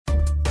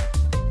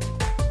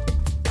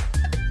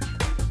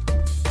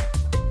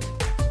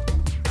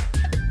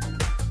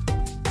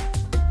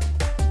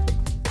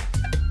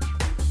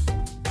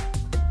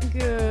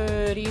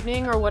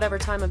evening, or whatever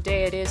time of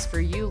day it is for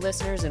you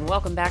listeners, and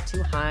welcome back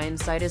to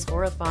Hindsight is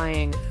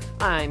Horrifying.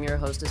 I'm your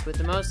hostess with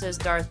the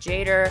mostest, Darth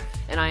Jader,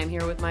 and I am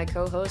here with my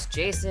co-host,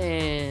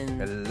 Jason.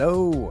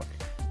 Hello.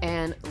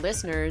 And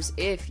listeners,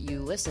 if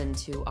you listened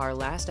to our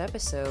last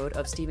episode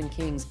of Stephen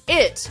King's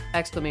It!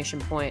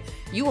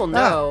 You will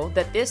know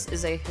that this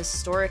is a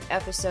historic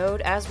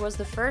episode, as was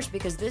the first,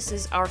 because this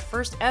is our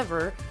first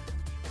ever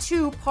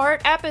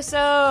two-part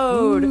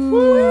episode.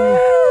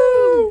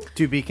 Woo!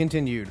 To be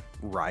continued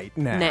right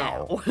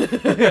now.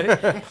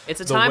 It's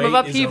a time of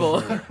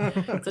upheaval.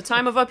 It's a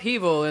time of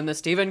upheaval in the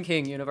Stephen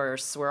King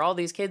universe, where all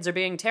these kids are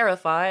being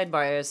terrified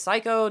by a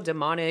psycho,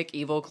 demonic,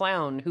 evil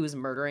clown who's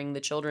murdering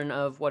the children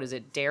of, what is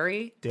it,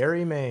 Derry?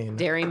 Derry, Maine.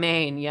 Derry,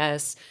 Maine,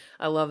 yes.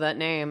 I love that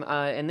name.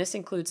 And this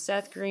includes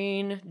Seth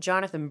Green,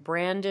 Jonathan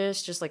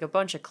Brandis, just like a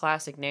bunch of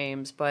classic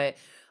names. But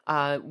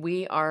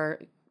we are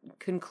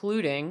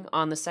concluding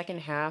on the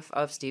second half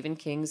of Stephen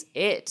King's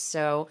It.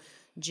 So,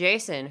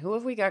 Jason, who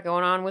have we got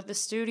going on with the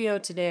studio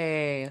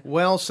today?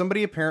 Well,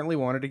 somebody apparently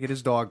wanted to get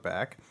his dog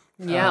back.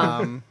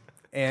 Yeah.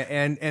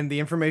 And the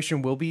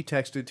information will be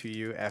texted to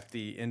you at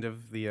the end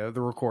of the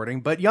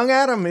recording. But young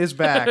Adam is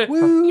back.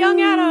 Woo! Young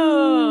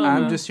Adam!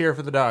 I'm just here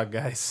for the dog,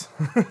 guys.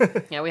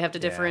 Yeah, we have to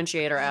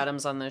differentiate our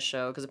Adams on this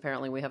show because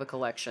apparently we have a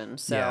collection.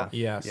 So, Yeah.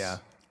 Yes. Yeah.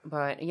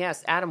 But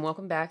yes, Adam,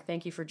 welcome back.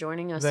 Thank you for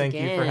joining us Thank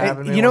again. you for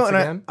having me You know, once and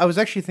again. I was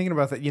actually thinking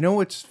about that. You know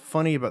what's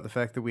funny about the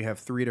fact that we have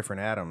three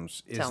different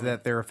Adams is Tell me.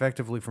 that they're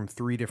effectively from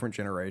three different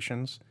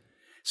generations.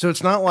 So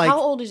it's not like How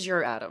old is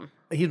your Adam?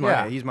 he's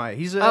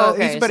Oh,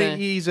 okay,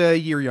 he's a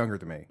year younger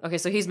than me. Okay,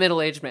 so he's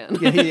middle-aged man.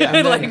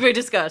 Yeah. Like we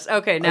discussed.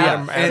 Okay,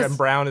 now Adam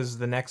Brown is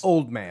the next.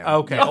 Old man.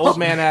 Okay, old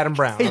man Adam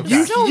Brown. Okay.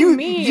 You, So you,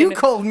 mean. you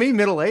called me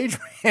middle-aged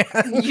man.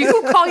 you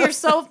call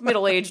yourself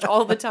middle-aged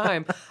all the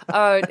time.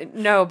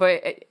 No,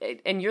 but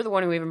and you're the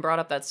one who even brought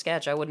up that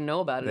sketch. I wouldn't know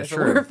about it That's if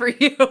true. it were for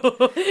you.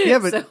 Yeah,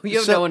 but so you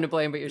have no one to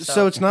blame but yourself.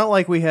 So it's not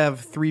like we have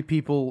three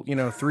people,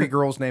 three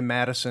girls named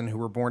Madison who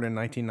were born in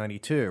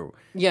 1992.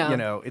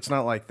 Yeah. It's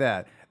not like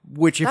that.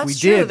 Which if That's we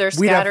true. They're did,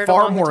 we'd have scattered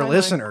far along the more timeline.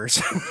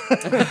 listeners.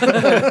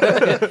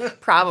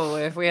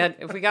 Probably if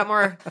we got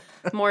more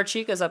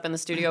chicas up in the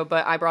studio,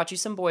 but I brought you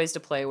some boys to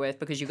play with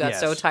because you got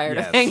so tired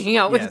of hanging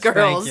out with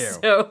girls.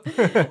 Thank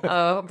you.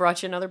 So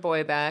brought you another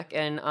boy back,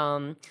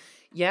 and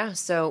yeah,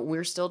 so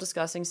we're still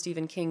discussing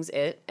Stephen King's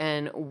It,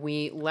 and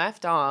we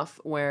left off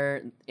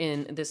where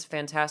in this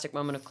fantastic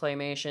moment of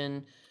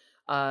claymation,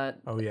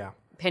 Oh yeah.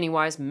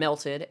 Pennywise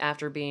melted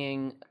after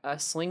being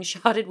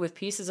slingshotted with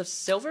pieces of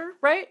silver,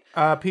 right?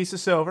 Piece of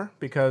silver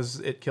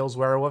because it kills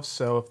werewolves.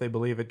 So if they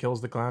believe it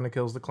kills the clown, it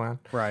kills the clown.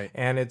 Right.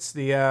 And it's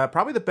the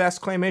probably the best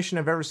claymation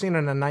I've ever seen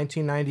in a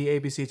 1990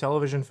 ABC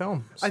television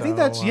film. I think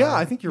So, that's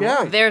I think you're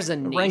right. There's a it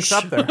niche. ranks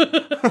up there.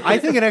 I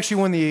think it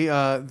actually won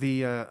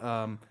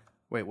the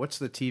wait, what's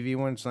the TV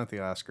one? It's not the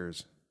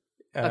Oscars.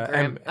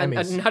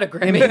 Emmys. Not a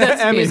Grammy,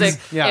 that's Emmys. music.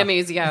 Yeah.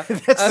 Emmys, yeah.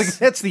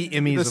 That's the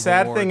Emmys. The of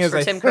sad awards. thing is,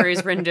 For Tim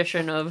Curry's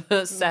rendition of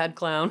Sad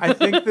Clown. I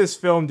think this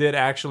film did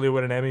actually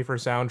win an Emmy for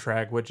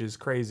soundtrack, which is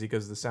crazy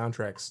because the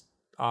soundtrack's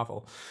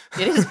awful.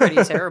 It is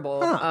pretty terrible.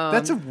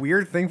 That's a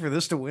weird thing for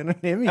this to win an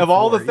Emmy. Of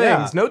all the for,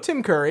 things, yeah. no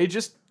Tim Curry,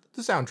 just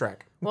the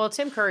soundtrack. Well,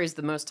 Tim Curry's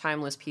the most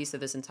timeless piece of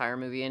this entire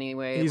movie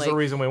anyway. He's the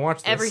reason we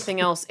watched this.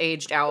 Everything else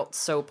aged out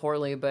so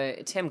poorly,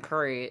 but Tim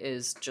Curry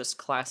is just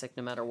classic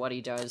no matter what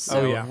he does. So.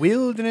 Oh, yeah.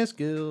 Wilderness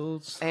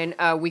Guilds. And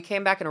we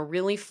came back in a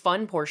really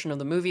fun portion of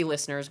the movie,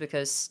 listeners,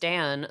 because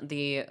Stan,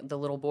 the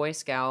little Boy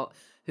Scout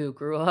who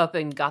grew up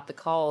and got the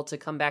call to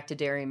come back to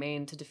Derry,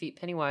 Maine to defeat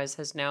Pennywise,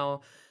 has now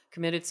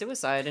committed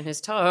suicide in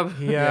his tub.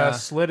 He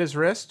slit his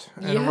wrist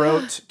and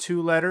wrote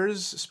 2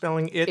 letters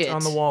spelling it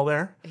on the wall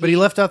there. But he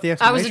left out the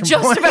I was exclamation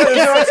just point.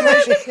 about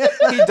to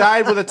say. He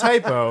died with a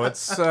typo.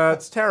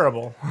 It's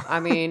terrible. I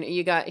mean,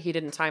 he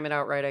didn't time it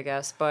out right, I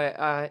guess. But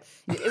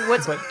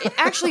it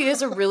actually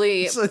is a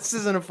really So this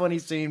isn't a funny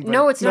scene. But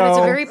no, it's not. It's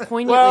a No. very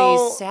poignantly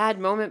Well- sad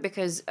moment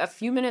because a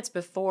few minutes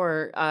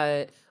before,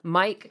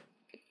 Mike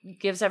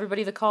gives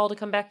everybody the call to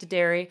come back to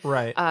Derry.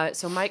 Right.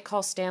 So Mike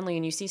calls Stanley,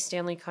 and you see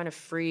Stanley kind of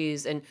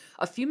freeze. And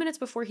a few minutes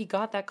before he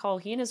got that call,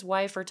 he and his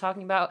wife are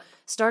talking about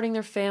starting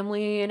their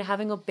family and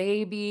having a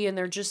baby, and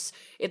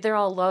they're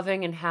all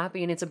loving and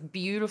happy, and it's a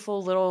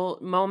beautiful little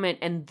moment.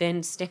 And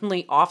then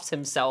Stanley offs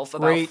himself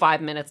about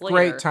 5 minutes later.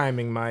 Great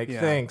timing, Mike. Yeah,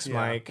 Thanks, yeah.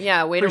 Mike.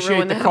 Yeah, way to Appreciate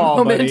ruin the that call,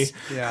 moment.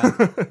 buddy.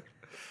 Yeah.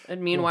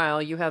 And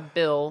meanwhile, you have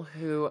Bill,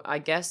 who I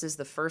guess is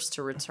the first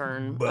to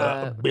return.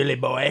 Billy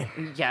boy.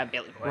 Yeah,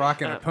 Billy Boy.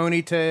 Rocking a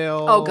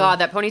ponytail. Oh God,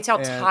 that ponytail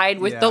And- tied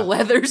with yeah. the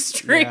leather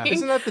string. Yeah.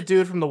 Isn't that the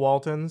dude from the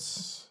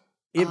Waltons?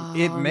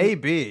 It may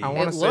be. I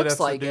want It to say looks that's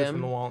like the dude him.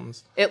 from the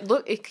Waltons.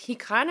 He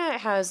kind of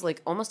has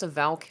like almost a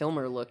Val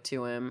Kilmer look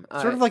to him.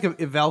 Sort of like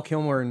if Val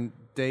Kilmer and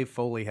Dave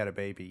Foley had a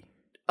baby.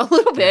 a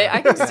little bit.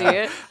 I can see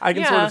it. I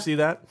can sort of see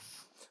that.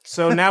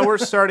 So now we're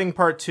starting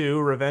part 2,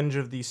 Revenge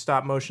of the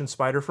Stop Motion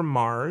Spider from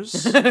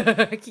Mars.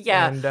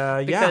 Yeah,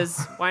 And,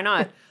 because why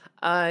not?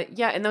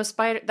 Yeah, and those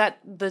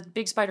the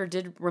big spider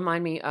did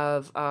remind me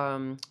of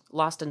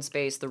Lost in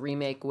Space, the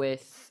remake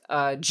with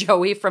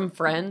Joey from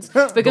Friends,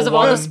 because of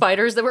all the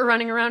spiders that were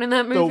running around in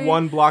that movie. The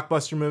one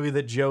blockbuster movie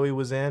that Joey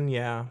was in,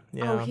 yeah.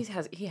 Oh,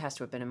 he has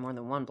to have been in more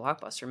than one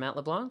blockbuster. Matt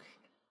LeBlanc.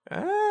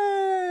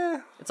 Eh,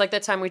 It's like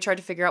that time we tried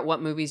to figure out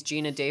what movies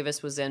Gina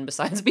Davis was in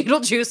besides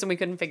Beetlejuice, and we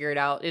couldn't figure it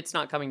out. It's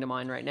not coming to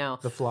mind right now.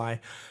 The Fly,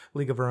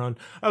 League of Our Own.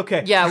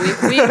 Okay. Yeah, we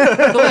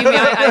believe me,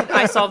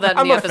 I solved that in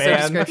I'm the a episode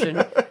fan.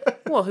 description.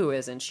 Well, who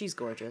isn't? She's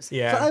gorgeous. So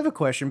Yeah. I have a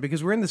question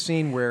because we're in the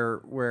scene where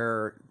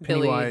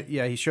Billy- Pennywise,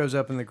 he shows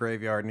up in the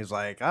graveyard and he's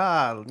like,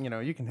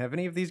 you can have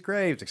any of these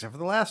graves except for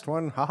the last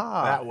one,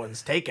 haha. That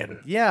one's taken.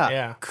 Yeah.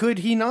 Yeah. Could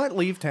he not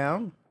leave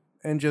town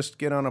and just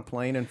get on a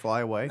plane and fly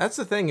away? That's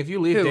the thing. If you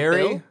leave Who,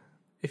 Derry, Bill?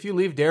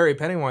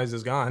 Pennywise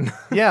is gone.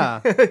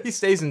 Yeah. He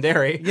stays in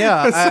Derry.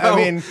 Yeah. I So-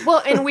 mean,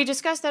 Well, and we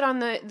discussed that on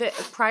the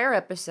prior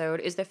episode,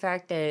 is the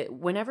fact that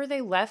whenever they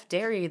left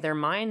Derry, their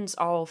minds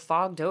all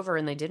fogged over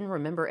and they didn't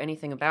remember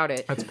anything about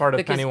it. That's part of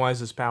Because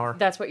Pennywise's power.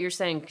 That's what you're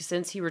saying.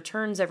 Since he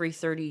returns every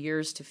 30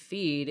 years to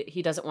feed,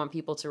 he doesn't want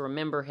people to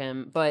remember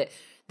him. But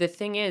the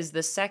thing is,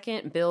 the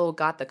second Bill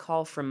got the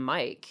call from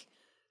Mike,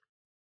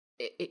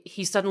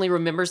 he suddenly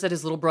remembers that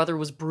his little brother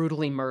was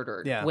brutally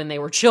murdered Yeah. when they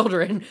were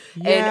children.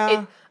 Yeah.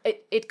 And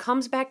it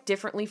comes back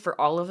differently for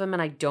all of them,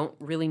 and I don't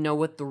really know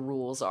what the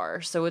rules are.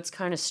 So it's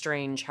kind of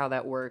strange how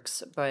that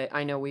works, but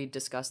I know we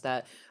discussed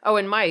that. Oh,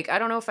 and Mike, I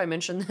don't know if I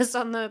mentioned this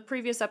on the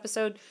previous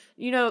episode.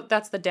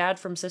 That's the dad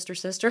from Sister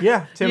Sister.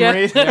 Yeah, Tim Yeah.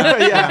 Reed.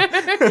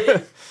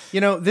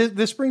 Yeah.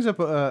 this brings up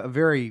a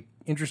very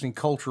interesting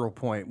cultural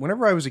point.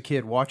 Whenever I was a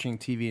kid watching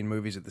TV and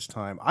movies at this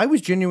time, I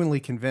was genuinely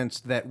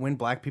convinced that when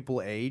black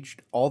people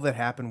aged, all that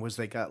happened was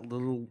they got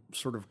little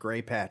sort of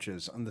gray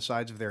patches on the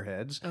sides of their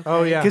heads.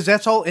 Oh, yeah. Because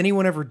that's all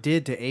anyone ever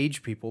did to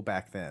age people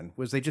back then,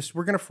 was they just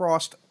were going to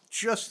frost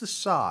just the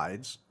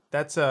sides.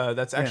 That's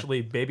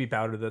actually baby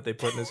powder that they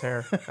put in his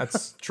hair. That's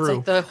It's true.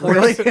 like the horse.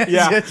 Really?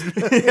 Yeah.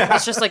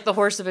 It's just like the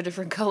horse of a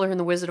different color in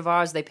The Wizard of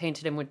Oz. They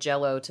painted him with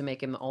Jello to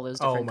make him all those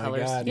different my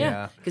colors. God, Yeah,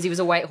 yeah. because he was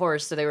a white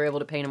horse, so they were able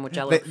to paint him with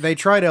Jello. They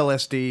tried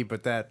LSD,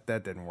 but that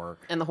didn't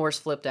work. And the horse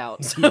flipped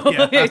out, so,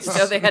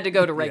 so they had to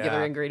go to regular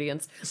Yeah.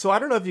 ingredients. So I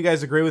don't know if you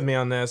guys agree with me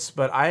on this,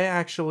 but I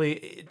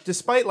actually,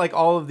 despite like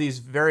all of these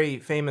very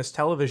famous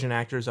television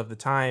actors of the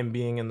time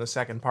being in the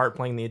second part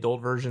playing the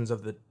adult versions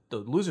of the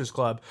Losers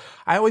Club,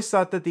 I always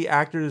thought that the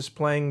actors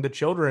playing the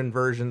children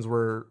versions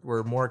were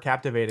more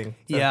captivating.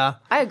 Yeah.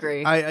 I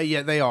agree.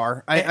 Yeah, they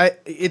are.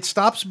 It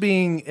stops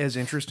being as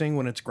interesting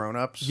when it's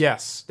grown-ups.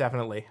 Yes,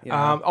 definitely.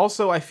 Yeah.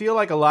 Also, I feel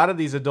like a lot of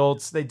these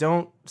adults, they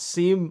don't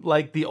seem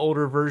like the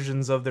older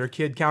versions of their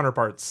kid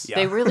counterparts.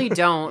 They really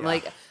don't.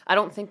 Like, I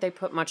don't think they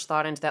put much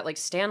thought into that. Like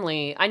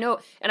Stanley, I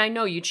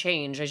know you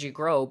change as you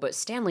grow, but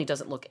Stanley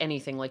doesn't look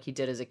anything like he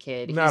did as a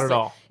kid. Not at like,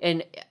 all.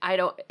 And I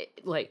don't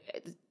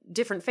like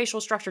different facial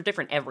structure,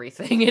 different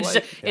everything.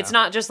 It's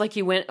not just like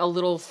he went a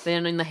little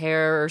thin in the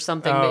hair or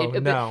something. Oh,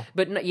 but, no.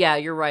 But yeah,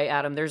 you're right,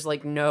 Adam. There's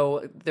like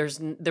there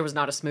was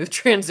not a smooth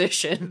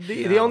transition.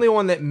 The only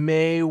one that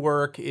may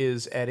work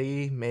is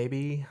Eddie,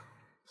 maybe.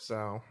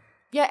 So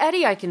Yeah,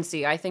 Eddie, I can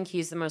see. I think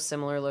he's the most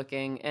similar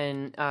looking.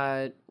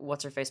 And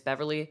what's her face,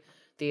 Beverly,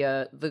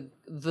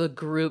 the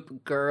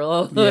group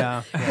girl.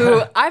 Yeah.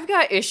 Who I've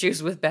got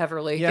issues with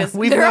Beverly. Yeah, 'cause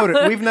we've they're-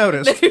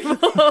 noticed.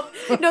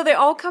 No, they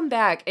all come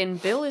back, and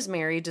Bill is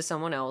married to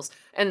someone else.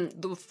 And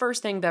the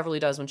first thing Beverly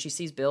does when she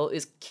sees Bill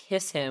is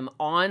kiss him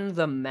on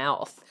the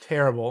mouth.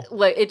 terrible.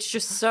 Like, it's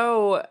just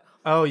so.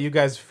 Oh, you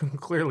guys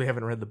clearly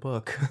haven't read the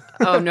book.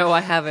 Oh no,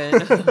 I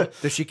haven't.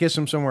 Does she kiss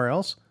him somewhere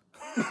else?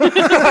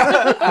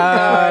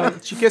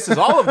 She kisses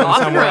all of them Off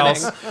and somewhere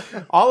running. else.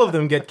 All of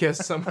them get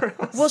kissed somewhere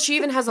else. Well, she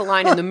even has a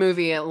line in the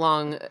movie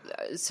along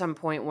some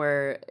point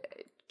where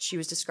she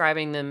was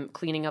describing them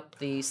cleaning up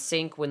the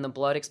sink when the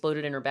blood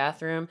exploded in her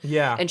bathroom.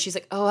 Yeah. And she's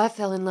like, "Oh, I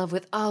fell in love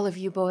with all of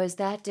you boys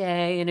that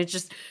day." And it's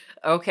just,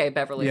 okay,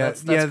 Beverly,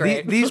 that's yeah.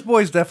 great. These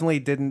boys definitely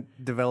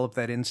didn't develop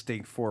that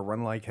instinct for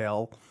run like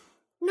hell.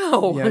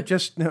 no. Yeah,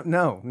 just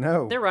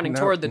no. They're running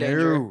toward the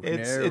danger.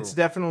 It's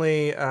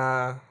definitely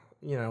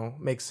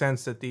makes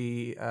sense that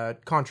the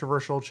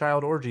controversial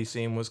child orgy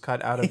scene was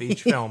cut out of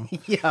each film.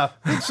 yeah.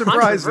 Big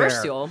surprise there.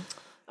 Controversial.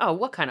 Oh,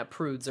 what kind of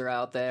prudes are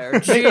out there?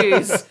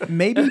 Jeez.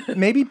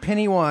 Maybe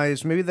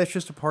Pennywise. Maybe that's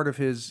just a part of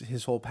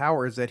his whole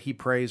power is that he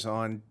preys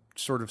on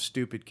sort of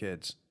stupid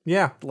kids.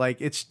 Yeah. Like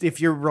it's if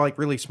you're like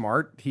really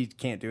smart, he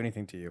can't do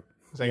anything to you.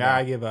 It's like,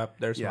 I give up.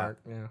 They're smart.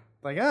 Yeah.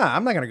 Like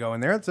I'm not gonna go in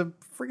there. It's a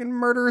freaking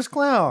murderous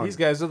clown. These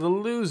guys are the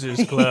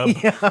Losers Club.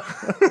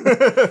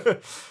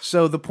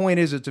 So the point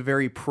is, it's a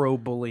very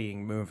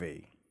pro-bullying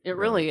movie. It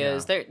really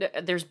is.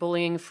 There's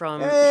bullying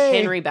from Hey!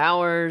 Henry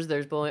Bowers.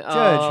 There's bullying.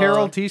 Judge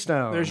Harold T.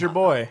 Stone. There's your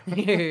boy.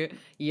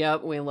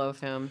 Yep, we love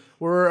him.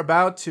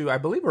 I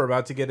believe we're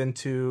about to get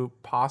into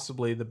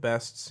possibly the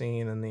best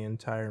scene in the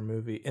entire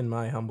movie, in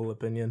my humble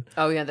opinion.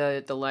 Oh yeah,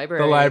 the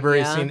library. The library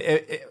yeah. scene.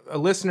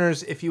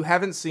 Listeners, if you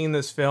haven't seen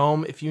this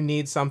film, if you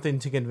need something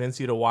to convince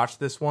you to watch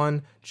this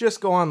one,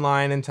 just go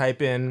online and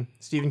type in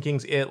Stephen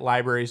King's It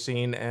library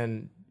scene,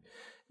 and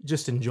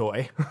just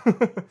enjoy.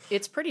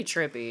 It's pretty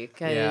trippy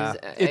because Yeah.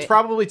 It's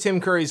probably Tim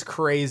Curry's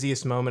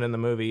craziest moment in the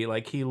movie.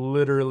 Like, he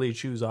literally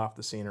chews off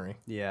the scenery.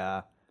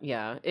 Yeah.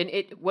 yeah. And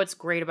what's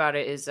great about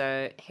it is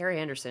Harry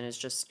Anderson is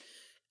just.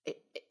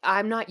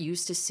 I'm not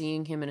used to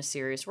seeing him in a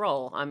serious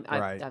role.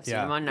 I've seen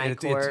him on Night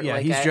Court. Yeah,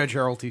 like he's Judge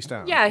Harold T.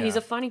 Stone. Yeah, he's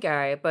a funny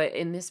guy, but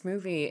in this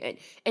movie,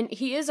 and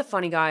he is a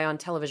funny guy on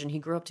television. He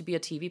grew up to be a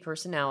TV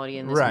personality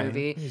in this Right.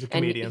 movie. He's a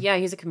comedian. And, yeah,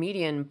 he's a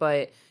comedian,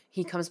 but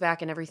he comes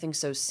back and everything's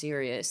so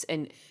serious.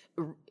 And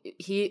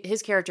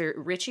his character,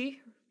 Richie,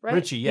 right?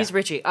 Richie, yeah. He's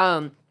Richie.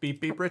 Beep,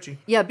 beep, Richie.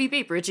 Yeah, beep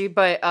beep Richie,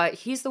 but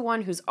he's the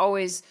one who's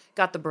always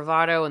got the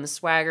bravado and the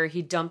swagger.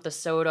 He dumped the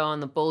soda on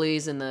the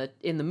bullies in the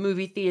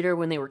movie theater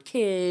when they were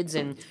kids,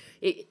 and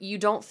you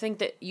think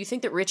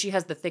that Richie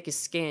has the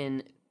thickest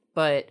skin,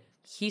 but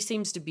he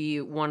seems to be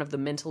one of the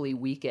mentally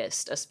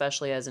weakest,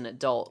 especially as an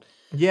adult.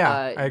 Yeah,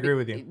 I agree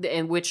with you.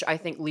 And which I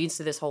think leads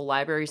to this whole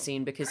library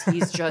scene because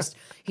he's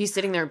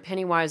sitting there and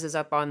Pennywise is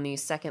up on the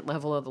second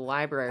level of the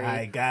library.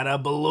 I got a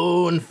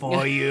balloon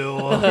for you.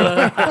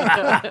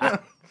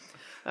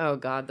 Oh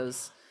God,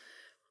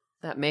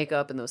 that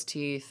makeup and those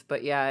teeth.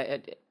 But yeah,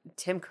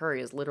 Tim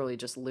Curry is literally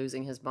just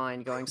losing his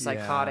mind, going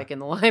psychotic in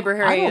the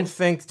library. I don't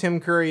think Tim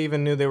Curry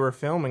even knew they were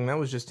filming. That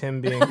was just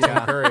him being Tim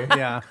Curry.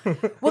 Yeah.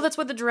 Well, that's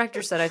what the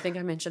director said. I think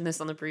I mentioned this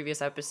on the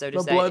previous episode.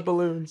 The blood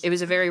balloons. It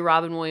was a very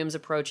Robin Williams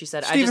approach. He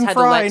said, Stephen I just had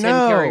Fry, to let Tim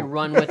no. Curry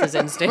run with his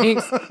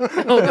instincts.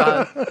 Oh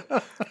God.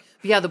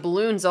 But yeah, the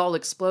balloons all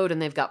explode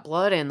and they've got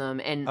blood in them.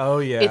 And Oh,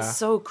 yeah. it's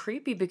so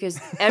creepy because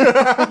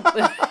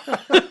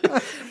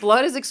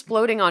blood is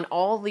exploding on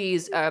all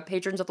these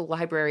patrons of the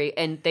library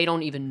and they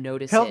don't even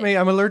notice Help it. me,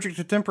 I'm allergic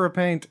to tempera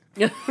paint.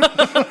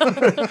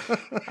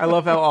 I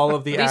love how all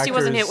of the At least actors... he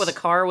wasn't hit with a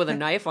car with a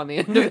knife on the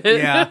end of it.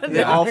 Yeah.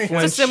 They all It's a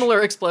flinch.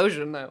 similar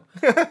explosion, though.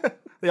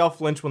 They all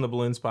flinch when the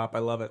balloons pop. I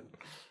love it.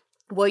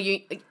 Well,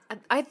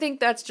 I think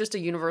that's just a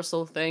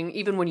universal thing.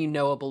 Even when you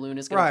know a balloon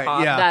is going Right, to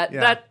pop,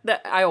 yeah,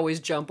 that I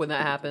always jump when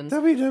that happens.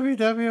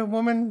 www,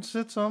 woman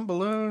sits on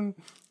balloon.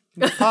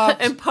 Pops.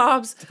 And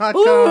pops .com.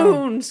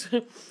 balloons,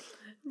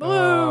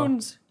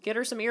 balloons. Get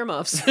her some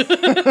earmuffs.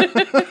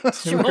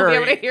 She won't be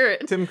able to hear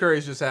it. Tim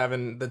Curry's just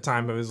having the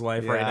time of his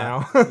life right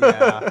now.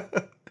 Yeah.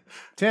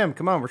 Tim,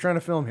 come on, we're trying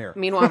to film here.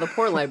 Meanwhile, the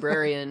poor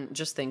librarian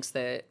just thinks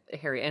that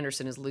Harry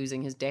Anderson is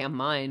losing his damn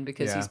mind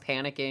because Yeah. he's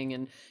panicking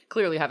and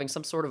clearly having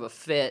some sort of a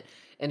fit.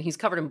 And he's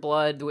covered in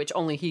blood, which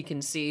only he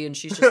can see. And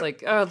she's just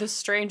like, oh, this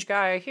strange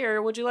guy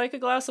here. Would you like a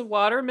glass of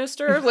water,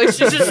 mister? Like,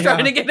 she's just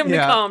trying to get him to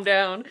calm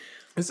down.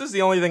 This is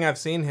the only thing I've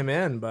seen him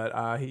in,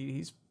 but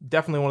he's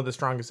definitely one of the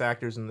strongest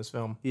actors in this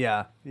film.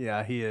 Yeah,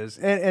 he is.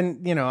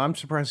 And you know, I'm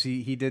surprised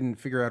he didn't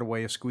figure out a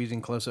way of squeezing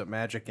close-up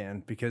magic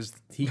in because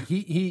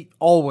he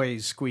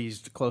always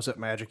squeezed close-up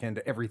magic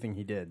into everything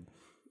he did.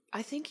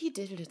 I think he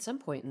did it at some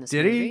point in this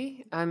Did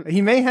movie.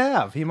 He may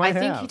have. He might I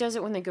think have. he does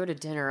it when they go to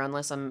dinner,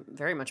 unless I'm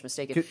very much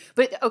mistaken.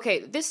 But okay,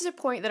 this is a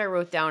point that I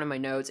wrote down in my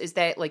notes: is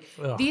that like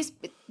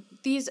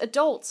these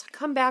adults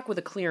come back with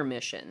a clear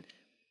mission,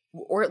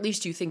 or at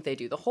least you think they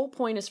do. The whole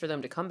point is for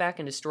them to come back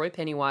and destroy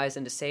Pennywise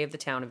and to save the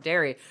town of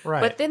Derry.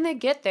 Right. But then they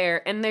get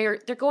there and they're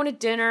going to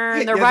dinner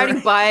and they're Yeah, riding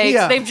they're- bikes.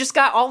 yeah. They've just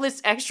got all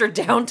this extra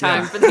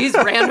downtime for these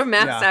random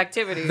mass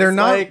activities. They're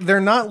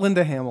not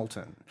Linda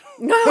Hamilton.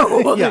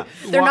 No, Yeah.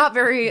 they're not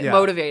very Yeah.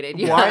 motivated.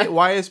 Yeah.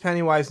 Why is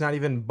Pennywise not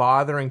even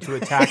bothering to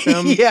attack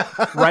them Yeah.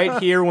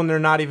 right here when they're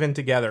not even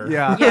together?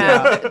 Yeah.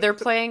 Yeah, they're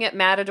playing at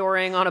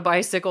matadoring on a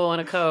bicycle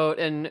and a coat,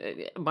 and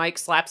Mike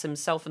slaps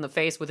himself in the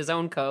face with his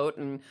own coat,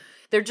 and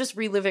they're just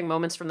reliving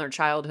moments from their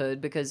childhood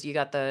because you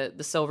got the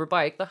silver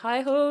bike, the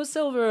hi-ho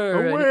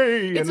silver.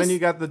 Away! It's And then a- you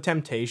got the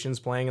Temptations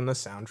playing in the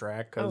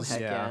soundtrack because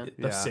heck yeah.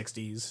 the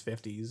 60s,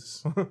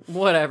 50s.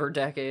 Whatever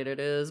decade it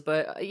is,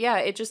 but yeah,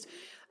 it just...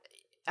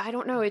 I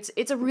don't know. It's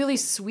a really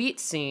sweet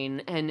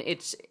scene, and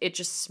it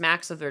just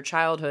smacks of their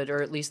childhood,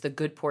 or at least the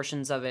good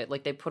portions of it.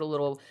 Like they put a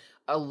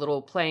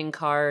little playing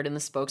card in the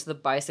spokes of the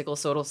bicycle,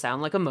 so it'll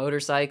sound like a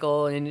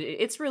motorcycle, and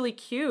it's really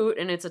cute,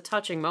 and it's a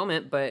touching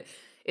moment. But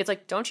it's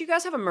like, don't you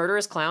guys have a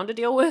murderous clown to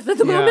deal with at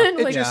the moment?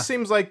 It Like, just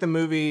seems like the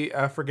movie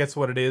forgets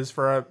what it is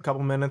for a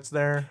couple minutes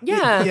there.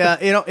 yeah, Yeah,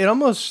 it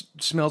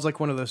almost smells like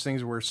one of those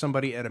things where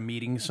somebody at a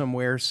meeting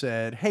somewhere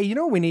said, "Hey, you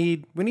know what we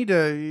need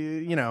to,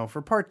 you know,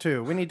 for part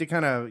 2, we need to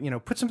kind of, you know,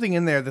 put something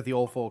in there that the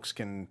old folks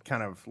can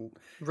kind of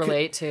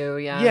relate to.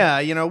 Yeah. yeah,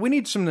 you know, we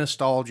need some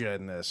nostalgia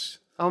in this."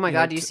 Oh my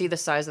God! Do you see the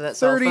size of that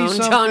cell 30 phone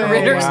something. John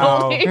Ritter's Wow.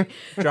 holding?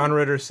 John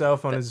Ritter's cell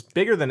phone is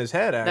bigger than his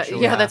head,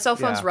 actually. Yeah, that cell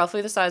phone's yeah.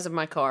 roughly the size of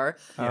my car.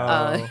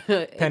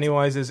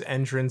 Pennywise's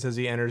entrance as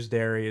he enters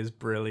Derry is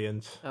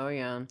brilliant. Oh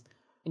yeah,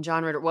 and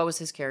John Ritter. What was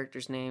his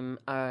character's name?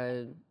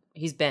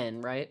 He's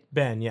Ben, right?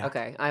 Ben, yeah.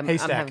 Okay, I'm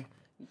Haystack.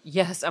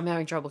 I'm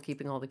having trouble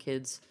keeping all the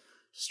kids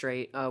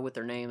straight with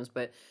their names,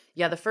 but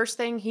yeah, the first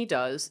thing he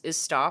does is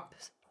stop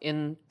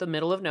in the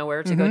middle of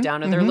nowhere to go down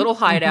to their little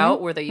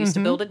hideout where they used to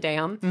build a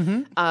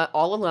dam,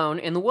 all alone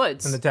in the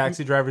woods. And the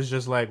taxi driver's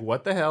just like,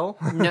 what the hell?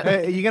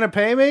 Hey, you gonna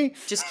pay me?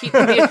 Just keep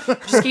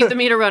the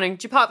meter running.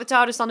 Did you pop the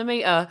TARDIS on the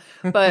meter?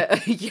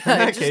 But yeah, In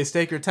that just- case,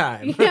 take your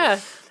time. yeah,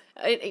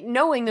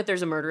 knowing that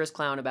there's a murderous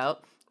clown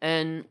about,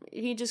 and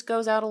he just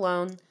goes out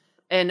alone.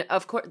 And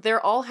of course, they're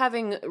all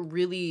having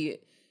really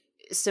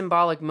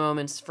symbolic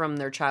moments from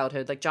their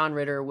childhood. Like John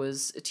Ritter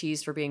was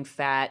teased for being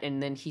fat,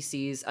 and then he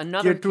sees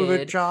another Get to the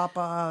kid.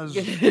 choppers.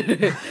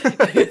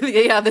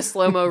 Yeah, the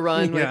slow-mo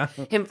run Yeah.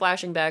 with him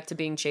flashing back to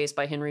being chased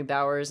by Henry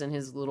Bowers and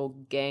his little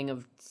gang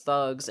of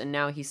thugs, and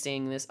now he's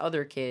seeing this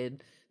other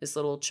kid, this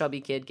little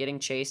chubby kid, getting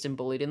chased and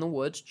bullied in the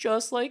woods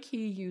just like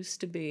he used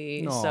to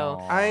be. So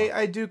Aw.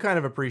 I do kind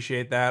of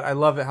appreciate that. I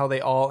love it how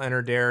they all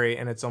enter Derry,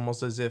 and it's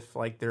almost as if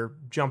like they're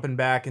jumping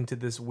back into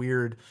this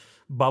weird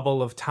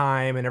bubble of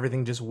time, and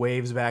everything just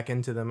waves back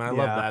into them. I love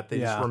Yeah, that. They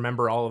just yeah.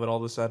 remember all of it all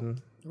of a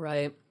sudden.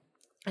 right.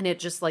 And it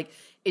just like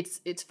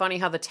it's funny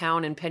how the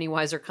town and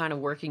Pennywise are kind of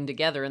working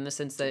together in the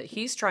sense that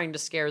he's trying to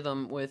scare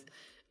them with,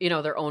 you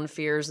know, their own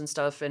fears and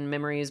stuff and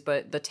memories,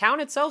 but the town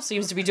itself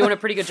seems to be doing a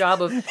pretty good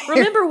job of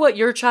remember what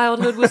your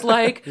childhood was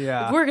like.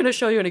 Yeah. We're going to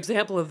show you an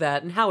example of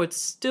that and how it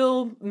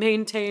still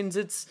maintains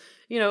its,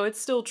 you know, it's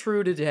still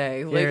true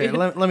today. Like, Here,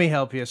 let me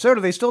help you. So,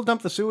 do they still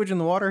dump the sewage in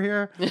the water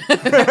here?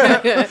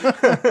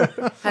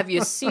 have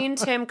you seen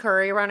Tim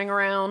Curry running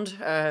around?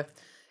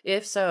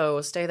 If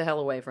so, stay the hell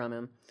away from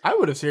him. I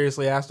would have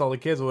seriously asked all the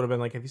kids. Would have been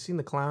like, "Have you seen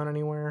the clown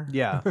anywhere?"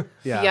 Yeah,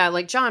 yeah, Yeah,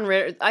 like John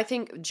Ritter. I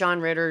think John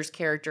Ritter's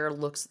character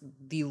looks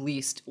the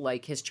least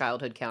like his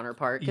childhood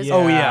counterpart. 'Cause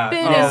Oh, yeah.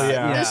 Ben Oh, is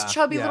yeah. this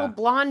chubby Yeah. little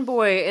blonde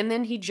boy, and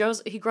then he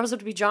grows up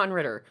to be John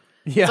Ritter.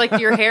 Yeah. It's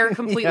like your hair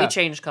completely Yeah.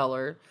 changed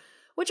color,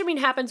 which I mean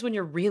happens when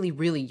you're really,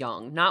 really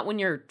young, not when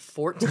you're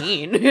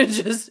 14.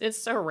 It's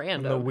so The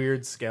random.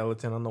 weird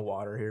skeleton on the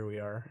water. Here we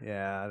are.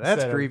 Yeah, that's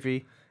Instead of-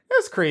 creepy.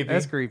 That's creepy.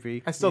 That's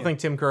creepy. I still Yeah. think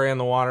Tim Curry on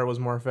the water was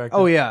more effective.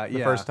 Oh yeah, the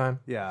yeah. first time.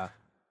 Yeah.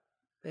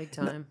 Big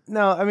time.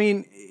 No, I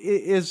mean,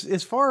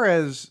 as far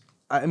as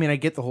I mean, I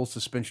get the whole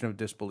suspension of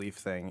disbelief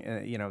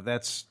thing. You know,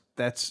 that's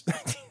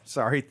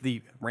sorry,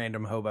 the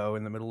random hobo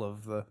in the middle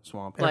of the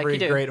swamp. Like Every you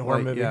do. great horror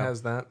Like, movie yeah.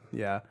 has that.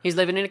 Yeah, He's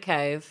living in a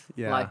cave,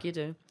 Yeah. like you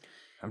do.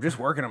 I'm just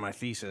working on my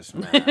thesis.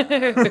 Man.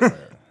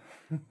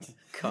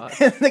 God.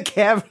 And the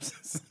cab,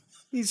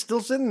 he's still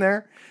sitting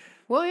there.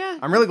 Well, yeah.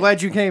 I'm really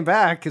glad you came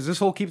back because this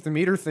whole keep the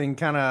meter thing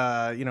kind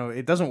of, you know,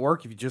 it doesn't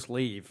work if you just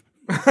leave.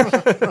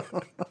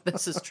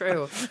 This is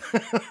true.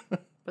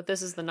 But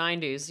this is the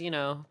 90s, you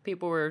know.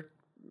 People were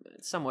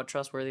somewhat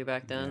trustworthy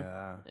back then.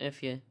 Yeah.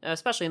 If you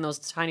especially in those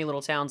tiny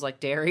little towns like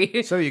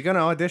Derry. So you're gonna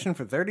audition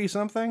for 30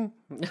 something?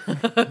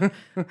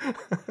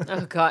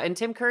 Oh god, and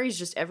Tim Curry's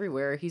just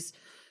everywhere. He's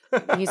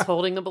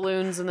holding the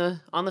balloons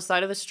on the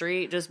side of the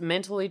street, just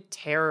mentally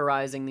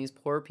terrorizing these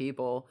poor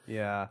people.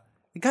 Yeah.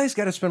 The guy's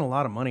got to spend a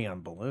lot of money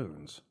on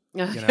balloons.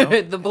 know?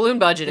 The balloon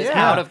budget is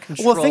Yeah. out of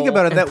control. Well, think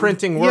about it. And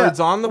printing words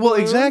on the Well,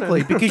 balloon exactly,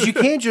 and- because you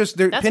can't just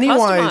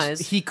Pennywise.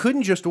 customized. He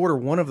couldn't just order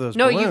one of those.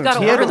 No, balloons. you've gotta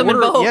He had order them in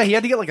bulk. Yeah, he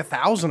had to get like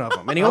 1,000 of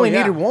them, and he only yeah.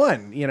 needed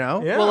one. You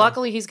know. Yeah. Well,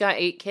 luckily he's got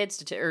 8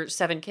 kids or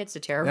 7 kids to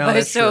terrorize,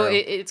 that's so true.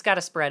 it's got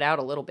to spread out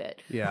a little bit.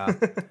 Yeah.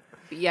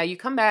 But yeah, you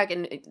come back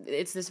and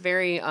it's this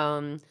very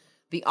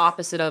the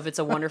opposite of It's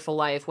a Wonderful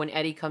Life when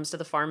Eddie comes to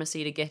the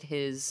pharmacy to get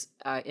his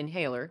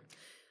inhaler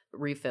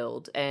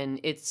refilled,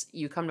 and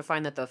you come to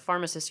find that the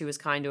pharmacist who was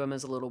kind to him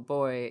as a little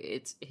boy,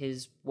 it's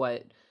his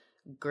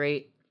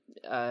great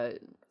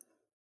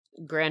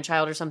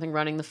grandchild or something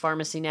running the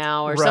pharmacy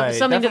now, or Right,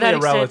 something to that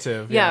definitely a extent.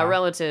 relative, Yeah, yeah. a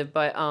relative.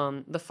 But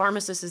the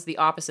pharmacist is the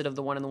opposite of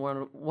the one in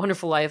the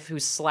Wonderful Life who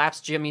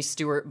slaps Jimmy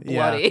Stewart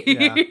bloody.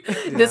 yeah,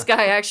 This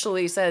guy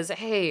actually says,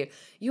 "Hey,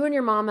 you and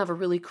your mom have a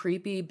really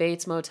creepy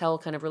Bates Motel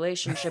kind of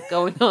relationship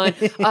going on.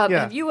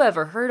 Have you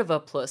ever heard of a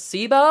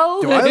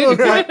placebo?" Do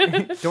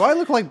I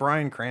look like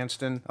Bryan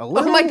Cranston? A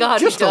little. Oh my God,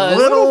 he just does. a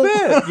little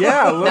bit.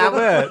 Yeah, a little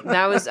bit.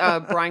 That was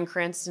Bryan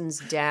Cranston's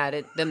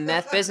dad. The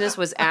meth business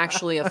was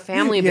actually a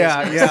family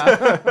Yeah, business.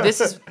 yeah.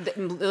 This is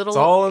little. It's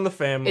all in the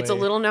family. It's a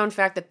little known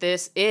fact that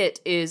it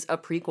is a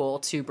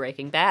prequel to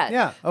Breaking Bad.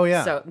 Yeah. Oh,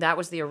 yeah. So that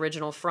was the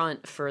original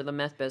front for the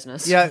meth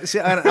business. Yeah. See,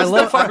 I Was the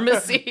love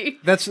pharmacy.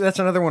 That's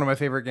another one of my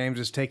favorite games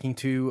is taking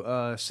two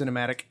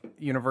cinematic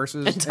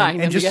universes And tying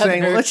them just together.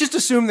 saying, well, let's just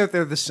assume that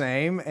they're the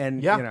same,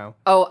 and Yeah. you know,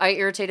 Oh, I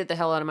irritated the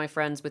hell out of my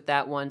friends with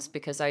that once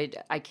because I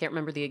can't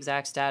remember the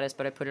exact status,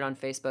 but I put it on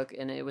Facebook,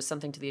 and it was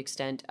something to the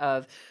extent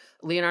of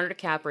Leonardo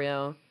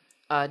DiCaprio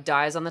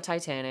dies on the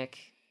Titanic,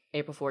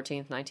 April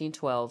 14th,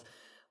 1912,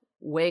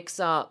 wakes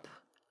up,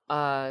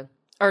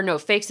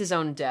 fakes his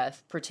own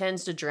death,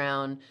 pretends to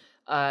drown,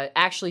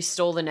 actually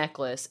stole the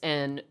necklace,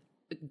 and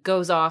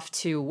goes off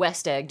to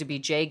West Egg to be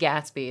Jay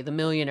Gatsby, the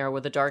millionaire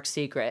with a dark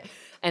secret.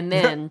 And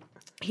then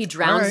he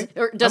drowns, All right.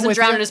 or I'm doesn't with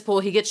drown you. in his pool.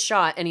 He gets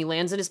shot and he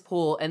lands in his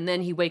pool, and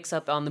then he wakes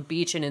up on the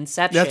beach in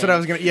Inception. that's what I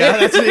was gonna. Yeah,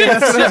 that's what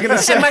I was gonna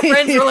say. And my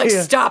friends were like,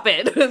 Yeah. "Stop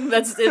it!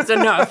 It's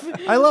enough."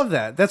 I love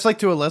that. That's like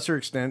to a lesser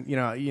extent, you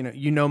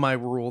know my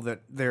rule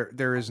that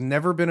there has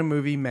never been a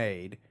movie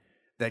made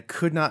that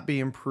could not be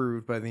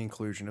improved by the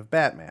inclusion of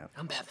Batman.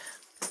 I'm Batman.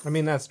 I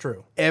mean, that's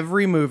true.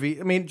 Every movie,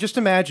 I mean, just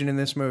imagine in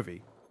this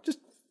movie,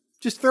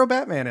 just throw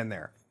Batman in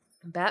there.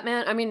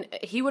 Batman, I mean,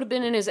 he would have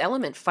been in his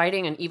element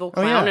fighting an evil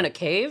clown in a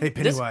cave. Hey,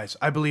 Pennywise,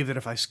 I believe that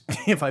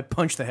if I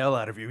punch the hell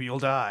out of you, you'll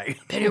die.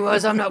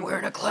 Pennywise, I'm not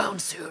wearing a clown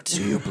suit.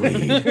 Do you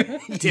bleed?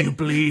 Do you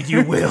bleed?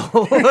 You will.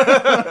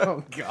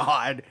 Oh,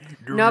 God.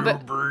 Do No, you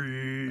but-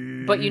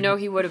 bleed? But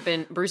he would have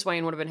been, Bruce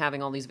Wayne would have been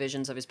having all these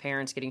visions of his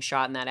parents getting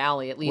shot in that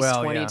alley at least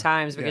Well, 20 yeah,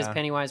 times because yeah.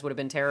 Pennywise would have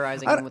been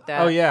terrorizing him with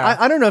that. Oh yeah.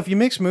 I don't know if you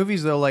mix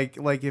movies though, like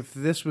if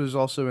this was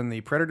also in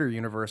the Predator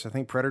universe, I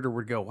think Predator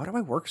would go, "Why do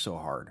I work so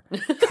hard?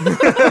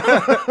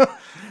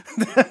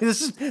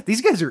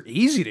 These guys are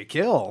easy to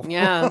kill."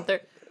 Yeah,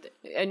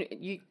 and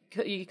you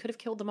could have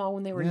killed them all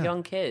when they were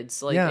young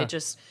kids. Like Yeah. it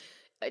just.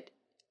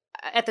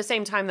 At the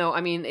same time, though, I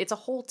mean, it's a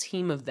whole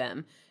team of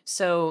them.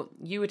 So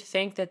you would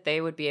think that they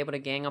would be able to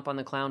gang up on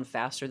the clown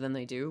faster than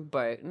they do,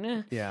 but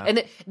nah. Yeah.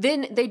 And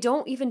then they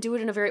don't even do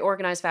it in a very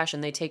organized fashion.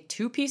 They take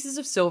 2 pieces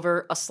of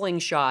silver, a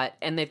slingshot,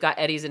 and they've got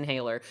Eddie's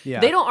inhaler. Yeah.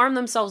 They don't arm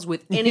themselves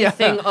with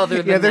anything other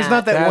than yeah. There's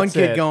not that one That's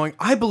kid it. going,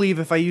 "I believe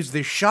if I use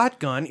this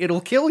shotgun,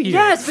 it'll kill you."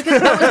 Yes, because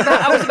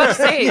I was about to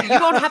say, you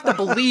don't have to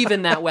believe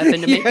in that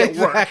weapon to make it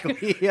work.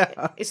 Exactly.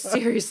 Yeah.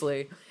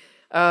 Seriously.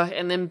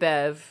 And then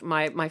Bev,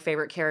 my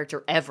favorite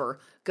character ever,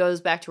 goes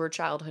back to her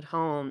childhood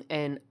home.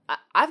 And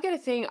I've got a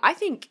thing. I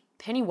think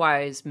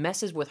Pennywise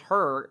messes with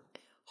her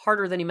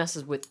harder than he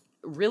messes with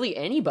really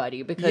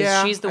anybody because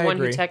Yeah, she's the I one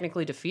agree. who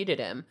technically defeated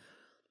him.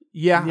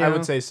 Yeah, I Yeah.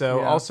 would say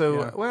so. Yeah, Also,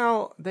 yeah.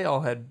 well, they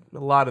all had a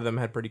lot of them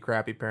had pretty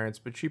crappy parents,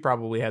 but she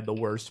probably had the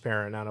worst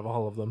parent out of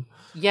all of them.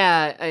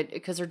 Yeah,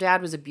 because her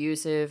dad was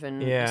abusive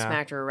and Yeah.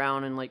 smacked her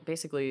around and like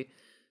basically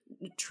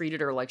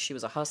treated her like she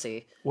was a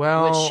hussy.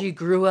 Well, which she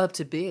grew up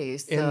to be.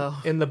 So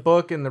in the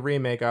book and the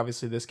remake,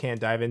 obviously this can't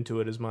dive into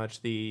it as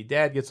much. The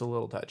dad gets a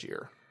little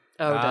touchier.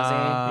 oh, does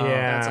he?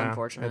 Yeah, That's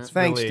unfortunate. it's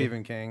Thanks, really-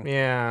 Stephen King.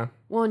 Yeah,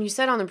 Well, and you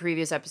said on the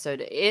previous episode,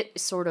 it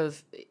sort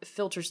of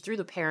filters through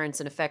the parents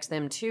and affects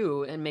them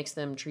too and makes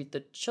them treat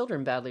the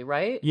children badly,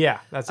 right? yeah,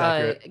 that's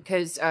accurate.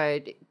 Because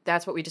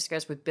that's what we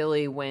discussed with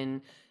Billy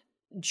when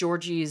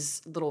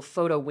Georgie's little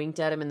photo winked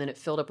at him and then it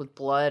filled up with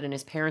blood and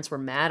his parents were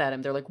mad at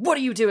him. They're like, "What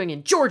are you doing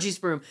in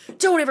Georgie's room?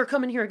 Don't ever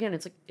come in here again."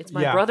 It's like, it's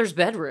my Yeah. brother's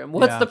bedroom.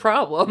 What's Yeah. the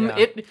problem?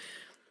 Yeah.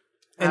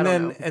 And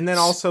don't know. then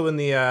also in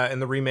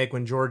the remake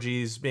when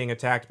Georgie's being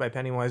attacked by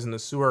Pennywise in the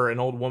sewer, an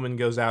old woman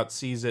goes out,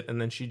 sees it,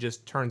 and then she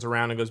just turns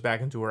around and goes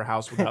back into her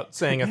house without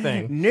saying a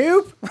thing.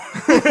 Nope.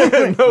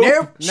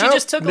 Nope. She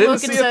just took a didn't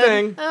look and see a said,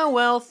 thing. "Oh,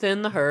 well,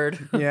 thin the herd."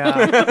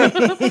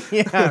 Yeah.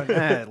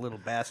 Yeah. Little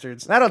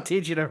bastards. That'll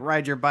teach you to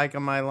ride your bike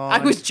on my lawn.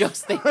 I was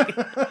just thinking,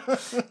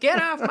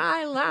 get off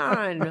my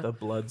lawn. The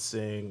blood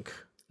sink.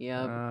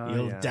 Yep.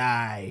 You'll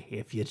die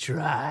if you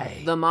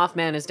try. The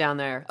Mothman is down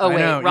there. Oh, I wait,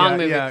 know, wrong yeah,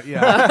 movie. Yeah,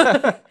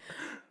 yeah.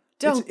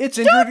 Don't it's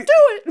don't Indrid, do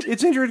it.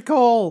 It's Indrid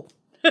Cole.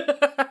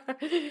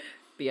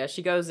 But yeah,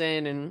 she goes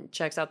in and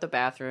checks out the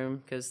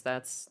bathroom because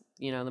that's,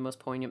 the most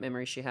poignant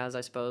memory she has,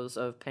 I suppose,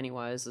 of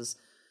Pennywise is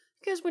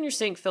because when your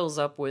sink fills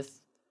up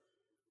with,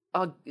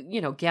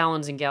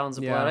 gallons and gallons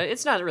of Yeah. blood,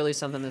 it's not really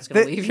something that's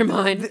going to leave your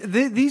mind.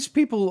 These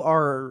people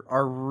are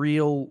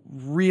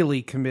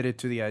really committed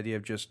to the idea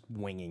of just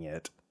winging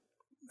it.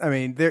 I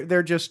mean,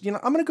 they're just I'm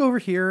going to go over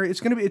here. It's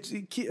going to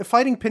be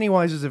fighting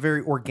Pennywise is a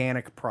very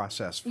organic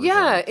process. For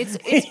Yeah, them.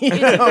 it's You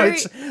a know, very...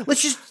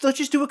 let's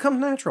just do what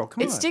comes natural.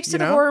 Come on, It sticks to you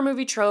the know? horror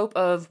movie trope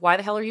of why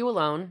the hell are you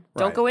alone?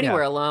 Don't Right, go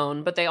anywhere yeah.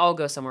 alone, but they all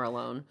go somewhere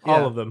alone.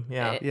 All of them,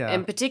 yeah. Yeah.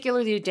 And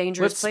particularly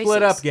dangerous Let's places.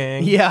 split up,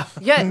 gang. Yeah,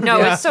 Yeah, no,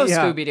 Yeah, it's so yeah.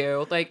 Scooby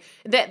Doo. Like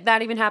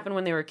that even happened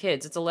when they were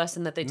kids. It's a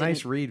lesson that they didn't.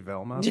 Nice read,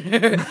 Velma.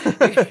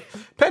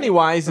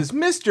 Pennywise is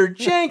Mr.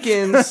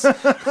 Jenkins.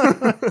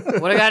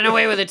 Would have gotten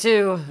away with it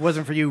too.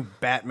 Wasn't for you,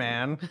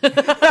 Batman.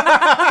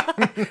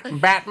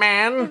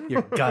 Batman.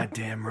 You're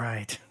goddamn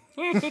right.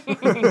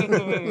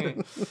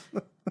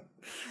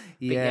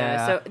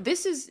 Yeah. So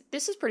this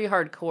is pretty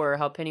hardcore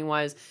how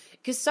Pennywise,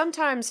 because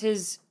sometimes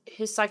his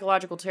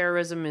psychological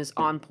terrorism is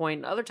on point,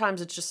 and other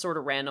times it's just sort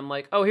of random,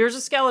 like, oh, here's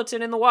a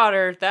skeleton in the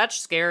water, that's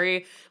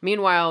scary.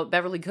 Meanwhile,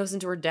 Beverly goes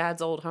into her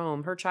dad's old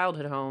home, her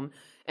childhood home,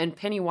 and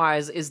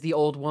Pennywise is the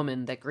old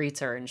woman that greets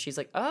her, and she's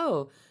like,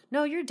 oh,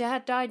 no, your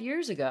dad died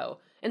years ago.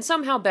 And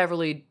somehow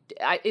Beverly,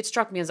 it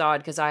struck me as odd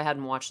because I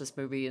hadn't watched this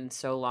movie in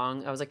so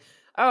long. I was like,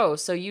 oh,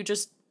 so you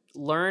just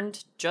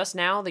learned just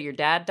now that your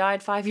dad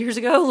died 5 years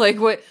ago? Like,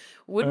 what?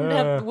 Wouldn't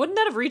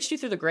that have reached you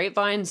through the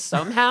grapevine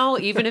somehow,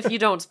 even if you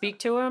don't speak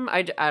to him?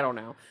 I don't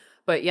know.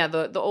 But yeah,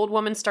 the old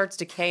woman starts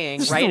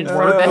decaying right in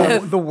front of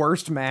Bev. The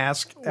worst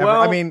mask ever.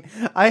 Well- I mean,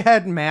 I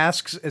had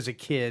masks as a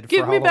kid.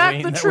 Give for me back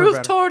Halloween the that were truth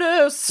better.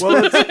 tortoise.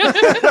 Well,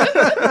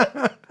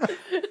 it's-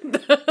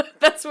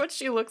 That's what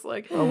she looks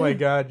like. oh my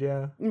god,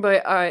 yeah.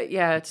 But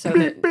yeah, so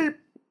that,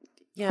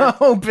 yeah.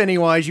 Oh,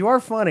 Pennywise, you are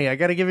funny. I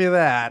got to give you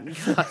that.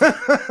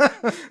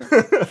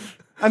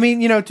 I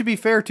mean, to be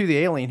fair to the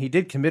alien, he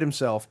did commit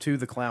himself to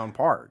the clown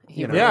part.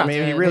 really I mean,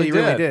 did. he really He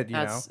really did. did. You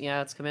know,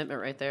 That's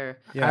commitment right there.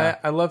 yeah.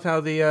 I love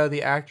how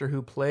the actor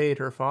who played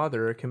her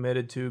father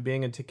committed to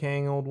being a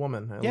decaying old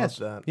woman. I Yes.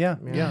 love that.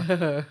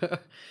 Yeah.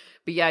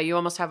 But yeah, you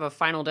almost have a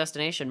Final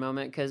Destination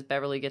moment because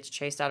Beverly gets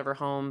chased out of her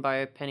home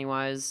by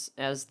Pennywise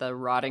as the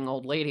rotting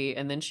old lady,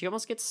 and then she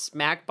almost gets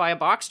smacked by a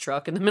box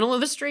truck in the middle of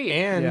the street.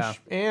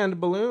 And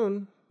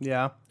Balloon.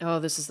 Yeah. Oh,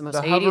 this is the most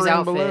The 80s hovering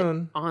outfit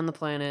balloon. on the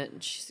planet.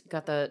 She's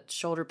got the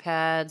shoulder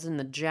pads and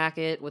the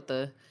jacket with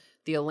the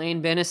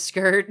Elaine Bennis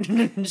skirt.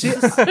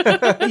 Just-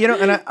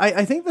 And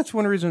I think that's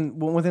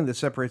one thing that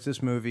separates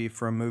this movie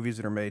from movies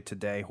that are made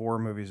today, horror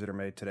movies that are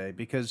made today,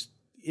 because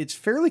it's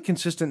fairly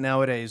consistent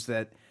nowadays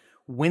that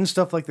when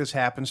stuff like this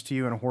happens to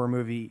you in a horror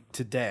movie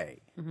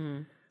today,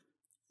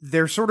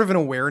 there's sort of an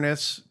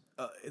awareness.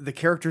 The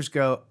characters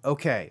go,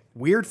 okay,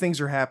 weird things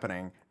are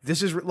happening.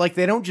 This is like,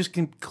 they don't just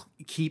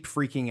keep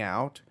freaking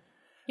out.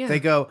 Yeah. They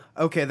go,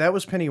 okay, that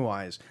was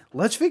Pennywise.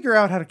 Let's figure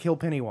out how to kill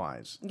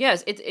Pennywise.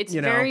 Yes, it's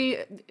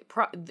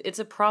it's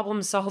a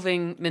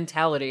problem-solving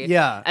mentality.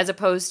 Yeah. As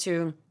opposed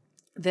to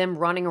them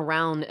running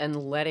around and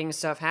letting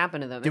stuff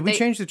happen to them. Did we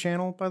change the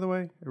channel, by the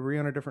way? Are we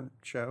on a different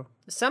show?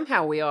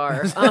 Somehow we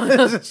are.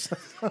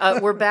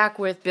 We're back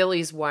with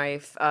Billy's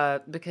wife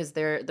because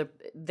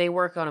they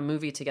work on a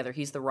movie together.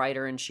 He's the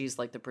writer and she's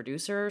like the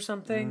producer or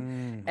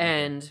something.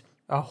 And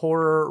A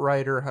horror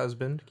writer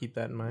husband. Keep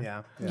that in mind.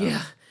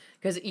 yeah.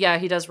 Because,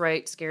 he does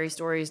write scary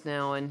stories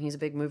now, and he's a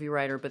big movie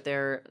writer, but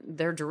their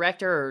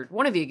director, or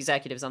one of the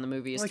executives on the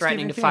movie, is Like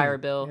threatening Stephen to King. fire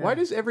Bill. Why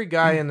does every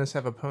guy in this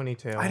have a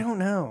ponytail? I don't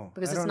know.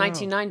 Because I it's don't know.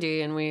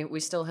 1990, and we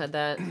still had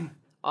that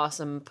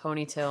awesome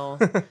ponytail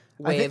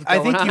wave I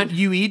going think on.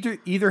 you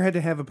either had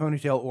to have a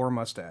ponytail or a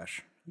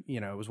mustache.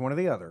 It was one or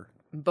the other.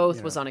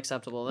 Both was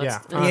unacceptable.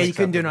 That's, Yeah. Yeah, you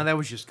couldn't do no. That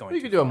was just going. You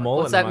too could do a far. mullet.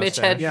 What's that Mitch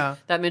mustache. Hedberg?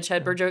 That Mitch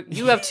Hedberg joke.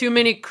 You have too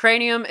many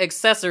cranium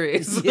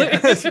accessories.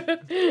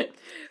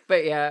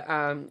 But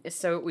yeah,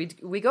 so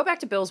we go back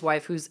to Bill's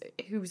wife, who's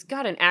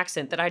got an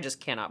accent that I just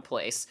cannot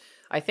place.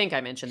 I think I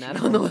mentioned that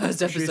on the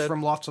last episode. She's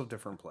from lots of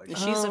different places.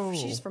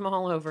 She's from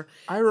all over.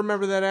 I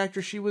remember that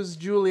actor. She was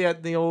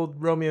Juliet, the old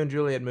Romeo and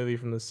Juliet movie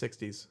from the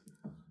 60s.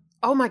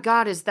 Oh my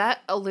God, is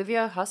that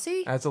Olivia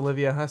Hussey? That's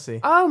Olivia Hussey.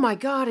 Oh my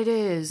God, it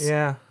is.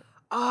 Yeah.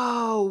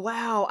 Oh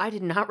wow, I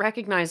did not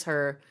recognize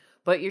her.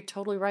 But you're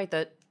totally right.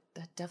 That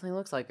definitely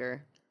looks like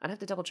her. I'd have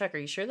to double check. Are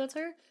you sure that's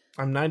her?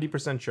 I'm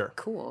 90% sure.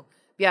 Cool.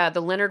 Yeah,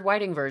 the Leonard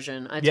Whiting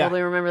version. I Yeah.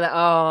 totally remember that.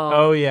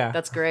 Oh, yeah.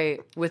 That's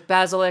great. With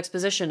Basil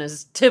Exposition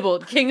as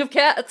Tybalt, King of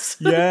Cats.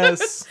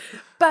 Yes.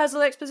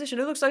 Basil Exposition.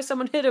 It looks like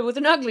someone hit it with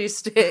an ugly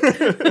stick.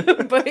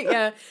 But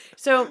yeah.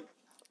 So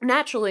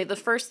naturally, the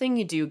first thing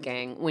you do,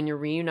 gang, when you're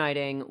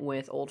reuniting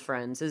with old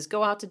friends is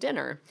go out to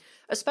dinner.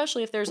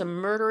 Especially if there's a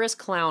murderous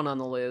clown on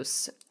the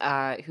loose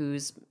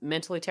who's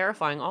mentally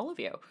terrifying all of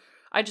you.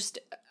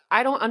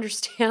 I don't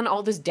understand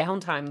all this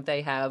downtime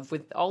they have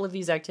with all of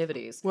these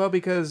activities. Well,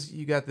 because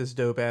you got this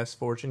dope-ass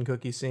fortune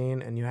cookie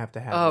scene, and you have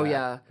to have Oh, that.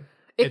 yeah.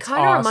 It It's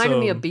kind of reminded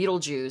me of awesome.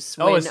 Beetlejuice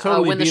Oh, when, it's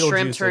totally when the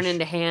shrimp Beetlejuice-ish. turn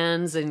into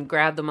hands and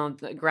grab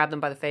them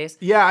by the face.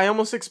 Yeah, I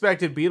almost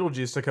expected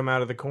Beetlejuice to come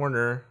out of the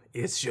corner.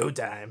 It's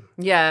showtime.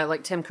 Yeah,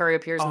 like Tim Curry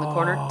appears in the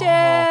corner.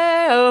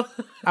 Deo!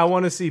 I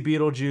want to see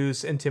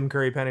Beetlejuice and Tim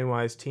Curry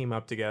Pennywise team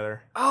up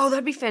together. Oh,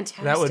 that'd be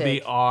fantastic. That would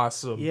be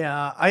awesome.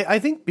 Yeah, I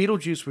think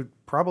Beetlejuice would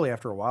probably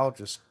after a while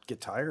just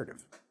get tired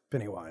of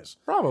Pennywise.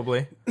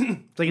 Probably.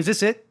 It's like, is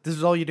this it? This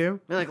is all you do?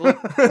 Be like,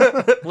 look,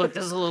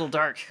 this is a little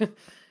dark.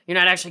 You're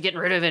not actually getting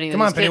rid of any of Come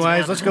these on, kids, Pennywise,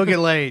 man. let's go get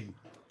laid.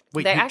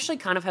 Wait, They actually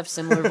kind of have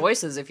similar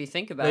voices if you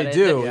think about They it.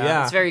 do,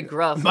 yeah. It's very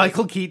gruff.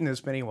 Michael Keaton is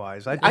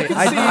Pennywise. I'd I pay,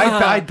 can see-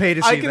 I'd pay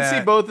to see I can that.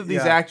 see both of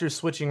these Yeah. actors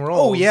switching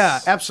roles. Oh yeah,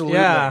 absolutely.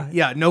 Yeah.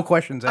 Yeah, no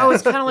questions asked. Oh,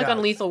 it's kind of like Yeah.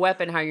 on Lethal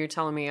Weapon, how you're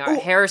telling me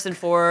Harrison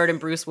Ford and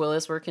Bruce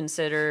Willis were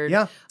considered.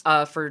 Yeah.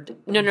 For John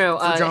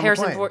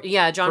Harrison McClane. Ford.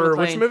 Yeah, John For McClane.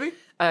 which movie?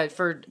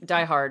 For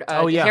Die Hard.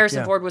 Oh, yeah. Harrison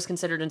Yeah. Ford was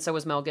considered, and so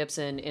was Mel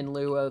Gibson in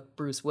lieu of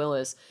Bruce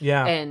Willis.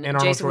 Yeah, and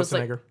Arnold Jason was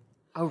like, Schwarzenegger.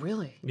 "Oh,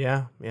 really?"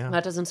 Yeah, yeah.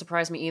 That doesn't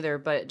surprise me either.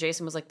 But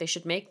Jason was like, they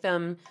should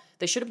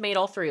have made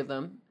all three of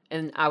them.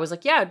 And I was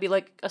like, yeah, it'd be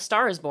like A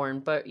Star is Born,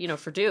 but,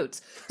 for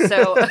dudes.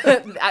 So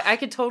I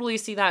could totally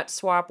see that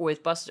swap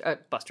with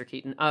Buster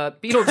Keaton.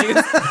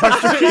 Beetlejuice.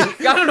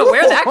 I don't know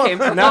where that came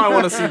from. Now I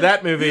want to see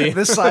that movie.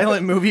 the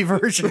silent movie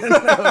version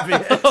of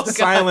it.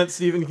 Silent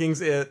Stephen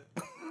King's It.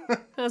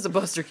 That's a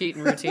Buster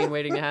Keaton routine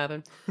waiting to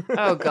happen.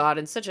 Oh, God.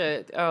 And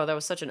that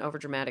was such an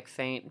overdramatic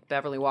feint.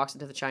 Beverly walks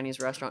into the Chinese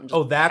restaurant and just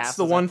Oh, that's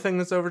the passes one out. thing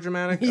that's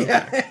overdramatic?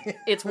 Yeah.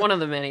 It's one of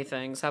the many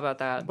things. How about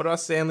that? What about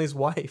Stanley's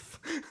wife?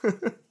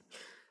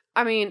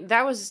 I mean,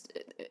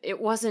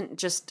 it wasn't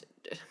just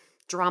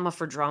drama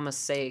for drama's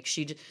sake.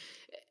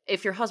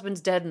 If your husband's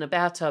dead in a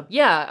bathtub,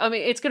 yeah, I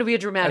mean, it's going to be a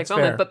dramatic That's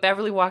moment. fair. But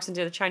Beverly walks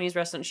into the Chinese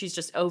restaurant and she's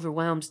just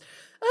overwhelmed,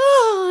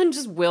 and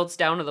just wilts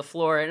down to the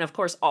floor. And of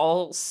course,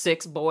 all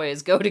 6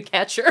 boys go to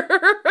catch her.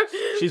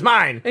 She's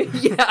mine.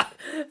 Yeah,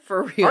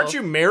 for real. Aren't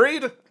you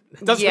married?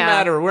 Doesn't Yeah.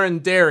 matter. We're in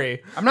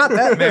Derry. I'm not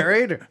that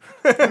married.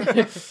 What I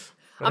mean,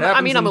 happens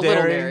I'm in a little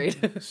Derry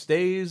married.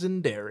 Stays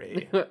in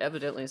Derry.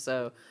 Evidently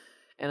so.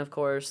 And of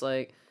course,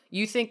 like,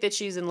 you think that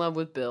she's in love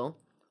with Bill.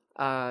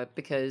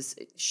 Because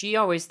she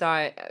always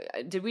thought,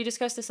 did we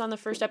discuss this on the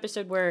first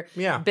episode where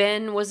Yeah.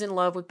 Ben was in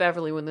love with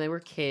Beverly when they were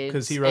kids?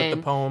 Because he wrote the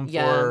and- poem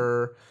yeah, for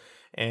her.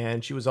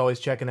 and she was always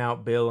checking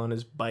out Bill on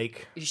his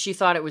bike. She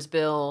thought it was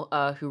Bill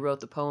who wrote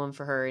the poem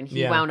for her, and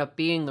he wound up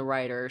being the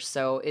writer.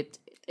 So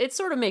it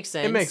sort of makes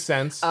sense. It makes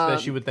sense that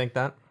she would think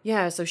that.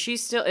 Yeah, so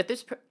she's still at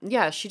this.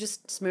 Yeah, she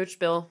just smooched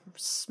Bill,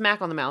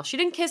 smack on the mouth. She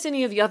didn't kiss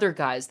any of the other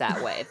guys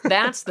that way.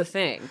 That's the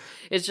thing.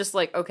 It's just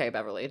like, okay,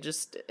 Beverly,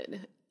 just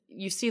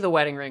you see the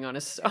wedding ring on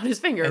his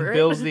finger. And right?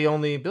 Bill's the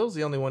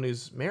only one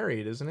who's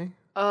married, isn't he?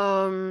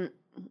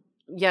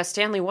 Yeah,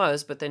 Stanley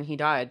was, but then he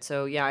died.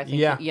 So yeah, I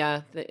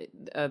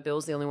think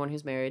Bill's the only one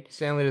who's married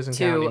Stanley doesn't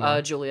count anymore.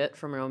 to Juliet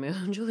from Romeo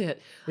and Juliet.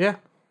 Yeah,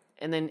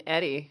 and then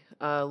Eddie,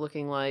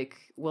 looking like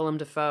Willem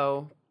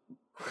Dafoe.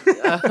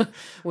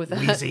 With that,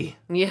 wheezy.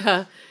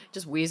 Yeah,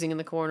 just wheezing in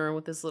the corner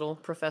with his little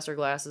professor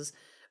glasses.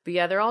 But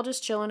yeah, they're all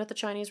just chilling at the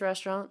Chinese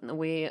restaurant.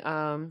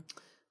 And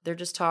they're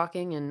just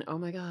talking, and oh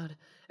my god,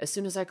 as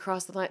soon as I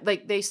cross the line,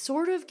 like they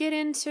sort of get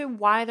into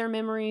why their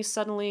memories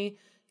suddenly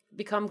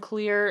become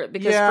clear,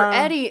 because for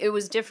Eddie it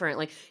was different.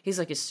 Like he's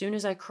like, as soon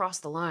as I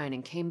crossed the line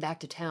and came back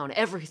to town,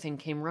 everything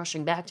came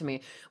rushing back to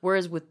me.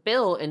 Whereas with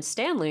Bill and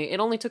Stanley, it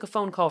only took a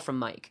phone call from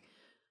Mike.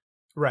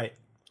 Right.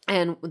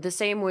 And the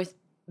same with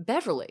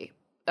Beverly.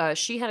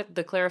 She had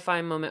the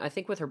clarifying moment, I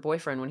think, with her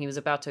boyfriend when he was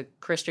about to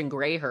Christian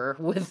Grey her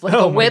with like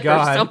a whip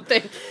or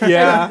something.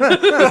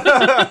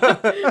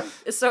 Yeah.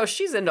 So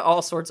she's into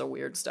all sorts of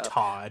weird stuff.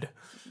 Todd.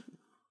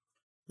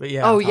 But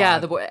yeah. Oh Todd. yeah,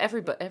 the boy.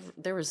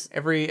 There was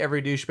every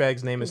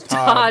douchebag's name is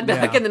Todd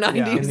back in the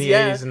 90s. In the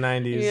 80s and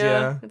 90s.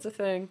 Yeah. It's a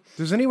thing.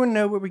 Does anyone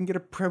know where we can get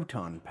a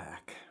proton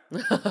pack?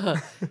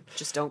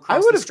 Just don't cross I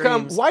would the have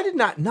come. streams. Why did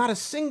not a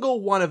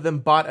single one of them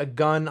bought a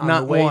gun on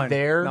the way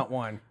there? Not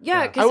one.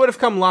 Yeah, I would have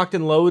come locked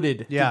and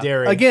loaded to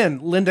Derry. Again,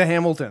 Linda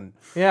Hamilton.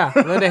 Yeah,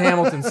 Linda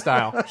Hamilton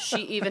style.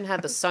 She even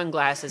had the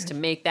sunglasses to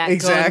make that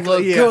Exactly. gun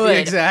look Yeah, good.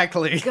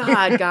 Exactly.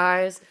 God,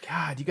 guys.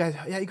 God,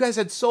 you guys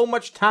had so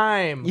much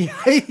time.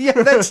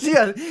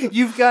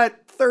 You've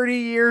got 30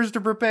 years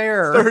to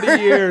prepare.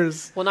 30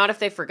 years. Well, not if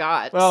they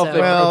forgot. Well,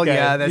 so.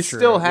 yeah, that's you true.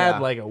 still had Yeah.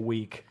 like a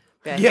week.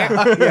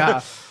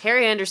 Yeah.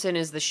 Harry Anderson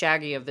is the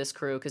Shaggy of this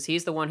crew because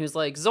he's the one who's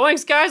like,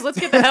 zoinks, guys, let's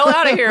get the hell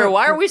out of here.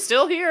 Why are we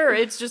still here?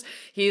 It's just,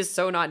 he's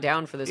so not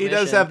down for this He mission.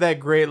 does have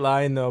that great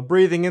line, though.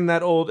 Breathing in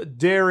that old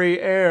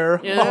Derry air.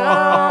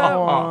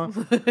 Yeah.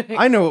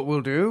 I know what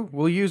we'll do.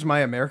 We'll use my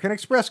American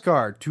Express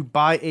card to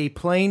buy a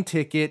plane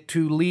ticket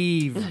to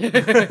leave.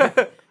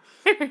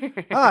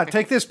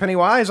 Take this,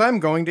 Pennywise. I'm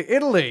going to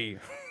Italy.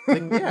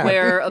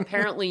 Where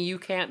apparently you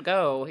can't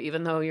go,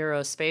 even though you're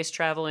a space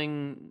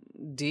traveling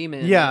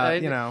demon.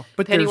 Yeah,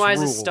 but Pennywise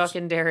there's is rules. stuck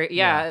in Derry.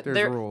 Yeah, there's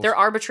they're rules. they're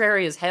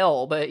arbitrary as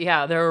hell, but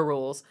yeah, there are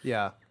rules.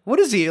 Yeah. What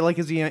is he like?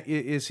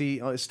 Is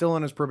he still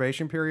on his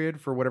probation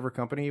period for whatever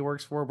company he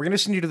works for? We're gonna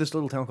send you to this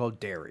little town called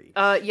Derry.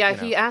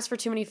 He asked for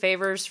too many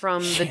favors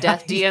from the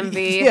Death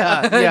DMV.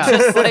 Yeah.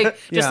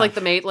 just like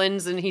the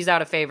Maitlands, and he's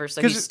out of favor,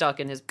 so he's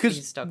stuck in his.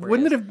 He's stuck where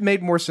wouldn't he it have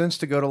made more sense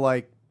to go to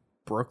like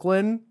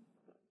Brooklyn?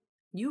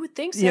 You would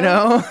think so. You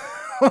know.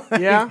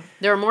 Yeah.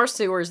 There are more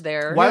sewers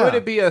there. Why would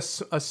it be a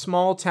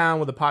small town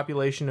with a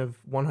population of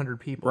 100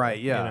 people? Right,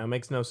 yeah. You know, it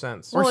makes no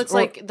sense. Well, it's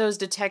like those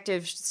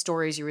detective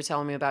stories you were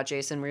telling me about,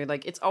 Jason, where you're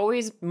like, it's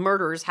always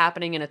murders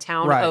happening in a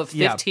town of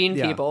 15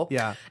 people.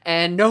 Yeah.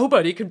 And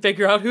nobody can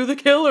figure out who the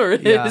killer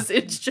is. Yeah.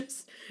 It's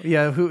just...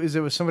 Yeah, who is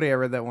it? Was somebody I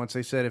read that once.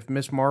 They said if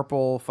Miss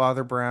Marple,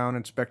 Father Brown,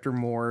 Inspector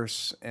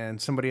Morse,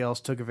 and somebody else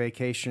took a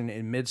vacation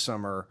in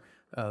Midsummer,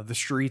 the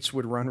streets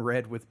would run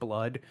red with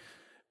blood.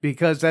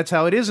 Because that's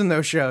how it is in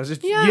those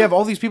shows. You have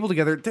all these people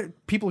together.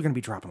 People are going to be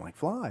dropping like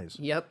flies.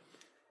 Yep.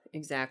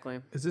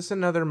 Exactly. Is this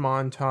another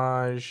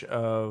montage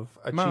of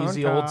a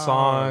cheesy old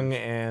song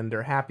and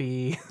they're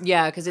happy?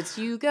 Yeah, because it's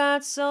you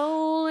got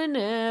soul and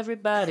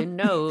everybody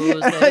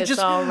knows that it's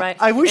all right.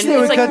 I wish and they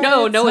it's would like,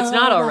 cut. no, it's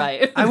not all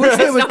right. I wish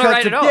they it's would not cut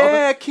right to at all.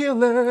 Yeah,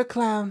 killer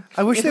clown.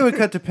 I wish they would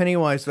cut to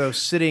Pennywise though,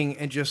 sitting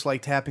and just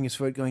like tapping his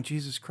foot, going,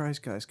 "Jesus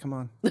Christ, guys, come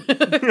on."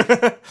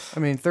 I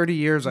mean, 30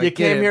 years. You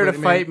came here to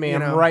fight me.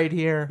 I'm right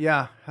here.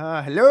 Yeah.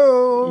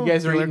 Hello. You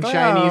guys are Killer eating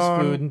clown.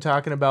 Chinese food and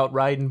talking about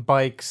riding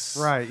bikes.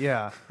 Right.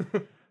 Yeah.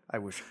 I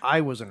wish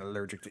I wasn't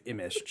allergic to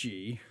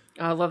MSG.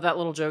 I love that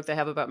little joke they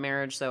have about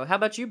marriage. So, how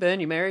about you, Ben?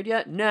 You married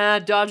yet? Nah,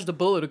 dodged the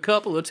bullet a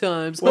couple of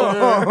times.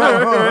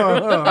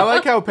 I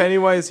like how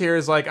Pennywise here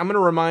is like, I'm going to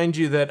remind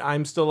you that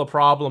I'm still a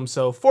problem,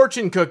 so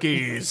fortune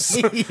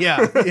cookies.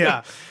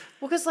 Yeah.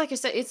 Well, because like I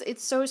said,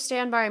 it's so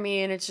Stand By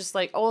Me, and it's just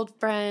like old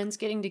friends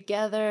getting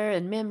together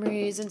and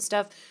memories and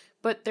stuff.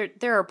 But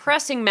there are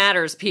pressing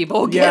matters,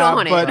 people. Get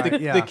on but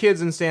it. the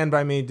kids in Stand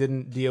By Me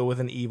didn't deal with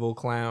an evil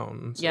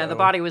clown. So. Yeah, the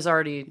body was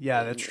already...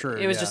 Yeah, that's true.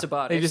 It was just a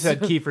body. They just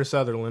had Kiefer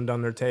Sutherland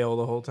on their tail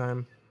the whole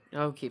time.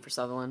 Oh, Kiefer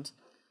Sutherland.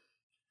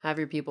 Have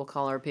your people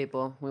call our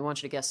people. We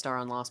want you to guest star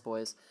on Lost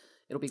Boys.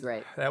 It'll be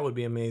great. That would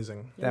be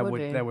amazing. That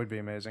would be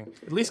amazing.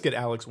 At least get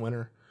Alex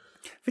Winter.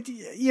 But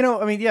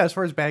I mean, as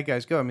far as bad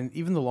guys go, I mean,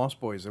 even the Lost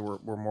Boys were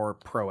more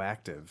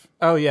proactive.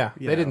 Oh yeah,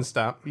 they didn't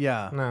stop.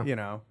 Yeah,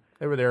 No.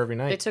 They were there every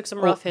night. They took some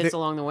rough hits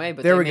along the way,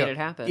 but there they we made go. it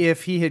happen.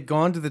 If he had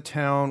gone to the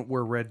town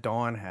where Red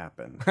Dawn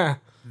happened,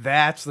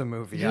 that's the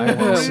movie I want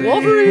to see.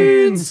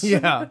 Wolverines!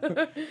 Yeah.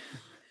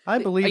 I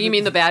believe. You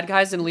mean the bad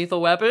guys in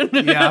Lethal Weapon?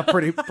 Yeah,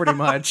 pretty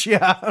much.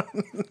 Yeah.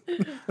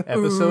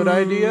 Episode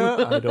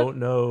idea? I don't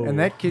know. And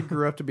that kid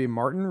grew up to be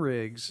Martin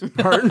Riggs,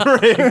 Martin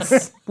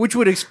Riggs. which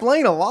would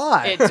explain a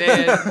lot. It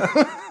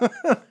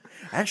did.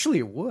 Actually,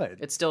 it would.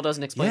 It still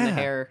doesn't explain the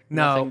hair.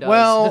 No. Nothing does.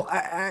 Well,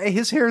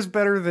 his hair is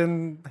better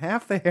than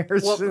half the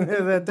hairs in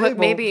that table. But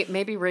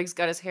maybe Riggs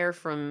got his hair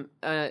from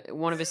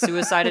one of his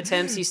suicide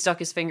attempts. He stuck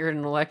his finger in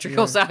an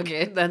electrical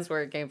socket. That's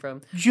where it came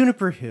from.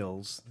 Juniper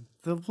Hills,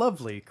 the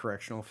lovely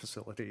correctional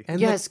facility. And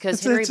Yes,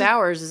 because Henry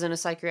Bowers is in a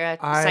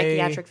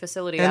psychiatric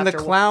facility. And after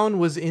the clown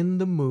was in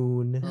the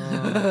moon.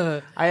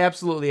 I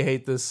absolutely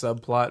hate this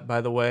subplot, by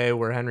the way,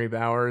 where Henry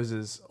Bowers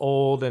is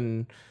old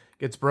and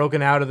gets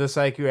broken out of the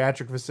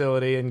psychiatric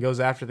facility and goes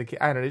after the kid.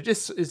 I don't know. It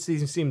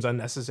seems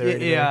unnecessary. to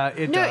me.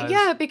 It does.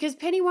 Yeah, because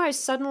Pennywise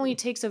suddenly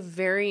takes a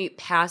very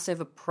passive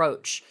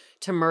approach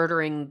to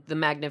murdering the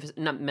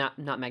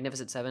not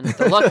Magnificent Seven,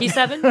 the Lucky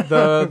Seven.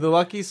 The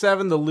Lucky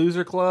Seven, the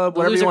Loser Club,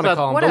 whatever Loser you want to Club,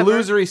 call them. whatever.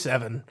 The Losery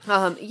Seven.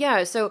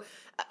 Yeah, so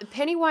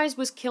Pennywise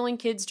was killing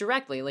kids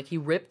directly. Like, he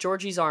ripped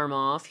Georgie's arm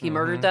off. He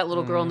murdered that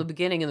little girl in the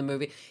beginning of the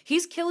movie.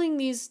 He's killing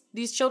these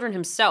children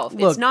himself.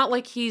 Look, it's not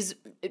like he's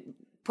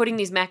putting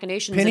these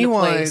machinations into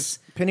place.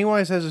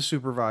 Pennywise has a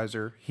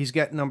supervisor. He's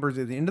got numbers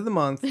at the end of the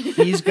month.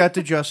 He's got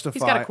to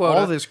justify got a quota.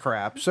 all this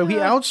crap. So he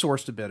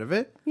outsourced a bit of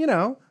it.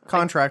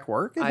 Contract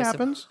work. It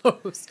happens.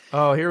 Suppose.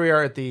 Oh, here we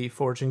are at the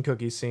fortune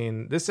cookie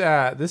scene. This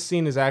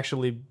scene is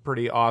actually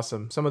pretty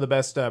awesome. Some of the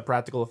best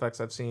practical effects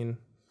I've seen.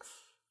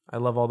 I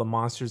love all the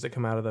monsters that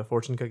come out of the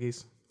fortune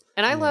cookies.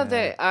 And I love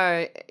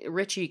that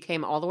Richie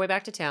came all the way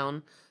back to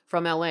town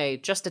from LA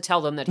just to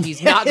tell them that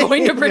he's not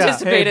going to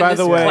participate Hey, by in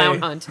this the way- clown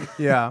hunt.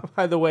 Yeah.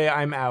 By the way,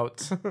 I'm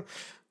out.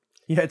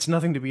 Yeah, it's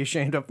nothing to be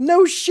ashamed of.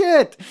 No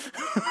shit.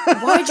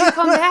 Why'd you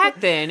come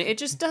back then? It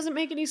just doesn't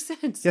make any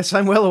sense. Yes,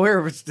 I'm well aware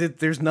of it.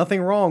 There's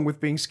nothing wrong with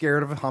being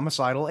scared of a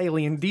homicidal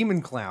alien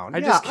demon clown. I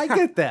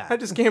get that. I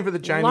just came for the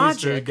Chinese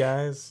Logic. food,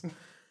 guys.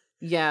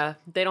 Yeah,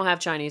 they don't have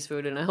Chinese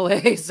food in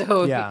LA,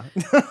 so Yeah.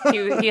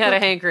 he had a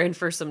hankering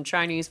for some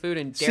Chinese food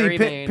in See, Derry,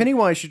 Maine.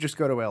 Pennywise should just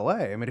go to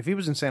L.A. I mean, if he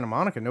was in Santa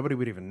Monica, nobody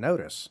would even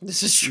notice.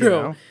 This is true.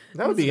 know?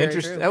 That would be very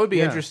interesting. true. That would be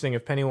Yeah. interesting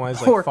if Pennywise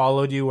Or-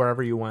 followed you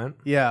wherever you went.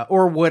 Yeah,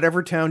 or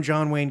whatever town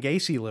John Wayne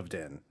Gacy lived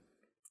in.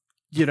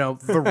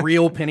 The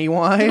real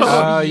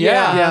Pennywise.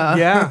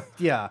 yeah.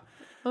 Yeah.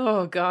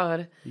 Oh,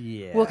 God.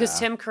 Yeah. Well, because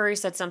Tim Curry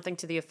said something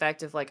to the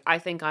effect of, like, I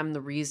think I'm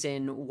the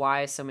reason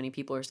why so many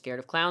people are scared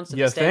of clowns to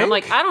You this day. I'm think?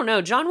 like, I don't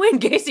know. John Wayne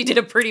Gacy did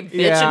a pretty bitchin'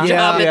 Yeah.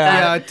 job at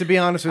that. Yeah, to be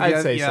honest with you,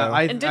 I'd say yeah, so.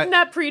 And didn't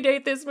that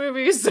predate this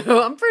movie?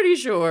 So I'm pretty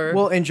sure.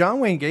 Well, and John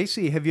Wayne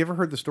Gacy, have you ever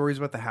heard the stories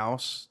about the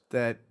house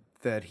that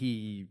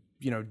he,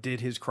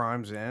 did his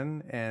crimes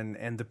in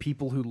and the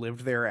people who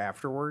lived there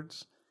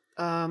afterwards?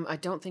 I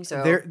don't think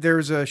so.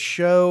 There's a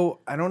show,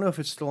 I don't know if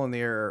it's still in the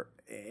air,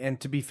 and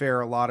to be fair,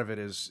 a lot of it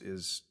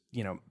is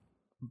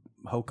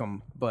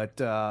hokum, but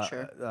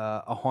Sure.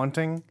 a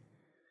haunting.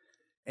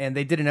 And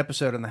they did an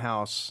episode in the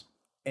house,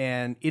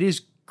 and it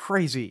is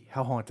crazy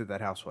how haunted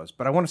that house was.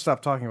 But I want to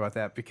stop talking about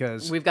that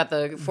because We've got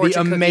the the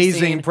fortune cookie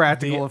amazing scene.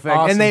 practical The effect,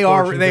 awesome and they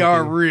are fortune are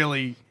cookie.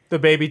 really. The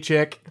baby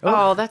chick.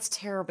 Oh, that's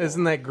terrible.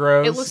 Isn't that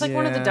gross? It looks like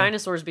one of the Yeah.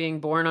 dinosaurs being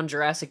born on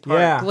Jurassic Park.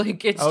 Yeah.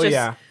 Like, it's Oh, just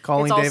yeah.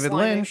 Calling it's all David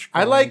slimy. Lynch. I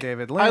calling like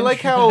David I Lynch.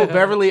 like how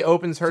Beverly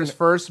opens hers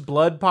first,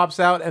 blood pops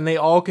out, and they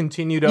all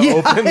continue to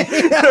open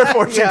their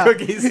fortune Yeah.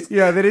 cookies.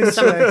 Yeah, that is.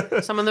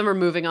 Some of them are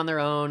moving on their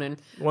own, and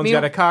One's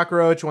got a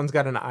cockroach, one's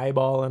got an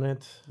eyeball in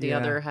it. the Yeah.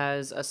 other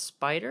has a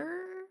spider.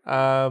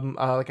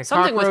 Like a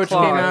Something with cockroach came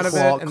claws. out of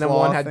Claw- it, and then claw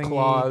one had thingy.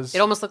 claws. It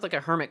almost looked like a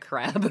hermit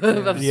crab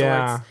of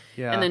Yeah. sorts.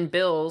 Yeah. And then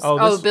Bill's. Oh,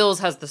 Oh, this- Bill's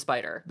has the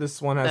spider.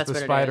 This one has That's the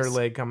what it spider is.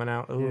 leg coming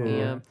out. Ooh.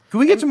 Yeah. Can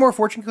we get some more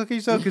fortune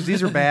cookies though? Because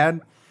these are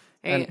bad.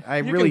 Hey, And I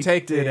you really can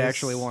take did these.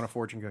 actually want a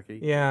fortune cookie.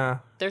 Yeah.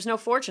 there's no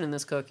fortune in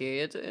this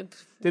cookie.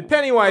 Did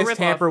Pennywise rip-off.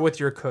 tamper with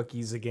your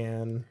cookies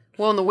again?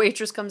 Well, and the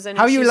waitress comes in.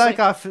 How and you she's like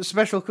our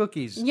special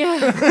cookies?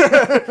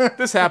 Yeah.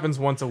 This happens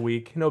once a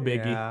week. No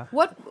biggie. Yeah.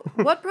 What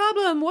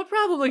problem? What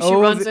problem? Like, she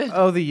runs in.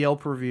 the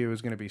Yelp review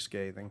is going to be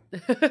scathing.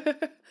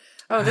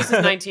 Oh, this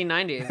is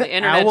 1990. The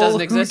internet Owl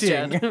doesn't exist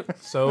hooting. yet.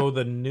 So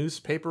the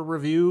newspaper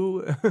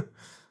review. Is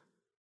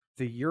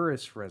The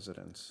Eurus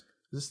residence.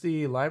 this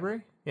the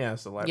library? Yeah,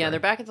 it's the library. Yeah, they're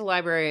back at the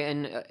library,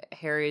 and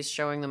Harry's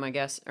showing them, I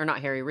guess, or not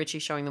Harry,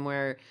 Richie's showing them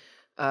where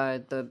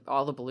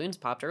all the balloons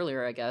popped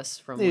earlier, I guess,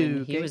 from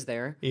when he Okay. was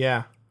there,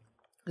 Yeah.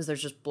 because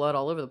there's just blood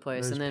all over the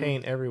place, There's and then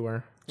paint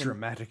everywhere.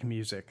 Dramatic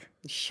music.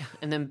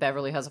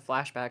 Beverly has a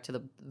flashback to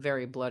the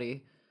very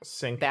bloody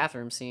Sink.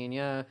 bathroom scene.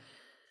 Yeah,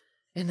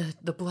 and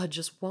the blood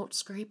just won't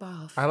scrape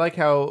off. I like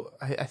how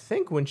I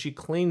think when she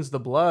cleans the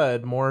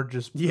blood, more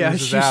just Yeah,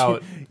 oozes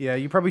out. yeah.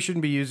 You probably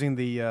shouldn't be using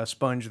the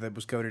sponge that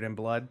was coated in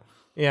blood.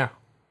 Yeah.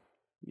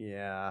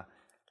 Yeah.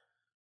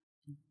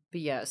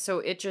 But yeah,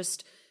 so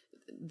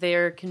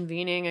they're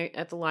convening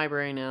at the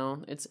library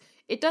now.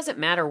 It doesn't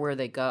matter where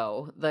they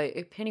go.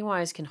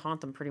 Pennywise can haunt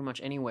them pretty much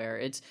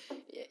anywhere.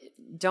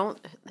 Don't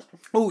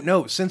Oh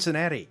no,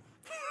 Cincinnati.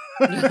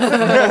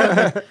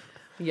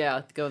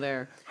 yeah, go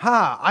there.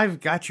 Ha! I've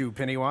got you,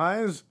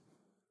 Pennywise.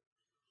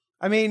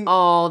 I mean,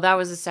 Oh, that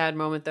was a sad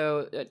moment,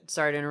 though.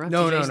 Sorry to interrupt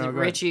No, you, no, Jason. no, go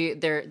ahead. Richie,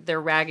 they're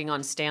ragging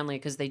on Stanley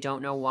because they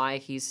don't know why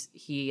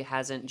he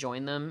hasn't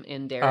joined them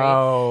in Derry.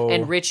 Oh.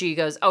 And Richie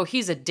goes, "Oh,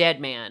 he's a dead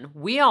man.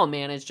 We all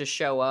managed to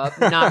show up,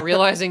 not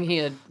realizing he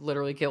had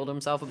literally killed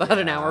himself about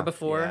an hour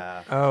before."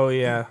 yeah. Oh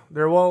yeah.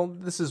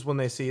 This is when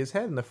they see his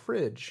head in the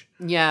fridge.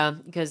 Yeah,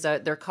 because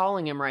they're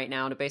calling him right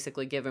now to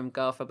basically give him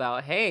guff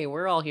about, "Hey,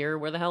 we're all here.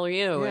 Where the hell are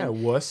you?" Yeah,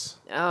 And, wuss.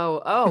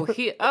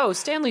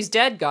 Stanley's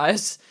dead,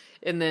 guys.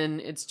 And then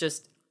it's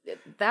just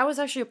that was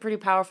actually a pretty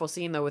powerful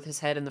scene though, with his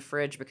head in the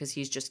fridge because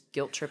he's just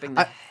guilt tripping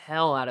the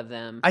hell out of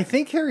them. I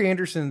think Harry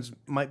Anderson's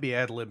might be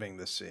ad-libbing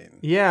this scene.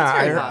 Yeah,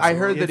 very I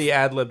heard possible. that he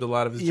ad-libbed a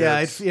lot of his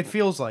Yeah, jokes. it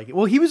feels like it.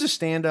 Well, he was a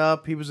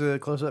stand-up. He was a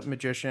close-up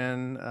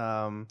magician.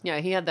 Yeah,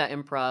 he had that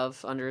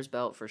improv under his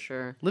belt for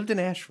sure. Lived in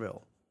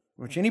Asheville,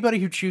 which anybody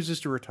who chooses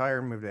to retire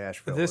and move to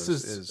Asheville This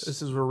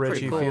is where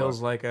Richie cool.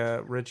 feels like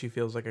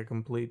a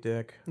complete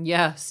dick.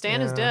 Yeah,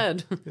 Stan is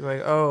dead. He's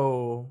like,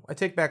 oh, I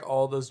take back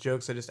all those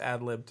jokes I just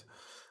ad-libbed.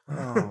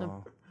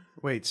 Oh.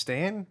 Wait,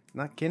 Stan?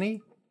 Not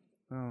Kenny?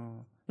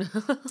 Oh.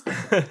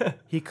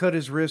 He cut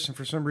his wrist, and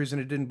for some reason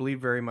it didn't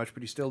bleed very much,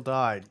 but he still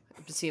died.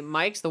 See,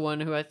 Mike's the one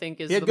who I think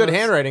is He had the good most-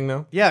 handwriting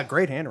though. Yeah,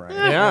 great handwriting.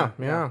 Yeah.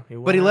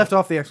 But he left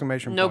off the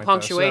exclamation No point. though,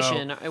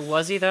 punctuation.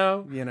 Was he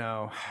though?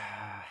 so,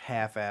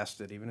 half-assed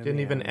it. Even in Didn't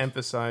the even end.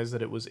 emphasize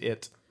that it was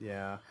it.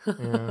 Yeah.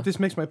 This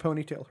makes my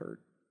ponytail hurt.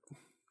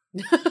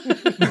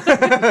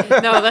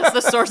 No, that's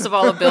the source of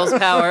all of Bill's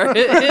power.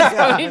 His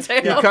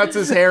ponytail. He cuts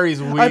his hair.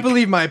 He's weak. I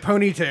believe my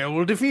ponytail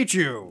will defeat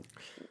you.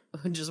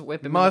 Just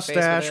whip him Mustache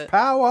in the face with it.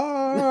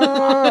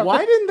 power.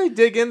 Why didn't they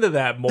dig into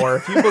that more?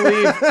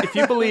 If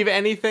you believe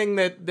anything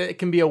that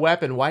can be a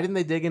weapon, why didn't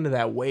they dig into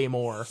that way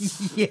more?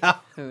 Yeah.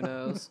 Who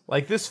knows?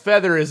 Like this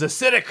feather is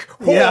acidic.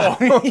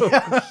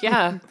 Yeah.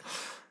 Yeah.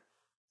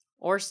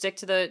 Or stick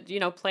to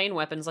the, plain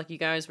weapons like you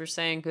guys were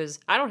saying, because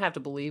I don't have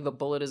to believe a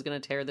bullet is going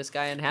to tear this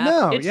guy in half.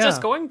 No, it's yeah.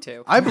 just going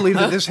to. I believe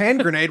that this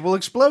hand grenade will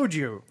explode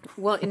you.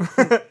 Well,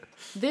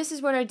 this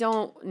is what I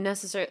don't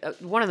necessarily.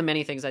 One of the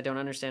many things I don't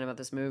understand about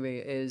this movie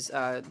is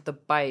the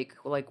bike.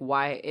 Like,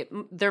 why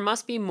there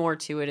must be more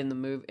to it in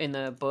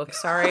the book.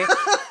 Sorry,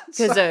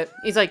 because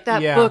he's like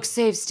that book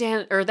saved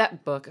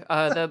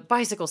the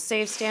bicycle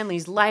saved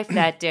Stanley's life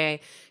that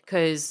day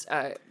because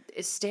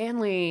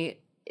Stanley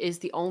is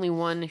the only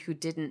one who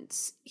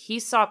didn't. He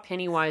saw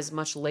Pennywise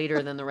much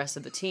later than the rest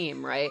of the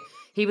team, right?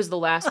 He was the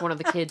last one of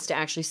the kids to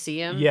actually see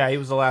him. Yeah, he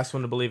was the last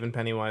one to believe in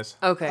Pennywise.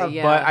 Okay,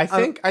 yeah. But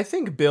I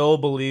think Bill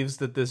believes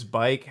that this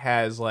bike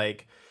has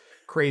like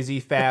crazy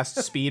fast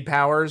speed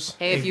powers.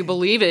 Hey, if you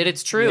believe it,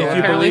 it's true. If you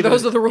Apparently, believe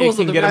those it, are the rules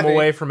it of can the get him movie.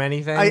 away from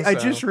anything. I so.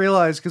 just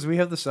realized, because we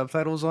have the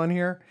subtitles on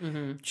here,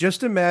 Mm-hmm.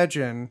 just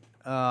imagine,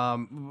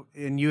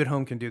 and you at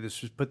home can do this,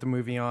 just put the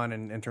movie on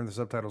and turn the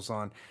subtitles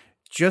on.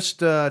 Just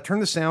turn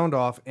the sound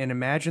off and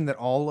imagine that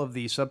all of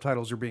the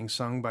subtitles are being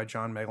sung by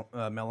John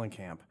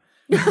Mellencamp.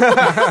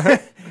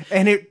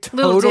 And it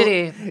Little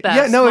totally, ditty.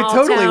 yeah, no, it Small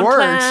totally town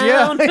works.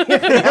 clown. Yeah,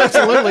 it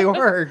absolutely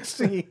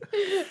works.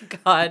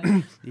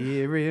 God.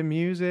 Eerie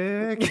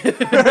music.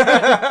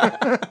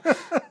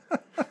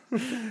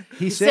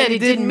 He Said he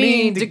didn't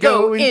mean to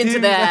go into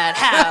that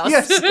house.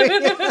 Yes.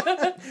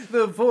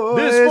 The voice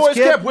This voice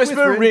kept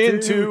whispering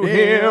to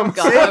him.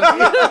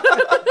 God.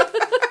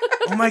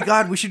 Oh my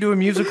God, we should do a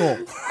musical.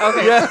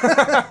 Okay.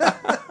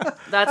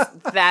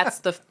 That's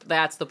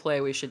the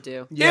play we should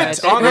do. Yeah, It's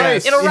I think on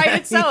ice. It'll write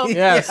itself.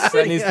 Yes,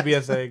 that needs to be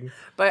a thing.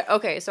 But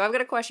okay, so I've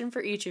got a question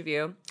for each of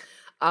you.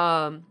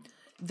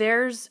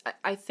 There's,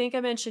 I think I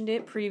mentioned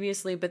it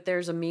previously, but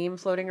there's a meme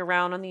floating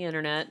around on the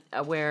internet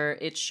where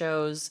it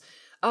shows,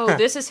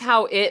 this is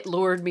how it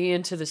lured me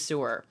into the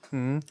sewer.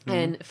 Mm-hmm.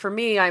 And for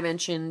me, I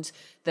mentioned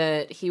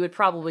that he would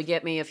probably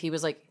get me if he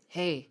was like,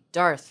 "Hey,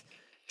 Darth,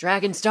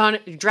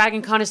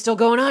 DragonCon is still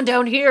going on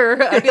down here."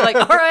 I'd be like,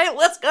 "All right,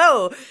 let's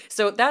go."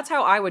 So that's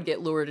how I would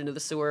get lured into the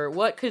sewer.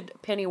 What could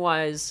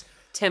Pennywise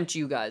tempt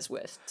you guys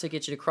with to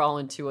get you to crawl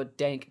into a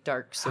dank,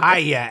 dark sewer?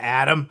 Hiya,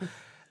 Adam.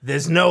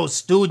 There's no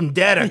student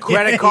debt or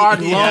credit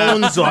card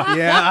loans or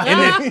Yeah.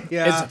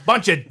 It's a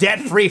bunch of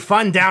debt-free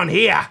fun down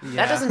here.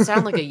 That doesn't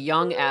sound like a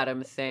young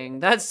Adam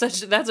thing. That's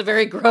a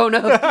very grown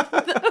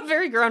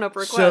up,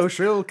 request.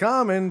 Social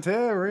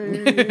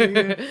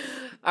commentary.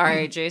 All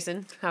right,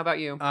 Jason, how about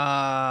you?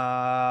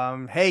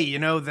 Hey, you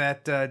know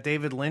that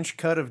David Lynch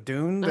cut of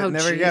Dune that Oh,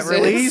 never got Jesus.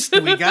 released?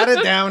 We got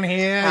it down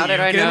here. How did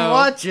you I can know?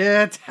 watch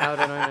it. How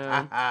did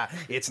I know?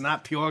 It's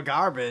not pure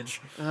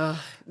garbage. Yeah,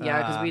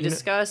 because we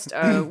discussed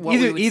what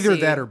we would Either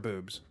see. that or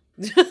boobs.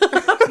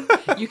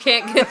 You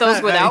can't get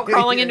those without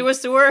crawling into a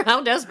sewer.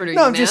 How desperate are you,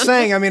 No, I'm man? just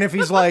saying. I mean, if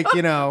he's like,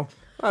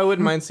 I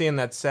wouldn't mind seeing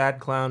that sad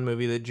clown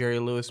movie that Jerry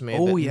Lewis made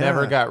Oh, that yeah.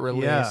 never got Yeah,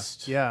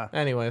 released. yeah.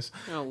 Anyways,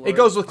 Oh, Lord. it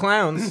goes with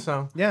clowns,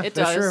 so. yeah, It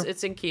that's does. true.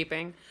 It's in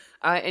keeping.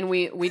 And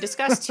we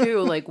discussed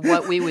too, like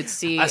what we would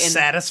see A in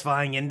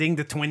satisfying ending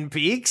to Twin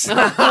Peaks.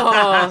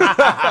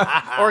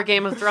 or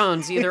Game of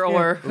Thrones, either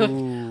or.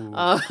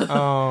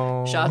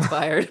 Oh. Shots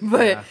fired.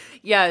 But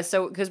yeah,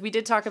 so because we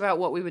did talk about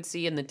what we would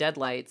see in the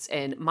Deadlights,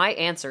 and my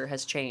answer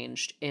has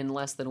changed in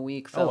less than a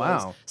week,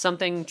 fellas. wow.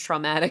 Something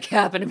traumatic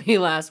happened to me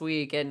last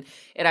week, and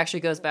it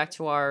actually goes back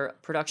to our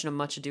production of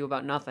Much Ado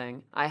About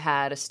Nothing. I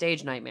had a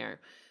stage nightmare,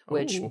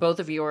 which both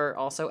of you are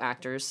also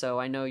actors, so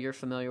I know you're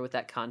familiar with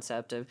that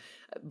concept of.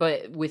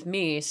 But with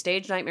me,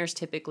 stage nightmares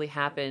typically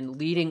happen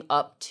leading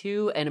up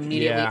to and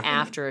immediately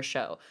after a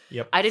show.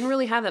 Yep. I didn't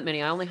really have that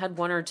many. I only had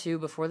one or two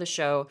before the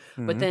show.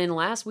 But then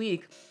last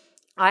week,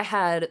 I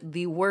had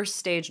the worst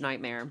stage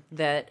nightmare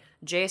that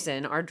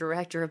Jason, our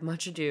director of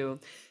Much Ado,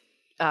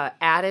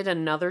 added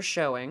another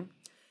showing.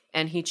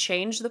 And he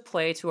changed the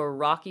play to a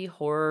Rocky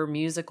Horror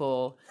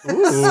musical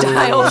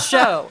style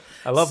show.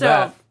 I love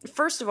that.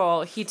 First of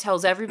all, he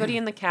tells everybody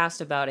in the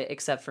cast about it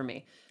except for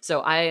me.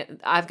 So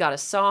I've got a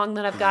song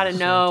that I've got to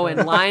know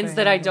and lines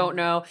that I don't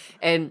know.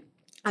 And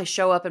I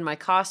show up and my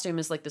costume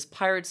is like this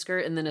pirate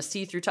skirt and then a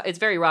see-through top. It's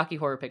very Rocky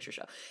Horror Picture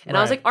Show. And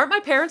I was like, aren't my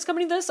parents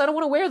coming to this? I don't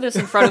want to wear this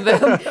in front of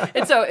them.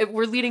 And so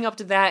we're leading up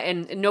to that,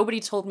 and nobody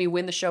told me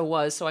when the show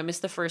was, so I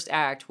missed the first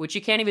act, which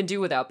you can't even do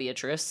without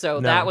Beatrice.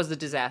 So that was the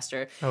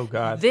disaster. Oh,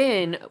 God.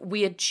 Then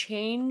we had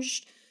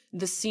changed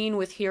the scene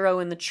with Hero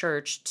in the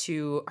church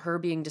to her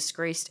being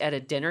disgraced at a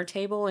dinner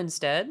table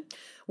instead,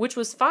 which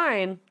was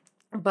fine.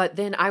 But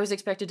then I was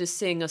expected to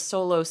sing a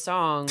solo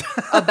song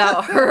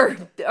about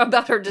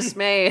her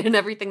dismay and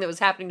everything that was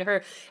happening to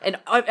her. And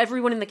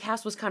everyone in the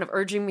cast was kind of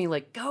urging me,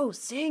 like, go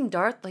sing,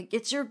 Darth. Like,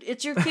 it's your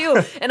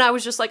cue. And I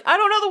was just like, I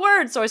don't know the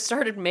words. So I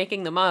started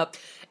making them up.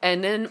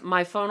 And then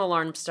my phone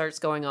alarm starts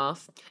going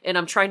off. And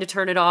I'm trying to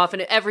turn it off.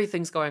 And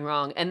everything's going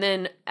wrong. And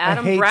then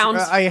Adam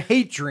Brown's... I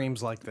hate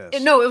dreams like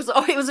this. No,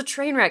 it was a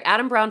train wreck.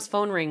 Adam Brown's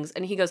phone rings.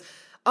 And he goes...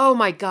 Oh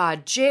my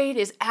God, Jade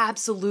is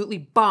absolutely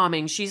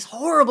bombing. She's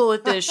horrible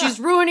at this.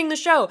 She's ruining the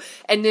show.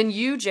 And then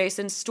you,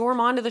 Jason, storm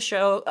onto the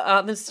show,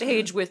 on the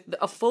stage with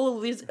a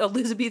full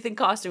Elizabethan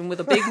costume with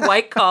a big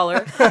white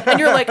collar.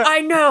 And you're like, I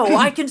know,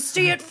 I can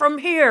see it from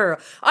here.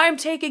 I'm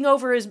taking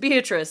over as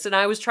Beatrice. And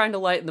I was trying to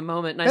lighten the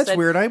moment. And That's I said,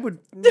 weird. I would,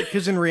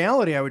 because in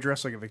reality, I would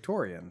dress like a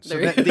Victorian. So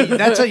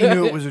that's how you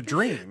knew it was a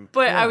dream.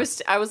 But I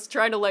was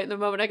trying to lighten the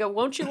moment. I go,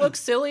 won't you look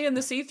silly in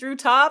the see-through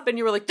top? And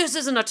you were like, this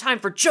isn't a time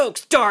for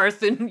jokes,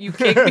 Darth. And you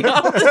kicked me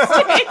off the stage.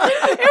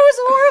 It was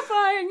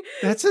horrifying.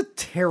 That's a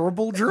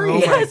terrible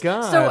dream. Oh my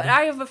God. So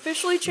I have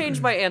officially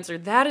changed my answer.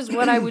 That is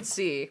what I would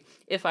see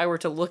if I were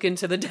to look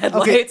into the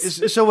Okay,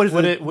 Deadlights. so what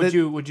is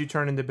Would you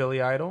turn into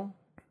Billy Idol?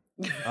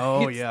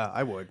 Oh yeah,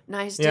 I would.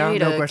 Nice Yeah, day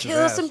No to questions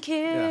kill asked. some Yeah.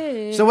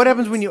 kids. So what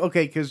happens when you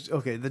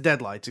the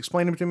Deadlights?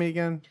 Explain them to me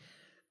again.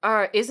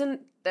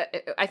 Isn't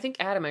that, I think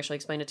Adam actually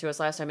explained it to us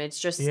last time. It's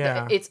just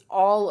it's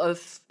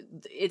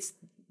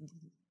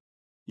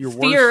Your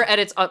fear worst- at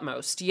its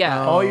utmost.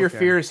 Yeah. All your okay.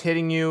 fears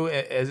hitting you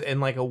as in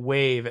like a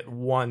wave at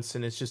once,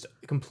 and it's just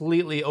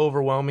completely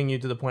overwhelming you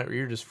to the point where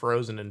you're just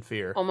frozen in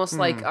fear. Almost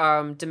like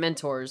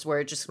Dementors, where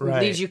it just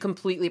leaves you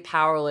completely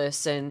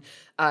powerless and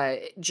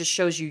it just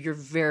shows you your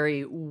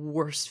very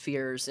worst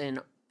fears in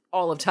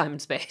all of time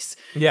and space.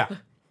 Yeah.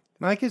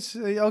 Like it's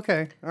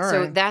okay. All right.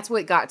 So that's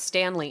what got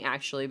Stanley,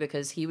 actually,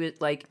 because he was,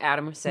 like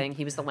Adam was saying,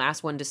 he was the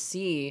last one to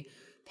see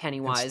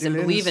Pennywise and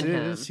believe in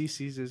him. He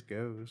sees his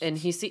ghost. And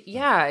he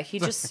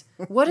just,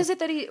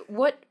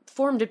 what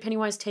form did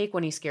Pennywise take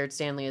when he scared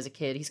Stanley as a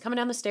kid? He's coming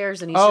down the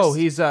stairs and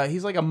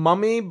he's like a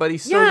mummy, but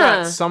he's still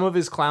got some of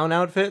his clown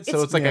outfit,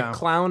 so it's like a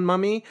clown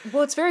mummy.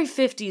 Well, it's very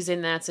 50s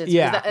in that sense.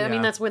 Yeah. I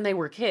mean, that's when they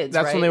were kids,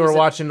 That's right? when they were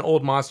watching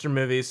old monster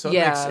movies, so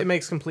it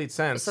makes complete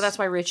sense. So that's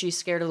why Richie's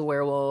scared of the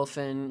werewolf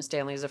and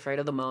Stanley's afraid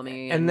of the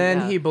mummy. And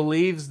then he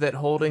believes that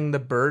holding the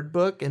bird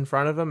book in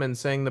front of him and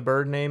saying the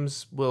bird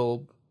names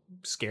will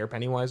scare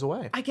Pennywise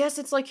away. I guess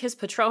it's like his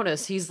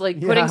Patronus. He's like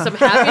putting some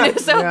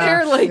happiness out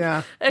there, like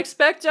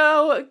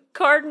expecto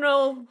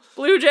cardinal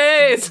blue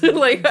jays,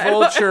 like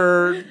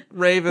Vulture,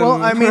 raven.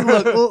 Well, I mean,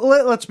 look,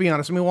 let's be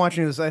honest. I mean,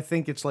 watching this, I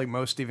think it's like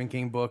most Stephen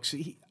King books.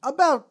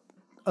 About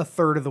a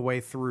third of the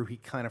way through, he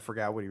kind of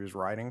forgot what he was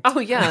writing. Oh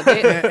yeah,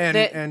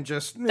 and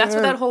just that's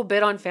what that whole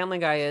bit on Family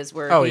Guy is,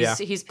 where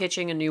he's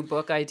pitching a new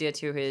book idea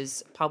to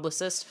his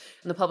publicist,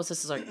 and the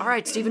publicist is like, "All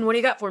right, Stephen, what do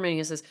you got for me?" And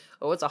he says,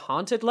 "Oh, it's a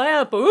haunted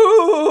lamp."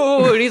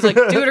 Ooh, and he's like,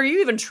 "Dude, are you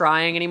even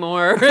trying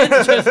anymore?"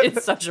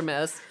 It's such a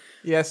mess.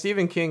 Yeah,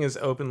 Stephen King has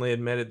openly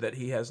admitted that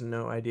he has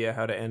no idea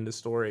how to end a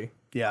story.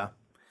 Yeah.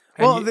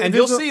 And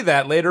you'll see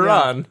that later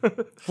on.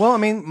 Well, I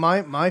mean,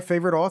 my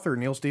favorite author,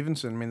 Neil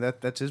Stephenson. I mean,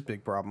 that's his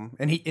big problem,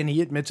 and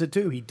he admits it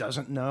too. He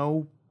doesn't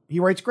know. He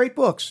writes great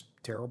books,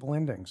 terrible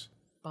endings.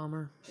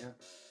 Bummer. Yeah.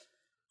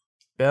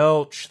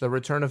 Belch, the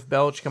return of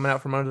Belch coming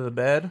out from under the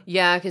bed.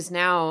 Yeah, because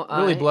now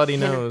really bloody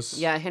nose.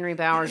 Yeah, Henry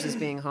Bowers is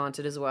being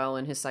haunted as well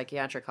in his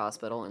psychiatric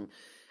hospital, and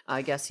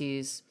I guess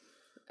he's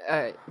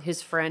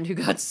his friend who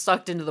got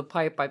sucked into the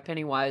pipe by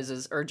Pennywise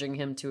is urging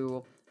him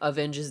to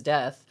avenge his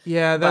death.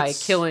 Yeah, by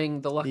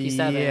killing the Lucky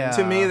Seven. Yeah.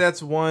 To me,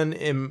 that's one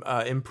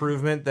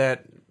improvement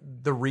that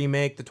the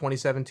remake, the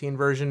 2017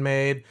 version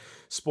made.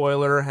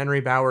 Spoiler, Henry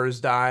Bowers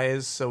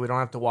dies, so we don't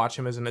have to watch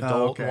him as an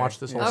adult and watch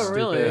this whole stupid...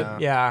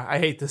 really? Yeah, I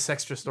hate this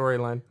extra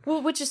storyline.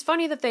 Well, which is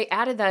funny that they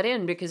added that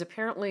in because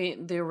apparently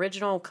the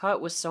original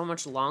cut was so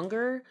much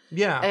longer.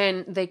 Yeah.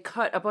 And they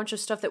cut a bunch of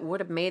stuff that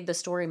would have made the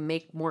story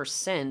make more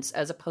sense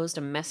as opposed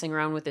to messing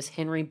around with this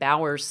Henry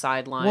Bowers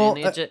sideline. Well,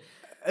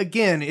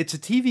 again, it's a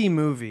TV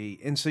movie,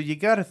 and so you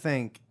got to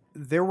think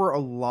there were a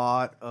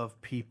lot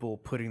of people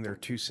putting their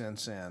 2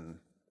 cents in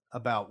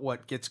about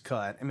what gets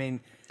cut. I mean...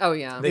 Oh,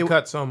 yeah. They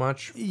cut so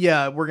much.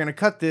 Yeah, we're going to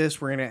cut this,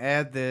 we're going to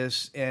add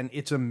this, and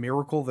it's a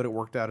miracle that it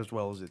worked out as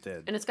well as it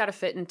did. And it's got to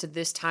fit into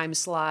this time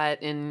slot,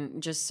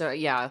 and just so,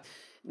 yeah.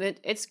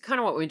 It's kind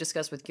of what we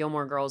discussed with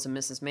Gilmore Girls and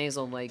Mrs.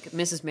 Maisel. Like,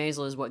 Mrs.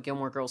 Maisel is what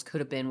Gilmore Girls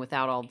could have been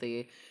without all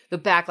the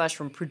backlash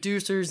from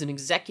producers and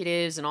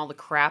executives and all the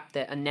crap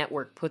that a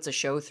network puts a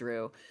show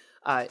through.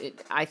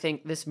 I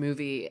think this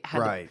movie had...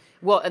 Right.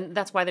 Well, and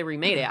that's why they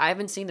remade it. I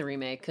haven't seen the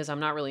remake because I'm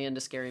not really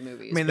into scary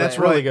movies. I mean, that's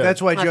but- really good.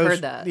 That's why I've Joe.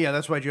 heard that. Yeah,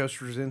 that's why Joe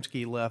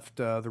Straczynski left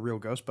the Real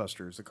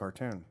Ghostbusters, the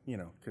cartoon. You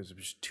know, because it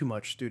was too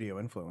much studio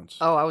influence.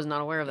 Oh, I was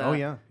not aware of that. Oh,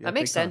 yeah. That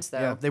makes big time. sense, though.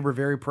 Yeah, they were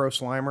very pro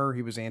Slimer.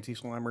 He was anti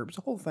Slimer. It was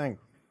a whole thing.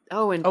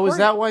 Oh, and Oh, is poor-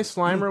 that why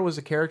Slimer was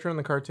a character in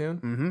the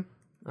cartoon?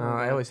 Mm-hmm.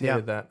 I always hated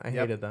Yeah. that. I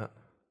hated that.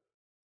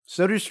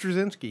 So did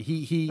Straczynski.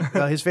 He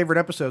his favorite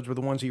episodes were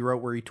the ones he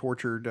wrote where he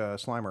tortured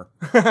Slimer.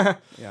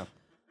 Yeah.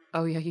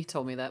 Oh, yeah, he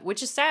told me that.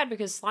 Which is sad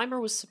because Slimer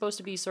was supposed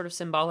to be sort of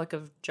symbolic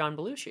of John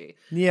Belushi.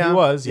 Yeah, He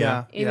was,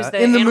 yeah. He was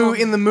the in the animal-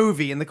 in the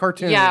movie, in the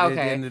cartoon. Yeah, it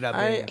okay. ended up.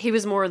 being- He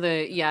was more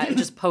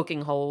just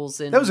poking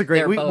holes in that was a great.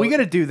 their We boat. got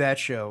to do that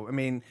show. I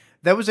mean,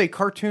 that was a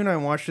cartoon I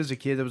watched as a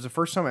kid. That was the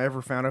first time I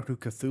ever found out who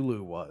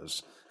Cthulhu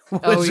was.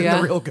 Was in yeah?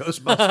 the Real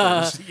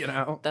Ghostbusters. You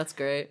know. That's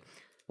great.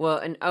 Well,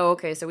 and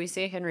okay, so we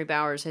see Henry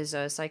Bowers, his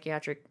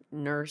psychiatric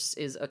nurse,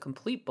 is a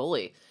complete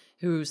bully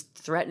who's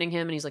threatening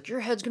him, and he's like,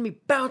 "Your head's gonna be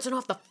bouncing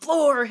off the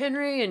floor,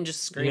 Henry," and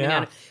just screaming Yeah.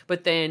 at him.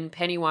 But then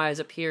Pennywise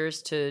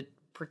appears to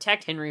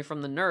protect Henry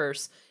from the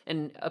nurse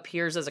and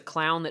appears as a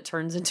clown that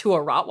turns into a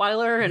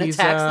Rottweiler and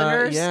attacks the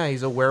nurse. Yeah,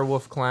 he's a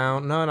werewolf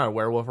clown. No, not a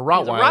werewolf, a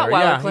Rottweiler. Rottweiler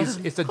yeah,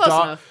 clown. it's a Close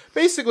dog. enough.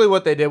 Basically,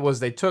 what they did was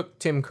they took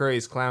Tim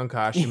Curry's clown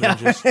costume and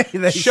just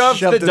They shoved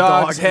shoved the the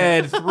dog's dog in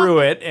head through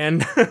it,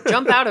 and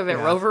Jump out of it,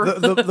 Rover.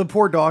 The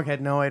poor dog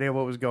had no idea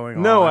what was going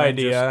on. no It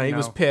idea. just, you He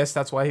was know, pissed.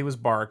 That's why he was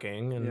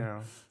barking. And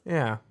Yeah.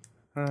 yeah.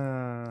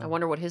 I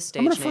wonder what his stage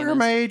I'm name gonna fire is.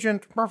 my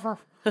agent. Ruff,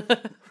 ruff.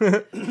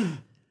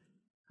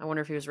 I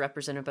wonder if he was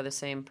represented by the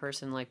same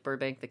person like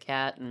Burbank the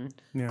cat and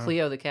Yeah.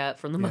 Cleo the cat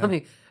from The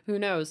Mummy. Who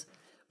knows?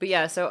 But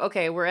yeah, so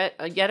okay, we're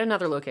at yet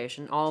another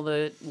location. All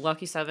the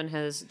Lucky Seven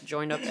has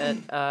joined up at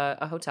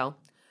a hotel,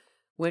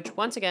 which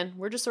once again,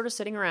 we're just sort of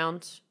sitting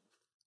around.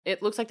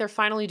 It looks like they're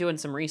finally doing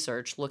some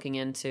research, looking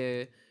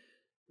into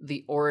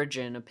the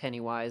origin of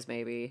Pennywise,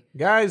 maybe.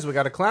 Guys, we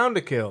got a clown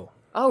to kill.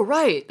 Oh,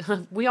 right.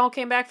 We all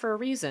came back for a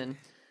reason.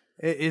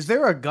 Is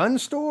there a gun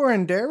store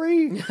in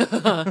Derry?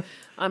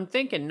 I'm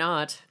thinking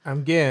not.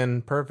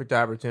 Again, perfect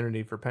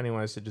opportunity for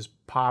Pennywise to just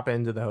pop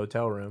into the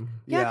hotel room.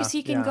 Yeah, because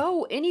he can yeah.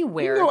 go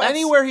anywhere. He can go That's-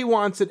 anywhere he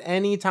wants at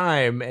any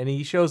time, and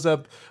he shows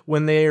up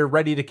when they're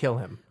ready to kill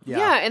him.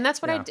 Yeah, and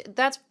that's what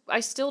I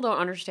still don't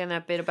understand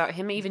that bit about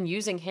him even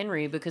using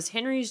Henry, because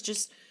Henry's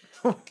just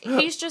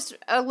he's just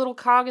a little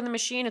cog in the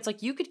machine. It's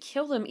like you could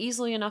kill him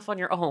easily enough on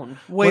your own.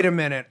 Wait a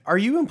minute. Are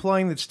you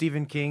implying that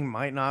Stephen King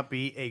might not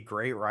be a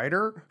great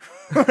writer?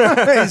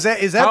 is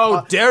that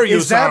How dare you,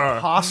 Is that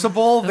sir?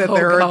 possible that Oh,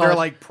 there God. are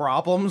like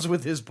problems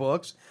with his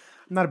books?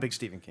 I'm not a big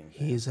Stephen King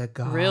fan. He's a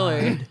god.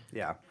 Really?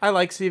 Yeah. I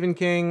like Stephen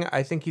King.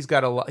 I think he's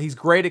got a lot. He's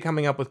great at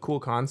coming up with cool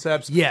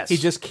concepts. Yes. He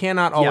just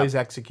cannot always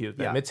execute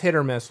them. Yeah. It's hit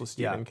or miss with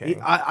Yeah. Stephen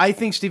King. I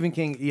think Stephen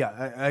King,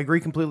 I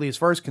agree completely. As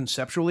far as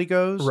conceptually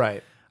goes,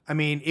 Right. I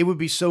mean, it would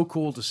be so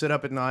cool to sit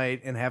up at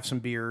night and have some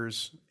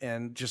beers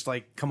and just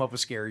like come up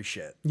with scary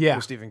shit Yeah.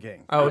 with Stephen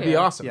King. Oh, it'd be yeah.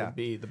 awesome. Yeah. It'd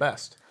be the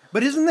best.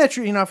 But isn't that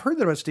true? You know, I've heard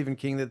that about Stephen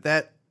King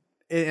that,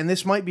 and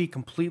this might be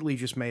completely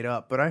just made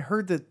up, but I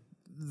heard that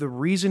the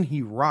reason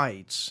he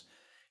writes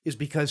is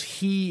because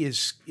he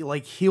is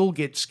like, he'll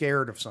get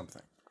scared of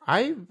something.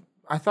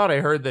 I thought I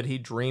heard that he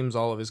dreams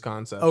all of his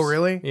concepts. Oh,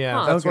 really? Yeah,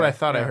 Huh. that's what Okay. I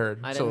thought I Yeah. heard.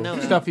 I so didn't know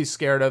that. stuff he's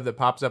scared of that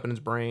pops up in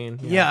his brain.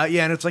 Yeah.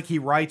 And it's like he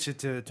writes it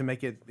to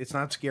make it's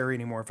not scary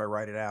anymore if I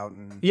write it out.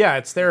 And Yeah,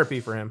 it's therapy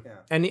for him.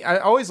 And I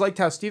always liked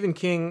how Stephen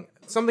King,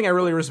 something I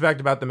really respect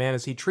about the man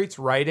is he treats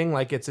writing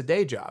like it's a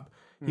day job.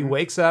 He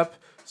wakes up,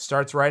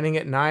 starts writing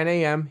at 9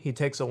 a.m. He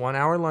takes a 1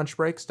 hour lunch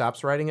break,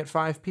 stops writing at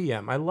 5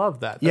 p.m. I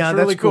love that. That's yeah,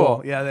 really that's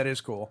cool. Yeah, that is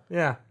cool.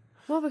 Yeah.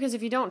 Well, because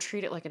if you don't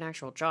treat it like an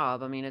actual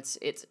job, I mean, it's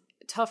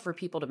tough for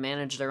people to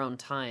manage their own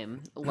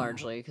time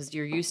largely because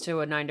you're used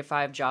to a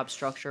 9-to-5 job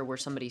structure where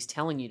somebody's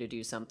telling you to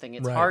do something.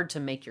 It's Right. hard to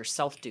make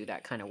yourself do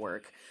that kind of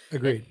work.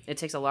 Agreed. It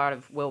takes a lot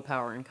of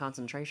willpower and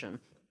concentration.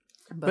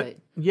 But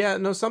Yeah,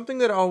 no, something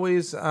that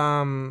always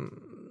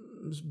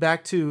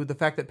back to the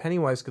fact that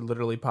Pennywise could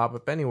literally pop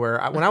up anywhere.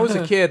 When I was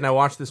a kid and I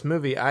watched this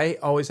movie, I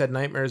always had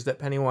nightmares that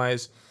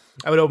Pennywise.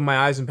 I would open my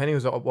eyes and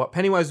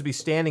Pennywise would be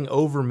standing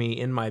over me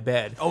in my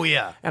bed. Oh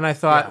yeah. And I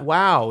thought,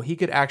 wow, he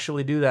could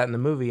actually do that in the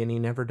movie, and he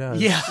never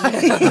does. Yeah.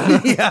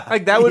 Yeah.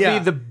 Like that would be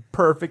the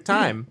perfect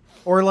time.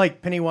 Or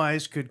like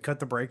Pennywise could cut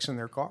the brakes in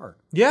their car.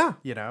 Yeah.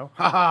 You know,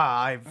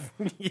 I've,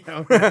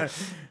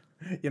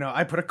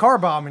 I put a car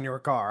bomb in your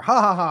car. Ha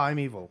ha ha, I'm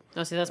evil.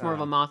 No, see, that's more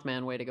of a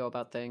Mothman way to go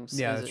about things.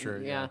 Yeah, Is that's it-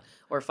 true, Yeah. yeah.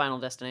 Or Final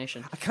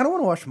Destination. I kind of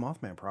want to watch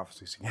Mothman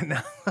Prophecies again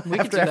now. We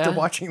could do after that.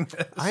 watching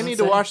this. I need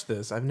to watch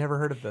this. I've never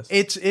heard of this.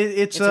 It's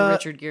It's a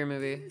Richard Gere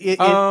movie. It's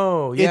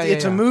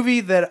yeah. a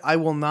movie that I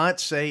will not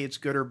say it's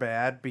good or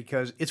bad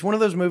because it's one of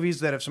those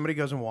movies that if somebody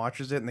goes and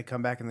watches it and they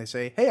come back and they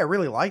say, "Hey, I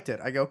really liked it,"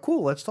 I go,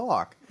 "Cool, let's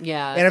talk."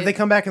 Yeah. And if they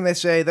come back and they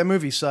say that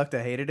movie sucked,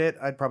 I hated it,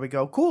 I'd probably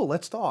go, "Cool,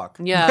 let's talk."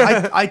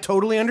 Yeah. I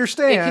totally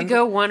understand. It could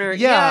go one or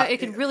it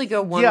could really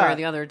go one Yeah. or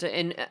the other.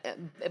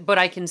 But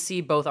I can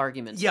see both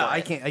arguments. Yeah, for I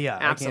it. can't. Yeah,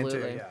 Absolutely. I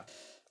can too. Yeah.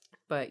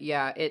 But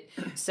yeah,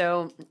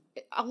 so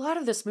a lot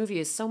of this movie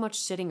is so much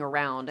sitting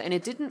around, and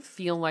it didn't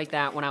feel like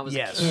that when I was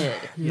Yes. a kid.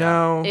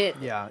 No.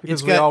 Yeah,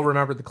 Because we all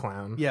remember the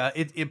clown. Yeah,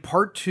 it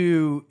part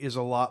two is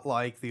a lot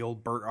like the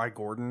old Burt I.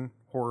 Gordon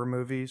horror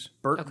movies.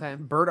 Burt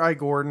I.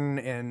 Gordon,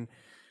 and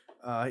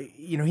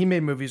he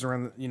made movies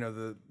around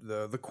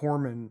the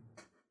Corman.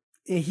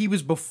 He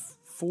was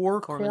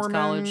before Corman's Corman,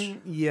 College.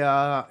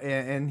 yeah,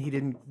 and he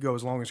didn't go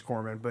as long as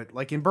Corman. But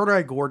like in Burt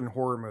I. Gordon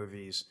horror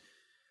movies,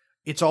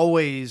 it's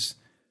always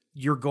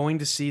you're going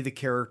to see the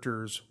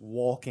characters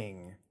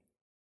walking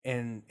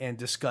and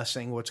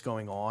discussing what's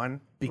going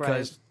on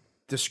because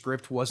the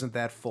script wasn't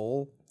that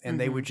full, and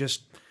they would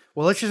just,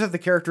 well, let's just have the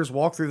characters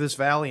walk through this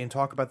valley and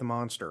talk about the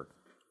monster,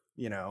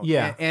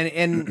 Yeah.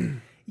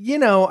 And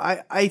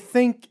I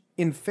think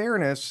in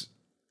fairness,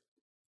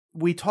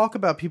 we talk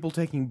about people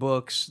taking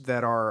books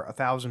that are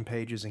 1,000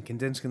 pages and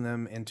condensing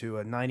them into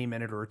a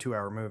 90-minute or a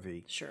 2-hour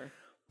movie. Sure.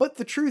 But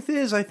the truth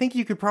is, I think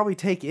you could probably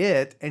take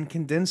it and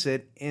condense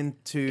it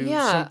into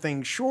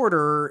something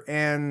shorter,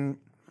 and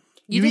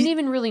You didn't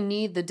even really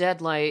need the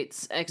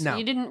deadlights. No.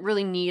 You didn't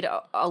really need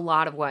a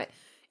lot of what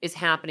is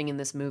happening in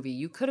this movie.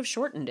 You could have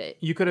shortened it.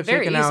 You could have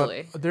very taken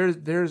easily.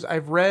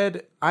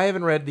 out. I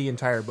haven't read the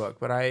entire book,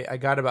 but I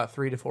got about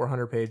 300 to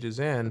 400 pages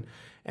in,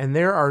 and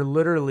there are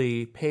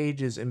literally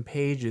pages and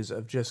pages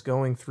of just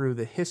going through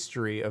the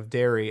history of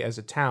Derry as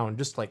a town,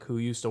 just like who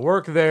used to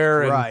work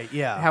there, and Right,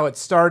 yeah. how it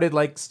started,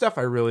 like stuff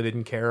I really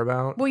didn't care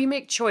about. Well, you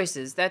make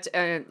choices. That's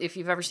if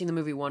you've ever seen the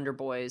movie Wonder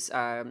Boys.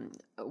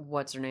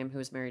 What's her name? Who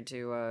was married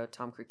to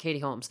Tom Cruise? Katie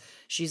Holmes.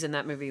 She's in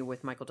that movie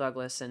with Michael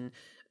Douglas, and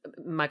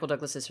Michael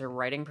Douglas is her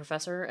writing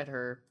professor at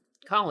her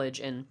college,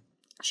 and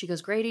she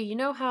goes, Grady, you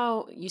know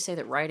how you say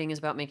that writing is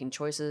about making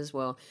choices?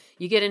 Well,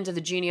 you get into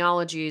the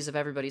genealogies of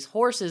everybody's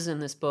horses in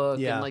this book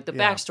and like the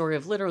backstory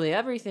of literally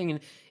everything, and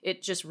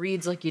it just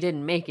reads like you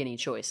didn't make any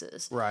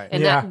choices. Right.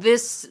 And Yeah. that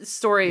this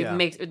story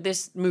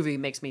this movie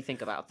makes me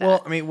think about that.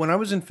 well, I mean, when I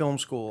was in film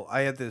school,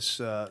 I had this.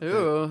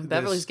 Ooh,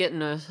 Beverly's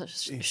getting a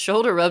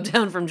shoulder rub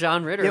down from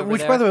John Ritter. over which,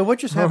 there. by the way, what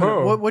just happened?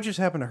 Oh. What just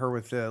happened to her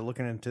with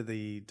looking into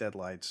the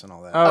deadlights and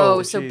all that? Oh,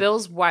 Did so she-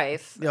 Bill's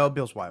wife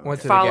Bill's wife.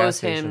 Went to the follows gas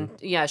him.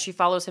 station. Yeah, she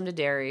follows him to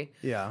Derry.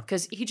 Yeah.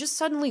 Because he just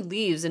suddenly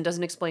leaves and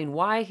doesn't explain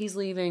why he's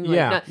leaving.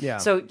 Yeah.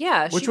 So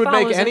yeah, Which she would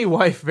make follows him. any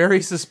wife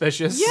very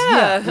suspicious.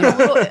 Yeah,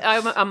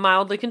 I'm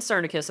mildly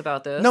concernicus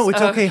about this. No,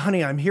 it's okay,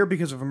 honey. I'm here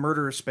because of a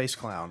murderous space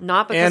clown.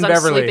 Not because And I'm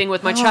Beverly. sleeping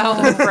with my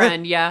childhood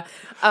friend. Yeah.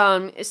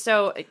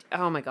 So,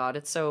 oh my God,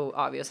 it's so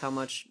obvious how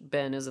much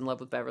Ben is in love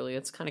with Beverly.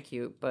 It's kind of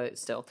cute, but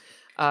still.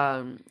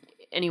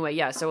 Anyway,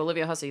 yeah. So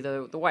Olivia Hussey,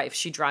 the wife,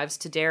 she drives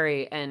to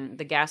Derry, and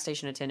the gas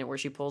station attendant where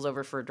she pulls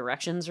over for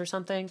directions or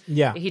something.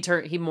 Yeah. He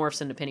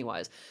morphs into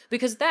Pennywise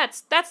because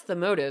that's the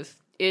motive.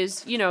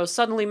 Is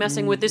suddenly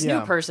messing with this new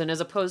yeah. person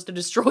as opposed to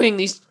destroying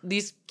these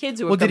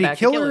kids who have Well, come did he back to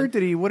kill kill her?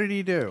 him. What did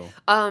he do?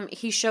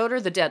 He showed her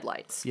the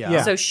deadlights.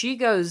 Yeah. So she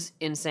goes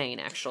insane,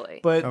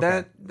 actually. But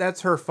Okay.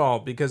 that's her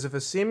fault, because if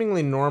a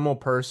seemingly normal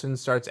person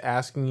starts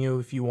asking you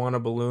if you want a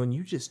balloon,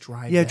 you just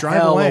drive the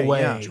drive hell away, away.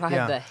 yeah.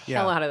 Drive the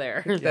hell out of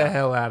there. Get the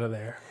hell out of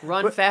there.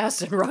 Run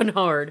fast and run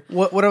hard.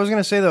 What I was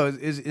going to say though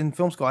is in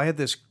film school I had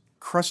this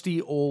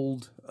crusty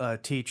old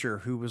teacher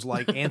who was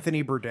like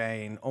Anthony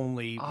Bourdain,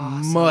 only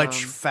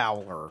much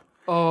fouler.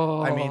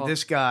 Oh, I mean,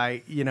 this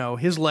guy,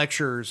 his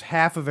lectures,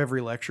 half of every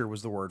lecture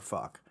was the word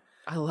fuck.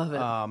 I love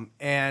it.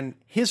 And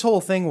his whole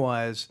thing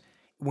was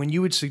when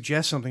you would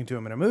suggest something to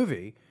him in a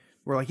movie,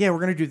 we're like, yeah, we're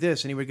going to do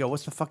this. And he would go,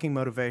 what's the fucking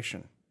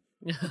motivation?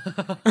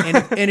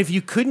 and if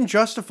you couldn't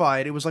justify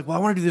it, it was like, well, I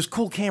want to do this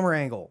cool camera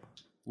angle.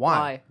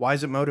 Why? Why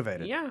is it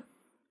motivated? Yeah.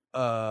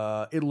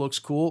 It looks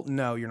cool.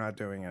 No, you're not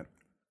doing it.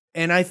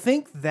 And I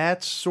think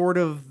that's sort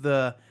of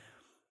the,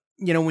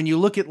 when you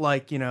look at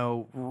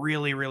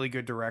really, really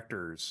good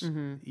directors,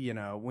 when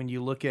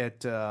you look at,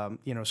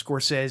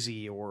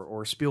 Scorsese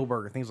or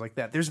Spielberg or things like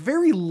that, there's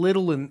very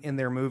little in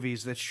their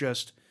movies that's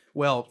just,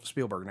 well,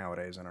 Spielberg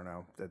nowadays, I don't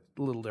know, that's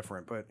a little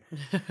different, but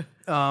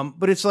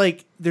it's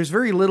like, there's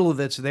very little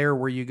that's there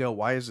where you go,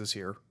 why is this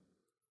here?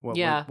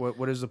 Yeah.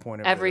 What is the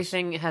point of this?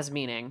 Everything has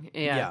meaning.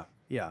 Yeah.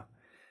 Yeah.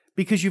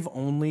 Because you've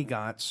only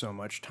got so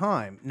much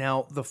time.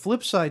 Now, the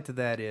flip side to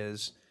that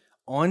is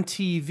on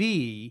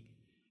TV,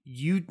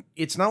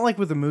 it's not like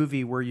with a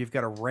movie where you've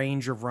got a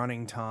range of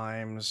running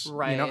times.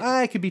 Right. You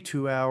know, it could be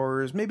 2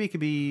 hours, maybe it could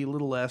be a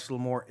little less, a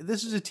little more.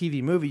 This is a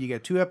TV movie. You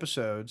got 2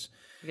 episodes.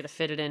 You got to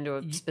fit it into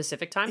a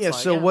specific time Yeah,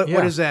 slot. so what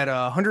is that?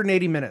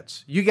 180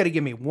 minutes. You got to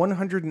give me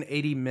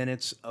 180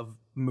 minutes of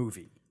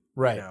movie.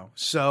 Right. You know?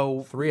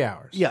 So 3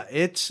 hours. yeah,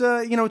 it's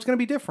it's going to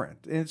be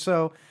different, and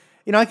so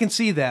I can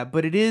see that,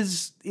 but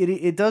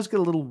it does get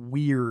a little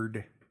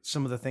weird.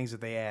 Some of the things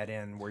that they add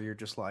in, where you're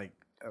just like,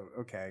 oh,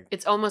 okay,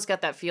 It's almost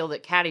got that feel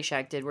that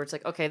Caddyshack did, where it's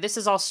like, okay, this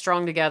is all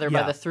strung together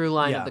by the through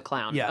line of the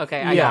clown. Yeah.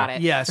 Okay, I got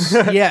it. Yes,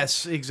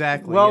 yes,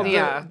 exactly. Well,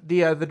 yeah.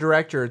 the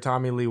director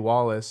Tommy Lee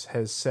Wallace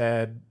has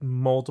said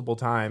multiple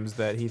times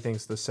that he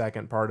thinks the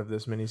second part of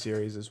this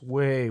miniseries is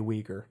way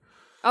weaker,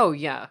 Oh,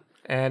 yeah.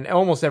 and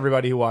almost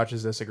everybody who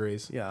watches this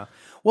agrees. Yeah.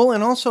 Well,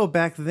 and also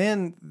back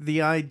then,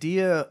 the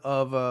idea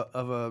of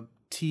a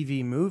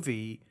TV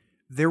movie,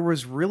 there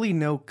was really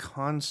no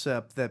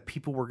concept that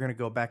people were going to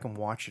go back and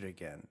watch it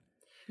again.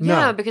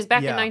 Yeah, because back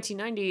in Yeah.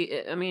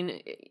 1990, I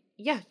mean,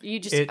 you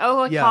just, It-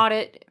 I yeah. caught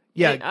it.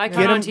 Yeah, I get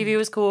caught it on 'em- TV, it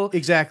was cool.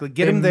 Exactly.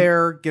 Get them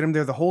there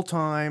the whole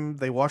time.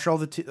 They watch all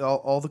the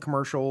all the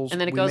commercials. And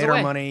then it we goes made away.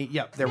 our money.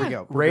 Yeah, there we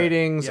go. We're good.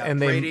 Ratings, Yeah, and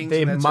they ratings,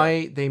 and that's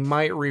it. they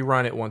might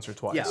rerun it once or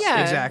twice. Yeah,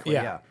 Yeah. exactly.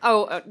 Yeah. Yeah.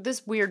 Oh,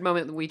 this weird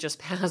moment that we just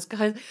passed,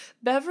 guys.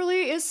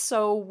 Beverly is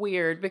so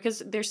weird because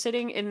they're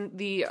sitting in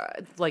the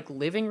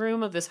living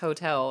room of this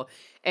hotel,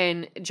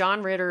 and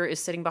John Ritter is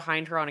sitting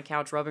behind her on a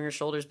couch, rubbing her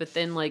shoulders. But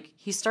then,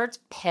 he starts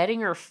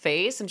petting her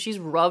face, and she's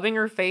rubbing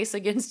her face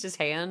against his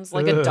hands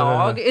like a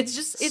dog. It's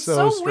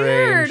So so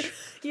weird. strange.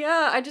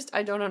 Yeah,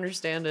 I don't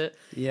understand it.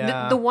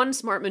 Yeah. The one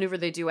smart maneuver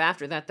they do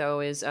after that, though,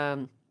 is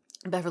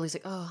Beverly's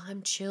like, oh,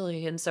 I'm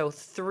chilly. And so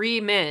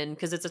 3 men,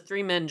 because it's a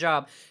 3-man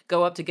job,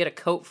 go up to get a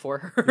coat for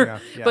her. Yeah,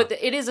 yeah. But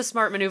it is a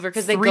smart maneuver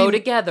because they Three- go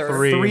together.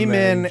 Three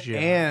men men, John.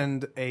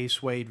 and a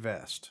suede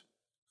vest.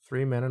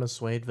 3 men in a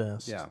suede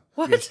vest. Yeah.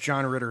 What? Yes,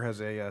 John Ritter has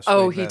a suede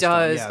Oh, he vest on.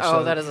 does. Yeah, Oh,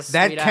 so that is a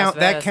that sweet-ass count.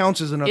 That vest.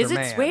 counts as another Is it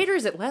man. suede or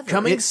is it leather?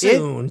 Coming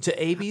soon to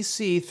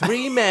ABC,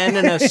 3 men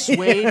in a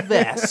suede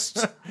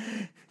vest.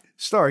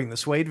 Starring the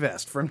suede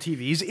vest from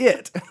TV's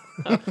It.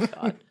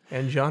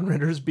 And John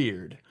Ritter's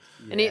beard.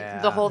 And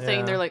the whole thing,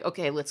 yeah. they're like,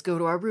 okay, let's go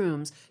to our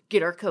rooms,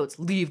 get our coats,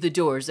 leave the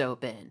doors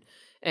open.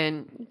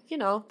 And,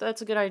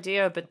 that's a good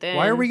idea, but then...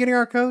 Why are we getting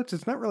our coats?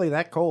 It's not really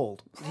that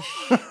cold.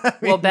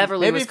 Well,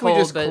 Beverly Maybe was if cold,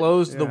 we just but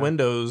closed the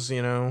windows,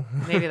 you know.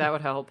 maybe that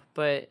would help.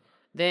 But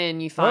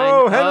then you find...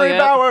 Oh, Henry yep,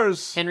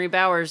 Bowers! Henry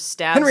Bowers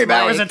stabs Henry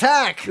Bowers Mike.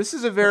 attack. This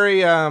is a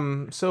very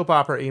soap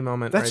opera-y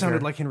moment. That right sounded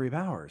here. like Henry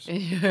Bowers.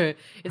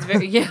 It's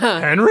very... Yeah.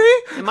 Henry?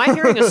 Am I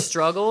hearing a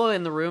struggle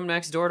in the room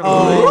next door to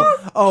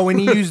mine? Oh, and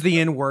he used the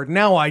N word.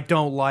 Now I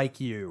don't like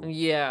you.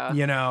 Yeah.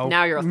 You know.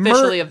 Now you're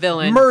officially a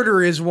villain.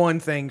 Murder is one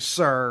thing,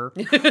 sir.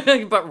 but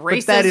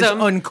racism... That is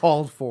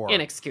uncalled for.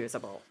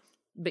 inexcusable.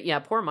 But yeah,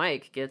 poor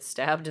Mike gets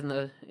stabbed in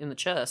the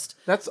chest.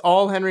 That's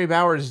all Henry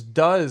Bowers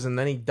does, and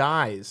then he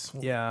dies.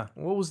 Yeah.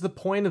 What was the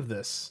point of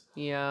this?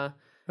 Yeah.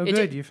 Oh, It good.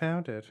 did- You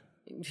found it.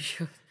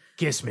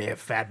 Kiss me,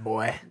 fat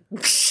boy.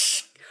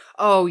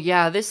 Oh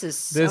yeah, this is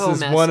so This is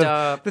messed one of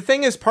up. the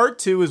thing is part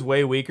 2 is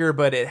way weaker,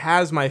 but it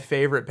has my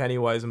favorite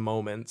Pennywise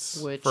moments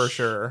Which- for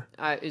sure.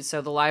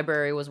 So the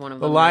library was one of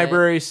The them. right?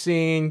 library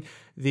scene,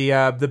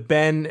 the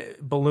Ben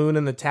balloon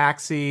in the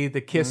taxi,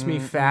 the kiss me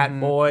fat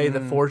boy,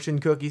 the fortune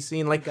cookie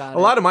scene. Like Got a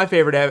it. lot of my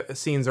favorite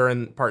scenes are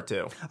in part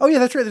 2. Oh, yeah,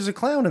 that's right. There's a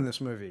clown in this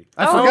movie.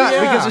 I Oh, forgot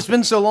yeah. because it's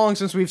been so long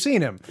since we've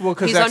seen him. Well,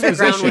 because He's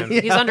underground. exposition.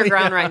 He's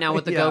underground right now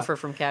with the Yeah. gopher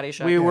from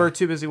Caddyshack. We were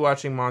too busy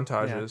watching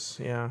montages.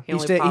 Yeah. He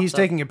only pops He's up.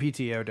 taking a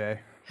PTO day.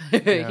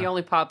 He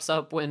only pops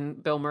up when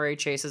Bill Murray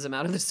chases him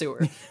out of the sewer.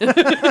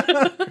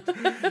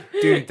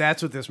 Dude,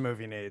 that's what this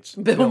movie needs.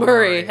 Bill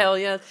Murray, hell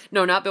yes.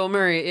 No, not Bill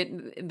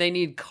Murray. They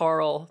need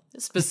Carl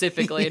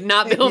specifically,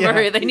 not Bill Yeah.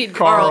 Murray. They need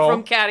Carl Carl.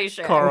 from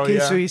Caddyshack. Carl. Okay,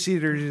 yeah. so you see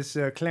there's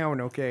this clown,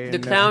 okay? The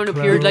and, clown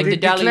appeared like the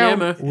Dalai clown-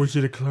 Lama, Was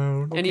it a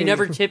clown? and he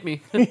never tipped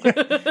me.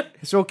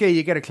 It's okay,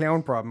 you got a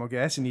clown problem, okay?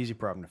 That's an easy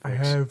problem to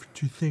fix. have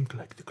to think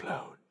like the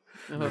clown.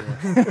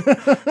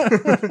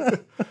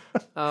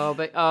 Oh,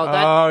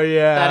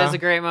 yeah. that is a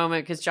great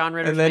moment because John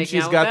Ritter's And then making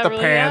she's out got with the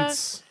Beverly, yeah.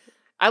 pants.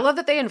 I love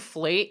that they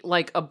inflate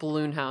like a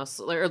balloon house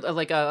or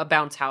like a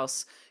bounce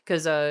house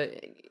because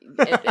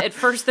at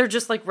first they're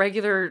just like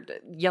regular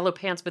yellow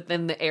pants, but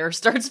then the air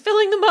starts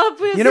filling them up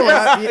with. You know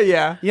what?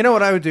 Yeah. You know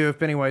what I would do if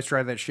Pennywise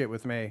tried that shit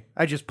with me?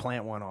 I'd just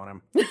plant one on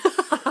him.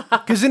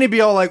 Because then he'd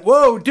be all like,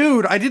 "Whoa,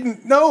 dude! I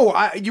didn't know.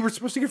 You were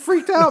supposed to get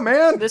freaked out,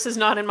 man. This is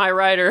not in my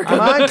rider.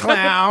 I'm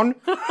clown.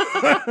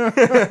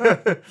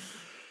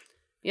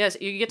 Yes,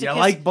 you get to You kiss.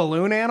 like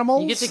balloon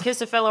animals? You get to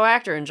kiss a fellow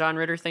actor, and John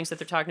Ritter thinks that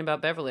they're talking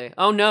about Beverly.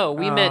 Oh no,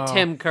 we meant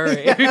Tim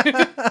Curry.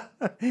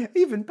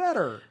 Even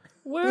better.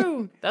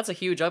 Woo! That's a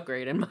huge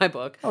upgrade in my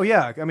book. Oh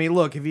yeah. I mean,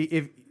 look,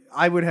 if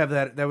I would have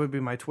that. That would be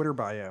my Twitter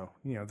bio.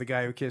 You know, the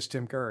guy who kissed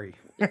Tim Curry.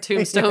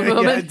 Tombstone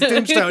moment.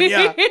 Tombstone.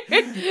 Yeah.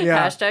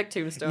 Yeah. Hashtag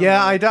tombstone. Yeah,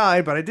 moment. I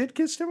died, but I did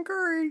kiss Tim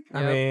Curry.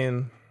 I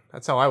mean,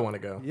 that's how I want to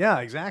go. Yeah,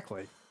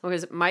 exactly.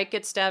 Because Mike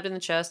gets stabbed in the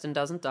chest and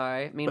doesn't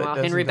die. Meanwhile,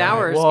 doesn't Henry die.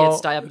 Bowers Well, gets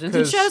stabbed in the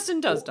 'cause chest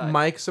and does die.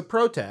 Mike's a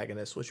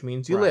protagonist, which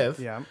means you Right. live.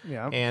 Yeah,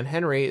 yeah. And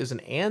Henry is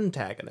an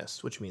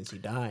antagonist, which means he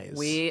dies.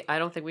 I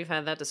don't think we've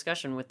had that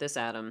discussion with this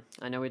Adam.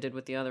 I know we did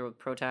with the other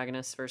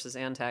protagonists versus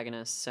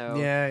antagonists. So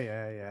Yeah.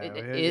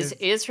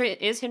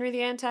 is Henry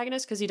the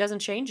antagonist because he doesn't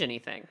change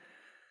anything?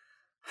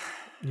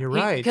 You're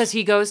right. Because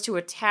he goes to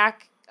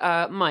attack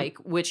Mike,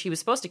 which he was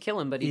supposed to kill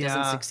him, but he doesn't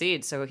Yeah.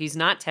 succeed. So he's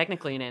not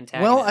technically an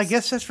antagonist. Well, I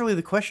guess that's really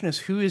the question: is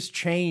who is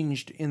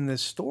changed in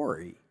this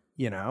story?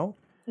 You know,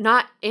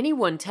 not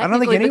anyone I don't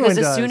technically, think anyone because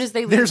does. as soon as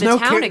they leave there's the no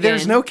town again,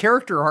 there's no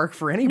character arc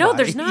for anybody. no,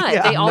 there's not.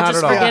 Yeah. They all Not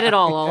just at all. forget it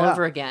all Yeah.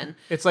 over again.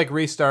 It's like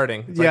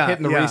restarting. It's Yeah, like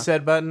hitting the yeah.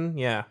 reset button.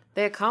 Yeah.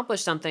 They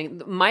accomplished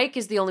something. Mike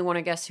is the only one,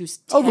 I guess, who's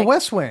Oh, the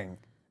West Wing.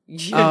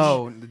 Yeah,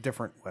 Oh, the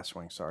different West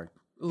Wing. Sorry.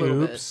 a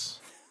little bit. Oops.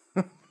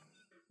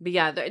 But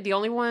yeah, the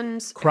only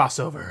ones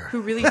Crossover.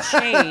 who really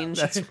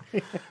changed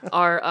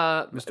are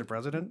Mr.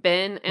 President.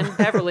 Ben and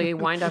Beverly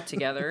wind up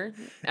together.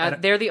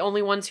 They're the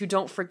only ones who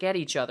don't forget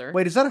each other.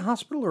 Wait, is that a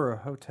hospital or a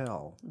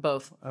hotel?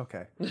 Both.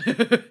 Okay.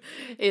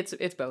 It's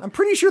both. I'm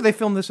pretty sure they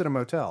filmed this at a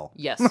motel.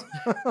 Yes.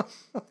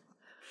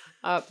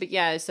 But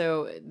yeah,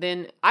 so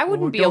then I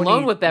wouldn't be don't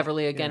alone eat- with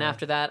Beverly again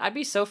after that. I'd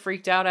be so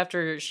freaked out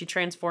after she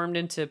transformed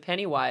into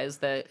Pennywise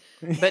that.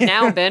 But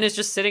now Ben is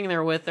just sitting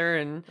there with her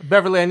and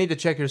Beverly, I need to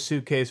check your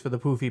suitcase for the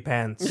poofy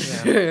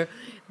pants. and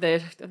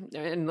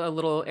a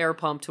little air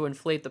pump to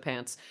inflate the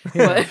pants.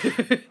 But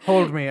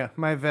Hold me.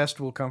 My vest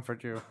will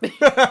comfort you.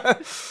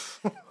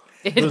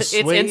 it's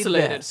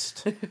insulated.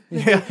 Vest.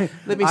 Yeah.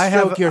 Let me I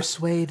stroke have- your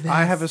suede vest.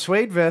 I have a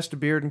suede vest, a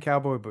beard, and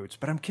cowboy boots,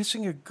 but I'm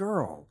kissing a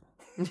girl.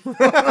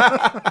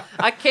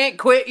 I can't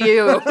quit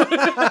you.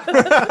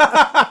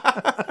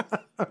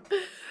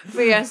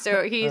 But yeah,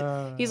 so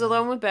he's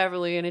alone with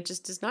Beverly, and it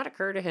just does not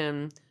occur to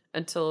him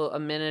until a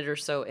minute or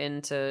so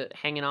into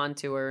hanging on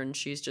to her, and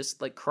she's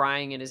just like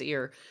crying in his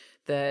ear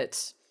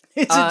that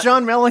It's a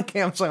John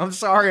Mellencamp song. I'm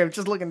sorry. I'm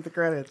just looking at the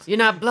credits. you're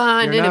not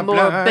blind You're not anymore,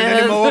 blind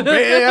Bev. anymore,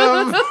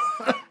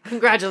 Bev.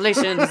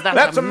 Congratulations,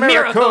 That's a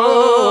miracle.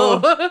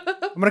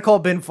 I'm gonna call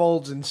Ben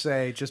Folds and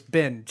say,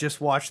 Ben,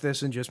 just watch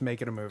this and just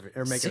make it a movie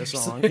or make it a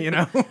song. You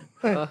know.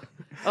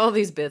 All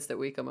these bits that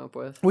we come up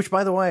with. Which,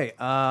 by the way,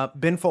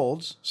 Ben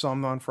Folds saw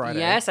him on Friday.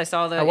 Yes, I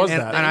saw the. How was the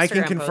that? and I can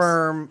Instagram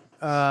post.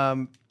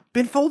 confirm.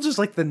 Ben Folds is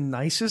like the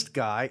nicest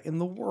guy in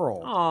the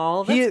world.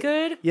 Aw, that's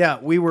good. Yeah,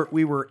 we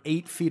were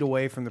 8 feet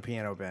away from the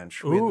piano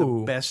bench. We had the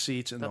Ooh. best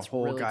seats in the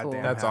whole really cool.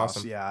 goddamn That's house.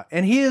 awesome. Yeah,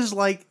 and he is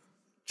like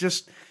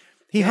just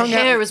he My hung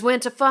hair out. is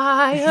winter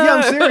fire. Yeah,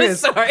 I'm serious.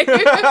 Sorry.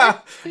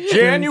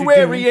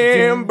 January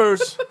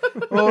embers.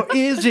 Or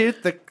is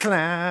it the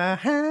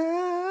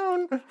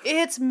clown?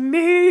 It's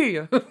me.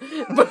 But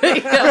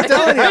yeah, I'm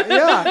telling you,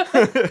 yeah.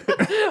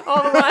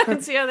 all the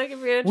lines, yeah, they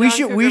can be a We John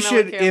should Cougar we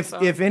should Mellencamp if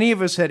song. if any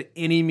of us had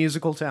any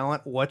musical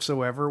talent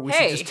whatsoever, we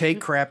Hey. should just take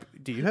crap.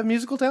 Do you have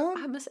musical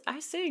talent? I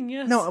sing,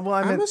 yes. No, well,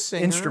 I I'm meant a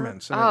singer.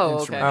 instruments. I meant Oh, okay.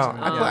 instruments.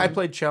 Oh, I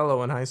played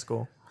cello in high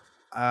school.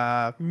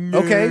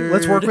 Okay,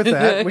 let's work with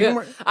that. We can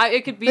work.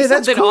 It could be Hey,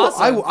 that's something cool.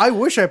 awesome. I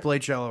wish I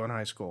played cello in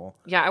high school.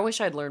 Yeah, I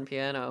wish I'd learned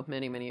piano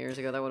many, many years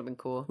ago. That would have been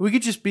cool. We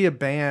could just be a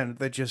band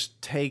that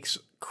just takes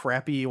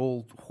crappy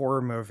old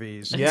horror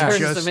movies Yeah. and Turns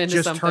just, them into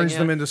just something, turns yeah.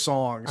 them into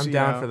songs. I'm you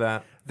down know? for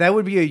that. That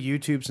would be a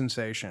YouTube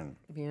sensation,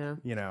 Yeah.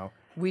 you know.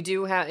 We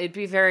do have, it'd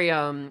be very,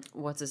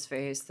 what's his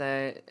face?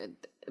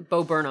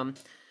 Bo Burnham.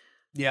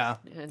 Yeah,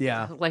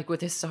 yeah. Like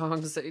with his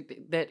songs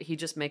that he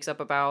just makes up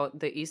about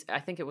the I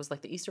think it was like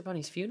the Easter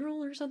Bunny's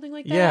funeral or something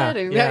like Yeah,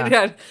 that.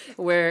 yeah.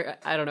 Where,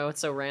 I don't know, it's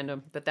so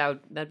random, but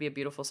that'd be a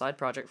beautiful side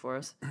project for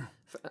us.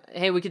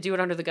 Hey, we could do it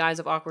under the guise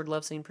of Awkward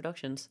Love Scene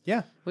Productions.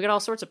 Yeah. We got all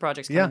sorts of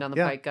projects coming Yeah, down the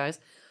yeah. pike, guys.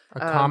 A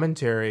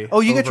commentary. Oh,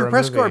 you got over your a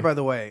press movie. card, by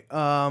the way.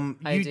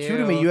 You do.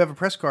 to me, you have a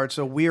press card,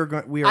 so we are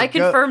going. We are. I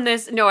confirmed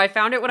this. No, I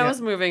found it when I Yeah.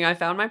 was moving. I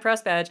found my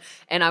press badge,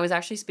 and I was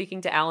actually speaking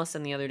to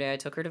Allison the other day. I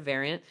took her to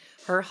Variant.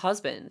 Her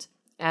husband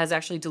has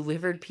actually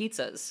delivered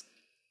pizzas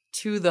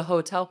to the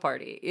hotel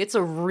party. It's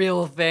a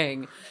real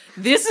thing.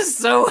 This is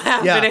so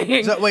happening.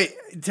 Yeah. So, wait,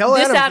 tell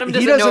This Adam. Adam he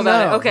doesn't know doesn't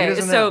about know. it. Okay, He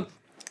doesn't so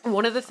know.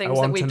 one of the things that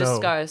want we to know.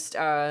 discussed,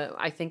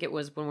 I think it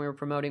was when we were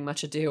promoting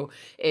Much Ado,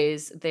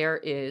 is there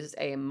is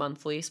a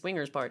monthly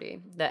swingers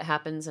party that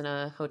happens in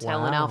a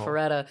hotel in Wow.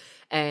 Alpharetta,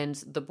 and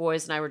the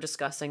boys and I were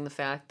discussing the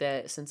fact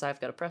that since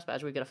I've got a press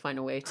badge, we got to find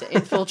a way to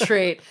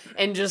infiltrate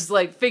and just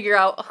like figure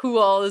out who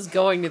all is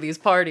going to these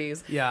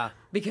parties. Yeah.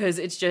 Because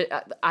it's just,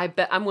 I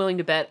bet I'm willing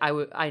to bet I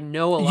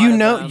know a lot. You of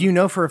know, them. you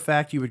know for a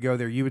fact you would go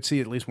there. You would see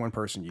at least one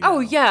person. You Oh know.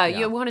 yeah,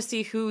 you want to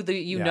see who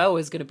you Yeah. know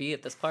is going to be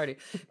at this party.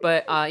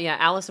 But yeah,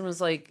 Allison was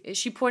like,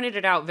 she pointed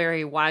it out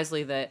very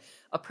wisely that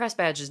a press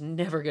badge is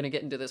never going to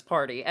get into this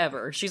party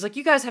ever. She's like,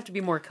 you guys have to be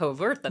more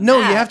covert than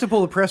No, that. you have to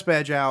pull the press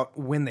badge out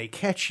when they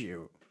catch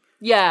you.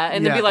 Yeah,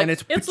 and then Yeah, be like, and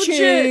it's it's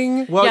pa-ching.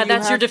 legit. Well, yeah, you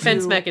that's your have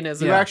defense to-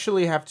 mechanism. You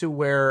actually have to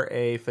wear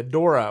a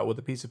fedora with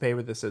a piece of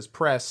paper that says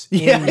press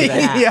Yeah, in the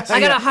hat. yeah. I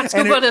got a hot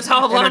scoop on the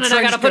tall and a blonde, and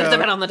I got to trench put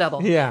coat. it on the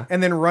double. Yeah.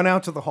 And then run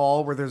out to the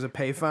hall where there's a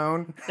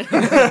payphone. Front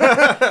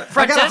desk,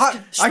 I got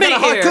a Schmidt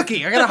hot here.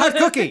 cookie. I got a hot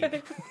cookie.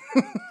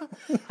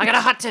 I got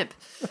a hot tip.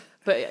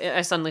 But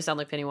I suddenly sound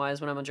like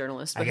Pennywise when I'm a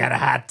journalist. But a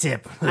hot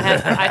tip.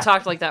 I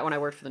talked like that when I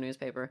worked for the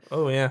newspaper.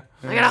 Oh, yeah.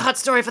 I got a hot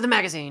story for the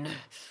magazine.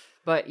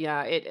 But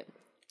yeah, it.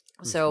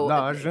 So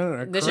Lodged in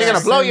a this You're is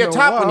going to blow in your the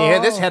top when you hear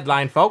this wall.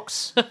 headline,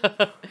 folks.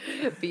 but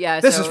yeah.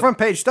 This so is front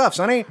page stuff,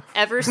 Sonny.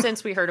 Ever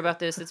since we heard about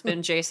this, it's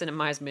been Jason and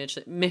my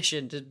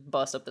mission to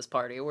bust up this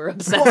party. We're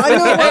obsessed. Well, I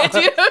know. with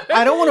it.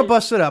 I don't want to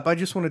bust it up. I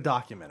just want to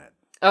document it.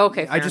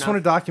 Okay, I just want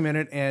to document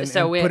it and,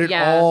 So and we- put it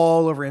yeah.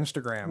 all over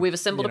Instagram. We've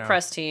assembled you a know.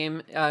 press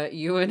team.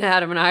 You and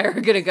Adam and I are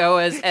going to go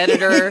as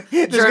editor,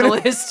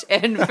 journalist,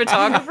 and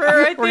photographer.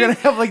 I think. We're gonna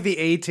have like the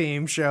A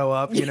team show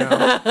up. You know,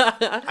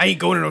 I ain't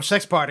going to no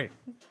sex party.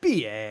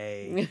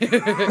 BA.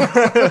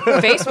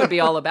 Face would be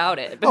all about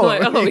it. Oh,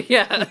 Like, right.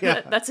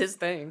 yeah, that's his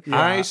thing.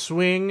 I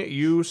swing,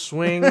 you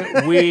swing,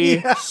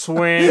 we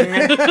swing.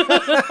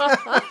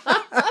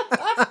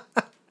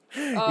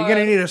 You're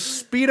gonna need a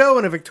Speedo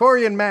and a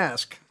Victorian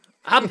mask.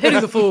 I'm pity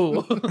the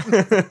fool.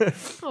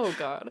 Oh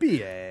God,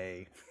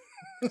 BA.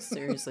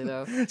 seriously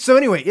though. So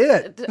anyway,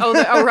 it.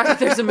 Oh, right.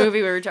 There's a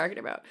movie we were talking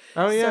about.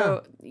 Oh, yeah.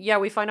 So yeah,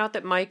 we find out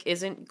that Mike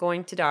isn't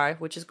going to die,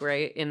 which is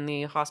great, in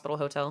the hospital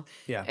hotel.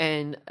 Yeah.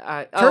 And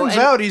Turns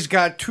out he's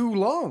got 2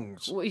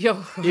 lungs.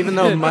 yo. Even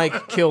though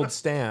Mike killed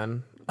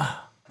Stan.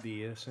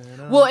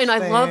 Well, and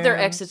I love their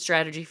exit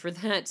strategy for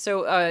that.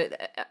 So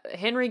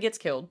Henry gets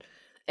killed,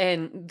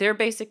 and they're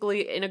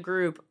basically in a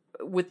group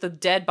with the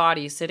dead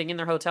body sitting in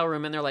their hotel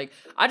room, and they're like,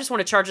 I just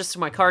want to charge this to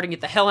my card and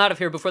get the hell out of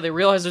here before they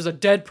realize there's a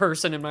dead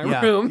person in my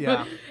Yeah, room.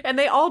 yeah. And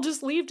they all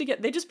just leave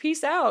they just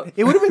peace out.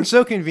 It would have been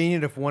so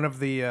convenient if one of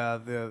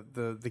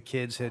the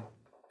kids had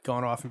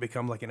gone off and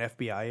become like an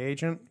FBI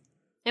agent.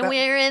 And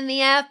we're in the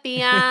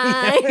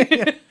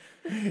FBI.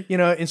 You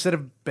know, instead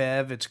of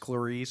Bev, it's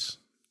Clarice.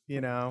 You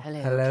know,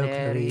 Hello,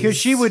 Clarice. because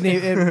she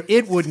wouldn't.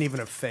 It wouldn't even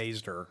have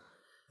phased her.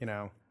 You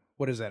know,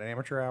 what is that? An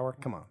amateur hour?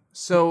 Come on.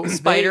 So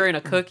Spider and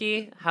a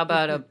cookie. How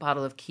about a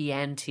bottle of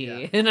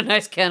Chianti and a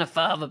nice can of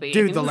fava bean?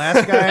 Dude, the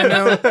last guy I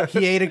know,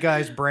 he ate a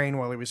guy's brain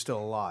while he was still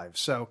alive.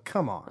 So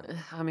come on.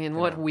 I mean,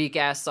 what weak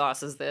ass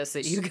sauce is this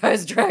that you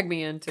guys drag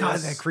me into? God,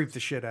 that creeped the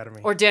shit out of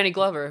me. Or Danny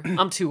Glover.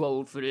 I'm too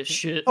old for this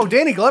shit. Oh,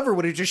 Danny Glover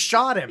would have just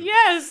shot him.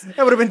 Yes!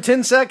 That would have been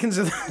 10 seconds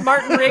of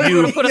Martin Riggs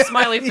would have put a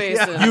smiley face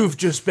in. You've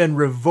just been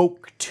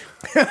revoked.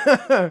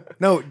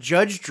 No,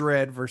 Judge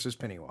Dredd versus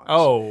Pennywise.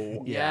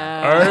 Oh.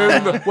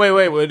 Yeah.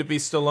 Wait, would it be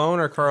Stallone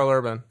or Carl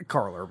Urban?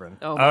 Carl Urban.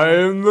 Oh,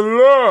 I'm the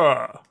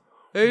law.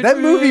 That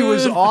movie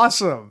was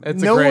awesome.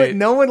 It's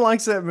no one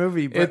likes that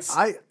movie, but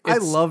I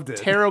it's loved it.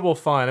 Terrible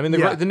fun. I mean,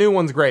 Yeah. the new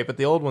one's great, but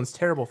the old one's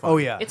terrible fun. Oh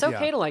yeah. It's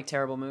okay to like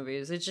terrible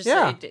movies. It's just,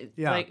 Yeah.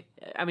 Yeah. like,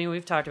 I mean,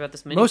 we've talked about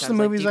this many Most of times.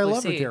 the like movies Deep I Blue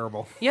love are Sea.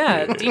 terrible.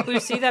 Yeah, Deep Blue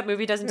Sea, that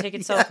movie doesn't take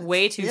itself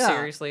way too Yeah.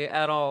 seriously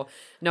at all.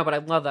 No, but I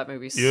love that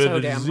movie You're so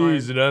the damn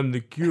disease hard. and I'm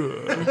the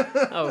cure.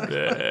 Oh,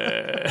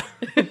 Yeah.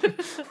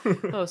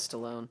 oh,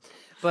 Stallone.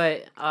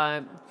 But,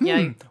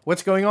 yeah.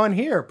 What's going on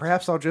here?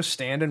 Perhaps I'll just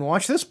stand and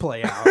watch this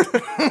play out. Did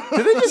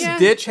they just Yeah.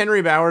 ditch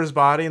Henry Bauer's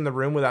body in the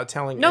room without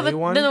telling No,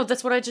 anyone? no,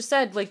 that's what I just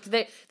said. Like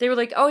they were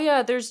like, oh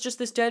yeah, there's just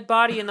this dead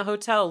body in the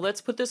hotel.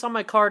 Let's put this on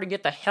my card and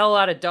get the hell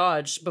out of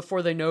Dodge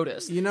before they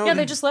notice. You know, yeah,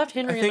 they just left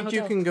Henry I in the think you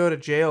hotel. can go to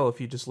jail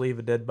if you just leave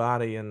a dead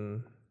body,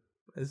 and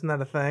isn't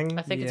that a thing?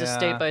 I think it's a Yeah.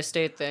 state by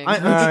state thing.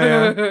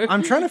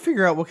 I'm trying to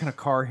figure out what kind of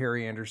car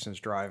Harry Anderson's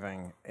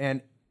driving,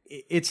 and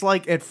it's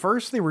like at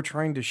first they were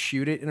trying to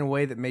shoot it in a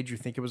way that made you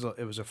think it was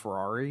a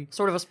Ferrari,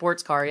 Sort of a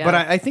sports car, yeah. but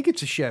I think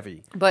it's a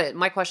Chevy. But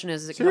my question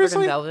is it covered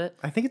Seriously? in velvet?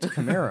 I think it's a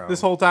Camaro.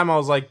 This whole time I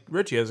was like,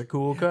 Richie has a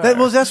cool car.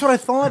 That's what I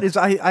thought. Is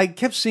I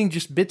kept seeing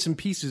just bits and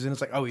pieces, and it's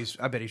like, oh,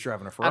 I bet he's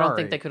driving a I Ferrari. don't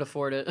think they could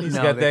afford it. He's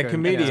No, got they that couldn't.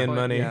 comedian Yeah.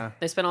 money. Yeah.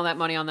 They spent all that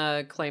money on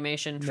the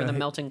claymation for the he-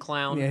 melting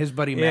clown. Yeah, his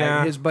buddy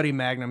Yeah. his buddy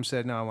Magnum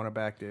said, "No, I want it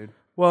back, dude."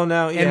 Well,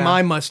 no, yeah. And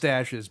my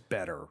mustache is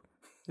better.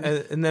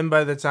 and then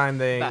by the time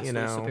they,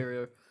 Vastly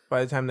superior. by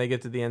the time they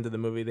get to the end of the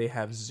movie, they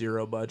have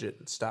zero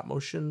budget. Stop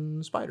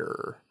motion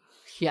spider.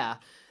 Yeah.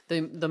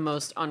 The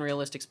most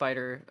unrealistic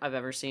spider I've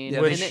ever seen.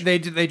 Yeah, And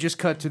they just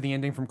cut to the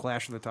ending from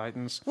Clash of the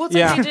Titans. well, it's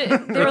Yeah. like they were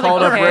They like,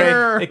 called up okay,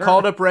 Ray. They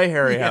called up Ray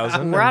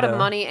Harryhausen. we're out and, of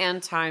money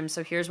and time,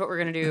 so here's what we're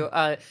going to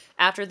do.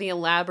 After the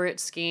elaborate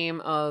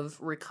scheme of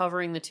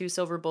recovering the 2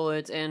 silver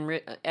bullets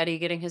and Eddie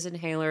getting his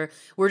inhaler,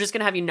 we're just going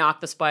to have you knock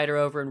the spider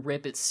over and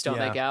rip its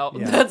stomach Yeah, out.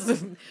 yeah. That's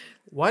the,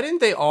 Why didn't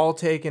they all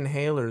take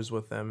inhalers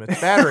with them?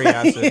 It's battery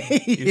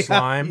acid, you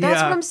slime. that's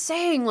Yeah. what I'm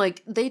saying.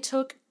 Like, they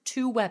took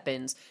 2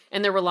 weapons,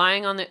 and they're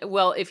relying on the...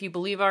 Well, if you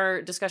believe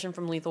our discussion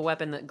from Lethal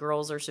Weapon that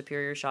girls are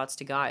superior shots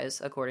to guys,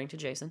 according to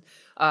Jason,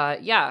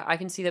 yeah, I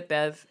can see that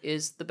Bev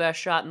is the best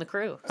shot in the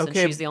crew, since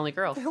Okay, she's the only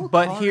girl.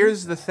 But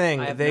here's the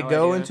thing: I have they no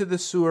go idea. into the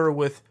sewer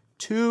with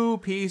 2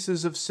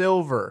 pieces of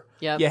silver.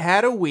 Yep. You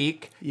had a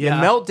week. Yeah.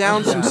 You melt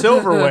down some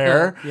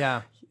silverware.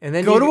 Yeah. And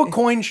then Go to a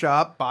coin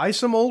shop, buy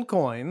some old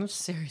coins.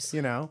 Seriously.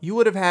 You know. you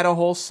would have had a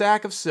whole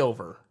sack of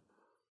silver.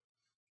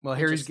 Well,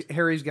 Harry's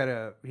got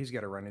to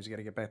run. He's got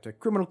to get back to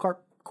Criminal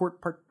Court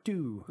Part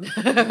 2.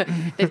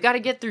 They've got to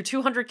get through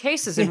 200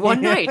 cases in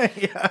one night.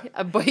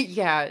 But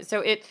yeah,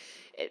 so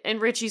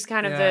and Richie's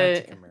kind of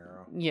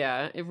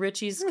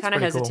Richie's kind of pretty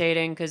cool.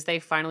 hesitating because they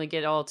finally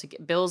get all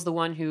together. Bill's the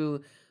one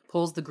who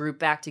pulls the group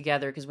back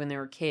together because when they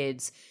were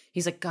kids,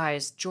 he's like,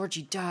 guys,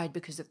 Georgie died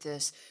because of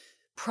this.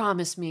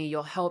 Promise me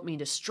you'll help me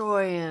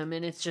destroy him.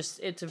 And it's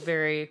a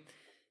very,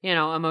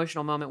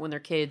 emotional moment when they're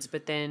kids,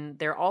 but then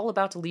they're all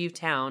about to leave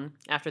town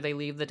after they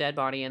leave the dead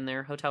body in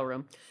their hotel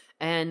room.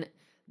 And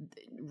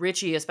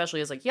Richie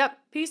especially is like, yep,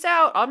 peace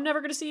out. I'm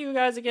never going to see you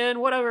guys again.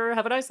 Whatever.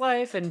 Have a nice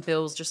life. And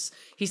Bill's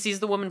he sees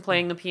the woman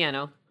playing the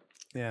piano.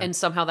 Yeah. And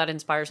somehow that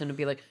inspires him to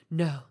be like,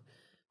 no,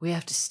 we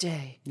have to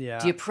stay. Yeah.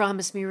 Do you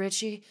promise me,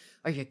 Richie?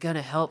 Are you going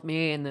to help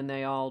me? And then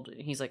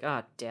he's like,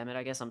 damn it,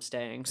 I guess I'm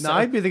staying. So, No,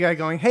 I'd be the guy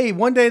going, hey,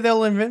 one day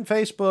they'll invent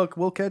Facebook.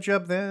 We'll catch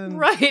up then.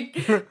 right.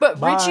 But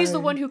Bye. Richie's the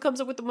one who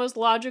comes up with the most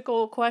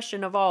logical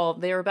question of all.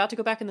 They are about to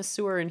go back in the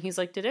sewer, and he's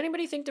like, did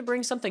anybody think to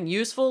bring something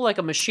useful like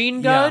a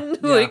machine gun?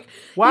 Yeah. Like, he's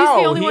the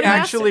Wow, only he one who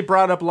asked actually it.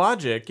 brought up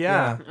logic.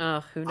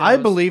 Yeah. Who knows? I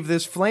believe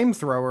this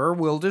flamethrower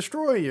will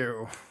destroy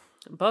you.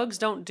 Bugs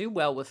don't do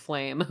well with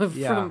flame,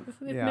 Yeah, if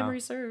yeah. memory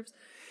serves.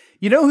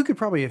 You know who could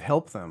probably have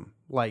helped them?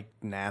 Like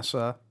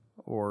NASA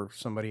or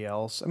somebody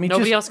else. I mean,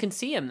 Nobody just, else can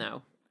see him,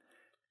 though.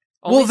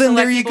 well, Only then select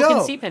there you people go.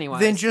 Can see Pennywise.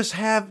 Then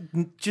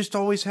just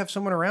always have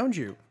someone around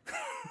you.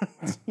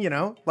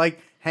 Like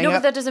hang No, out.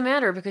 but that doesn't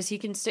matter because he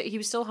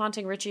was still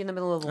haunting Richie in the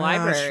middle of the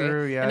library.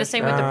 true, yeah, and the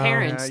same with the true.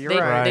 parents. Yeah, you're they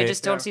right.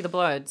 just don't Yeah. see the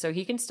blood, so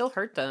he can still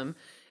hurt them.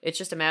 It's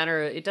just a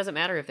matter. It doesn't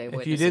matter if they If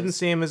witnesses. you didn't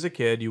see him as a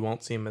kid, you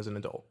won't see him as an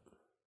adult.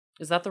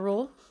 Is that the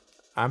rule?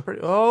 I'm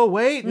pretty. Oh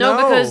wait, No,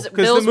 no, because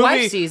Bill's the movie,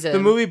 wife sees him. The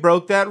movie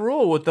broke that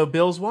rule with the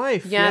Bill's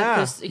wife. Yeah,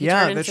 because he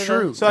Yeah, turned that's into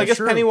true. So I That's guess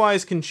true.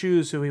 Pennywise can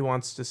choose who he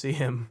wants to see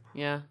him.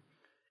 Yeah,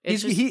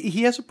 it's He's, just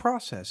he has a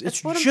process.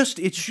 It's what I'm-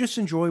 just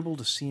enjoyable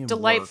to see him work.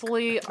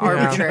 delightfully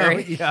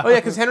arbitrary. Yeah. Oh yeah,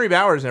 because Henry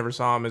Bowers never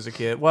saw him as a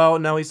kid. Well,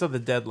 no, he saw the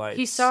Deadlights.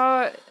 He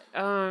saw.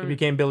 He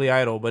became Billy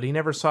Idol, but he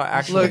never saw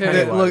actual Look,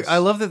 Pennywise. I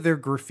love that their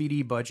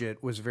graffiti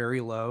budget was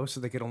very low, so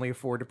they could only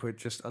afford to put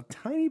just a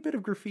tiny bit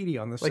of graffiti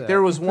on the set. Like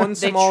there was one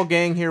small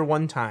gang here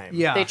one time.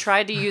 yeah. They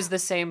tried to use the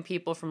same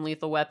people from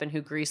Lethal Weapon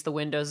who greased the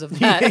windows of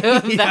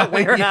that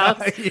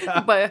warehouse. yeah.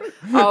 But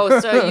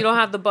so you don't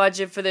have the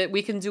budget for that.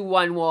 We can do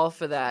one wall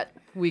for that.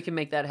 We can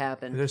make that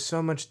happen. There's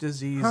so much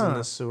disease in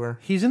the sewer.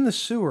 He's in the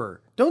sewer.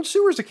 Don't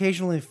sewers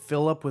occasionally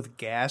fill up with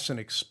gas and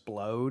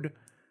explode?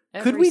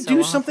 Could Every we so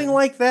do something often.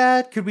 like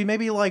that? Could we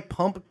maybe like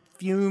pump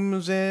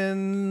fumes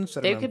in?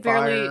 Set They them on could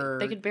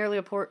fire? barely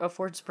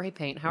afford spray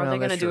paint. How are No, they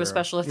going to that's do a true.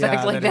 special Yeah,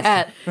 effect like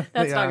that is that?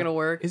 That's Yeah. not going to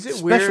work. Is it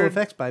Special weird?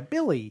 effects by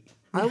Billy.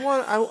 I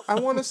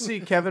want to see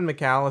Kevin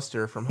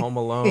McAllister from Home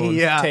Alone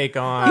Yeah. take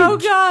on Oh,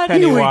 God. He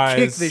would Pennywise.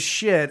 kick the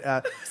shit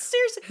out.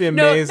 Seriously, Be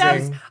no,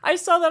 amazing. I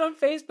saw that on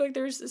Facebook.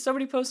 There's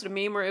somebody posted a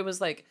meme where it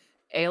was like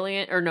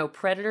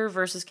Predator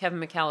versus Kevin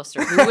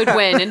McAllister. Who would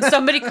win? And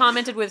somebody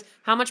commented with,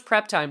 "How much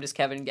prep time does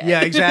Kevin get?"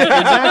 Yeah,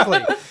 exactly.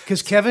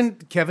 Because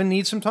Kevin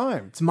needs some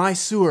time. It's my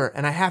sewer,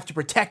 and I have to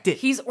protect it.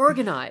 He's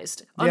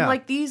organized. Yeah.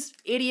 Unlike these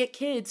idiot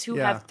kids who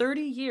Yeah. have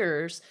 30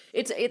 years.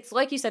 It's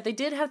like you said, they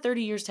did have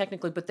 30 years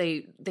technically, but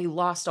they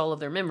lost all of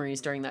their memories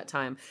during that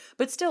time.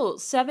 But still,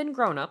 7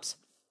 grown-ups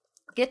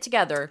get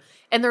together,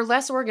 and they're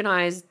less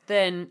organized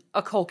than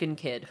a Culkin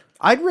kid.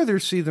 I'd rather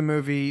see the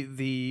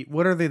movie,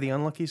 what are they, the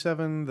Unlucky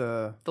Seven?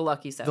 The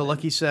Lucky Seven.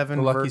 Lucky Seven.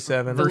 The Lucky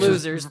Seven. The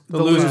losers.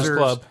 The Losers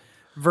Club.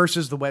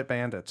 Versus the Wet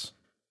Bandits.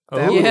 Oh,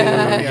 That would be-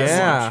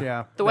 yeah.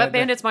 yeah. The Wet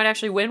Bandits might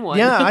actually win one.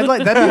 Yeah, I'd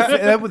like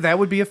that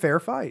would be a fair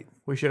fight.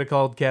 We should have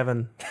called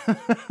Kevin.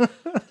 God,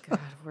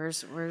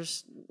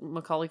 where's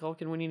Macaulay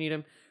Culkin when you need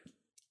him?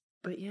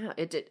 But yeah,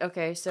 it did.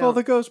 Okay, so Call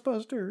the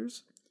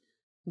Ghostbusters.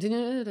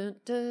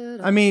 I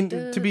I mean,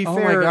 to be Oh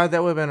fair, my god,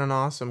 that would have been an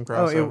awesome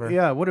crossover.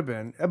 it would have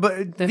been.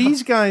 But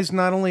these guys,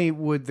 not only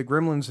would the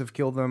Gremlins have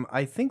killed them,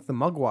 I think the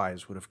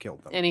Mugwais would have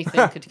killed them.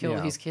 anything could kill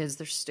Yeah. these kids.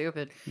 They're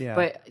stupid. Yeah,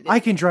 But I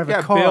can drive a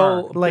Yeah, car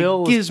Bill- like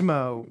Bill is-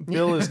 Gizmo.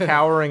 Bill is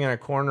cowering in a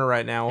corner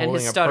right now, and holding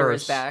his a stutter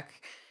purse. is back.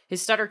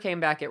 His stutter came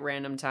back at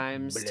random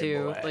times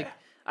too. Like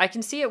I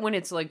can see it when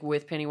it's like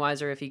with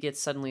Pennywise or if he gets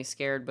suddenly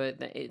scared, but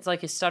it's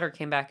like his stutter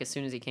came back as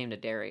soon as he came to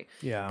Derry.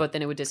 Yeah. But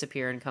then it would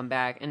disappear and come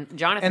back. And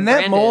Jonathan And that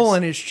Brandis, mole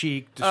on his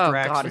cheek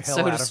distracts God, the it's hell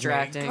so out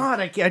distracting. of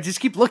me. God, I just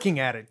keep looking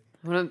at it.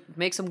 I'm gonna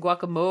make some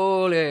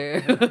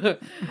guacamole.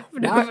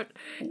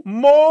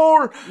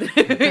 More.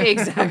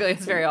 Exactly,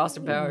 it's very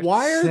Austin Powers.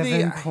 Why are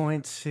the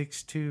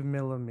 7.62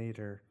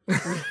 millimeter.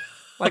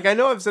 like? I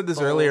know I've said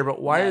this earlier,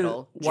 but why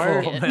Metal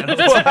are jacket.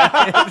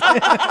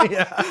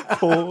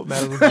 full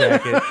metal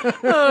jacket?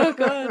 Oh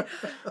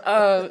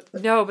god.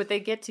 No, but they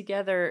get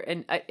together,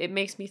 and it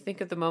makes me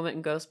think of the moment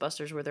in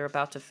Ghostbusters where they're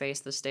about to face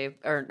the Zool.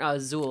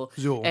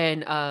 Zool.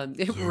 And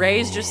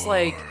Ray's just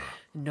like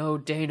No,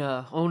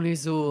 Dana, only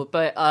Zool.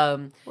 But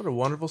What a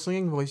wonderful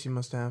singing voice you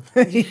must have.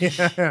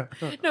 no,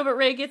 but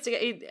Ray gets.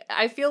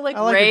 I feel like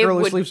I like Ray a girl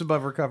who would. sleeps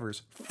above her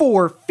covers.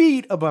 4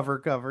 feet above her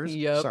covers.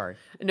 Yep. Sorry.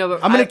 No,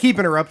 but I'm going to keep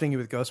interrupting you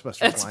with Ghostbusters.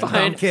 That's line. fine. No,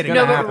 I'm kidding.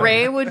 No, Gonna but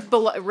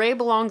happen. Ray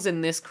belongs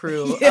in this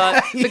crew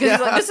because he's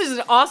like, this is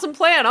an awesome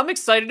plan. I'm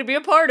excited to be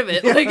a part of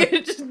it. Like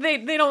it just, they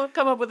don't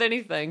come up with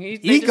anything.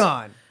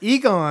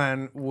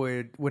 Egon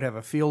would have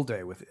a field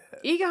day with it.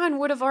 Egon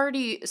would have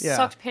already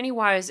sucked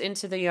Pennywise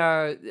into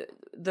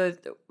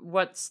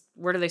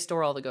where do they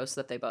store all the ghosts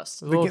that they bust?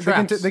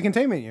 The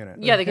containment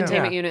unit. Yeah, the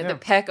containment unit that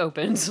Peck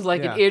opens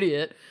like an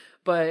idiot.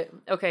 But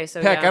okay,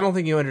 so Peck, I don't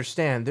think you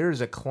understand.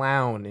 There's a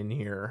clown in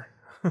here.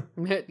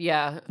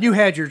 yeah. You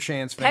had your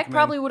chance, Peck Venkman.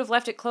 probably would have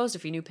left it closed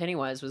if he knew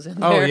Pennywise was in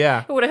there. Oh,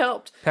 yeah. It would have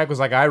helped. Peck was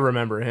like, I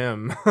remember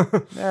him.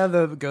 Yeah,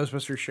 the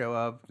Ghostbusters show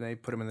up. They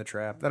put him in the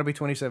trap. That'll be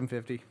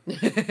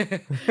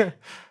 $27.50.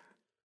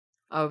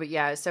 Oh, but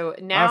yeah, so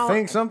now I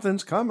think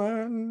something's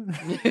coming.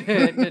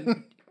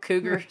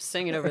 Cougar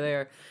singing over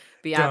there.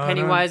 But yeah,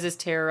 Pennywise is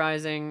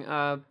terrorizing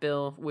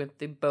Bill with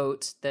the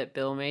boat that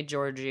Bill made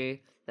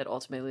Georgie that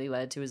ultimately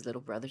led to his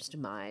little brother's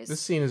demise.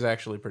 This scene is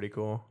actually pretty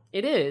cool.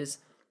 It is.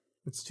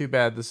 It's too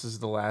bad this is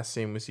the last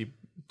scene we see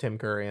Tim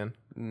Curry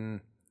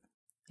in.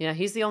 Yeah,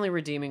 he's the only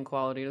redeeming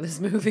quality to this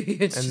movie.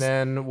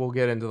 Then we'll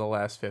get into the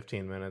last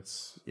 15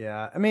 minutes.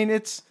 Yeah, I mean,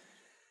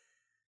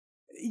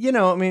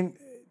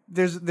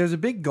 there's a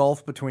big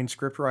gulf between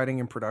script writing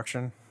and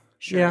production.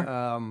 Sure.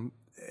 Yeah.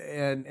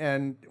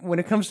 And when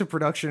it comes to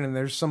production and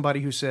there's somebody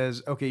who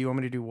says, okay, you want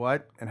me to do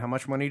what? And how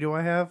much money do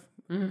I have?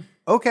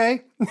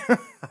 Okay.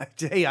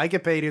 Hey, I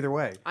get paid either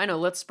way. I know,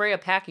 let's spray a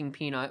packing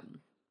peanut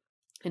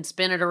and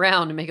spin it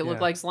around and make it look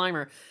like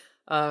Slimer.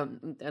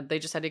 They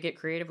just had to get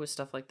creative with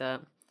stuff like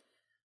that.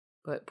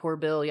 But poor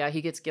Bill,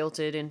 he gets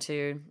guilted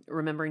into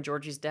remembering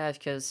Georgie's death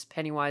because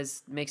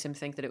Pennywise makes him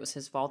think that it was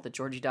his fault that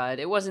Georgie died.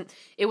 It wasn't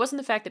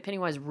the fact that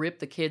Pennywise ripped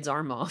the kid's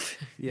arm off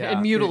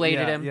and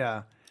mutilated him.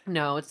 Yeah.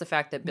 No, it's the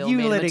fact that Bill You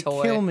made let him a it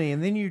toy. kill me,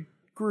 and then you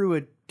grew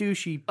a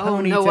douchey Oh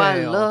ponytail. no,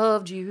 I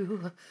loved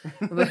you.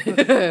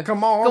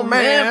 Come on, Go,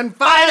 man,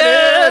 fight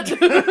it!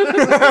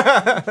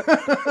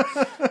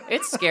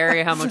 It's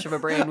scary how much of a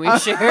brain we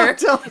share.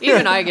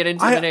 Even I get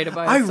intimidated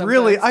by it. I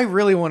sometimes.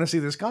 really want to see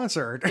this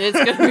concert. It's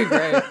gonna be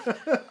great.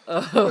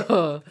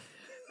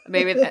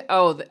 Maybe the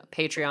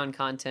Patreon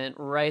content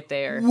right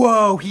there.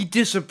 Whoa, he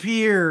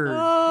disappeared.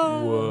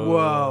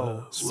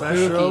 Whoa.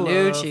 Special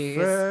noochies.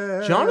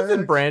 effects.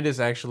 Jonathan Brandis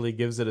actually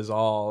gives it his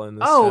all in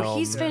this Oh, film.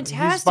 he's He's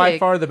fantastic. by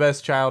far the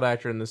best child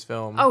actor in this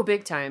film. Oh,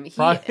 big time.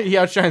 He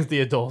outshines the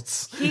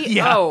adults.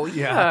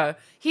 Yeah.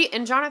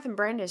 And Jonathan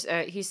Brandis,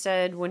 he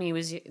said when he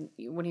was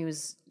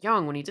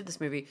young, when he did this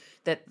movie,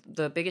 that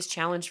the biggest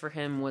challenge for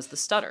him was the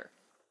stutter.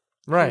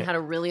 Right. He had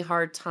a really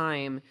hard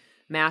time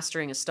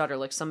mastering a stutter.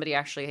 Like somebody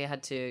actually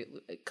had to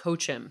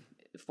coach him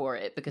for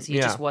it because he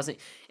just wasn't.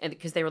 And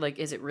because they were like,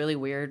 "Is it really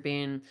weird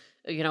being,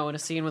 in a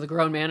scene with a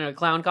grown man in a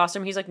clown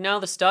costume?" He's like,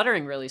 "No, the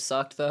stuttering really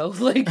sucked though."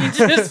 Like he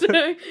just.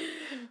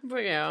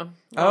 But yeah.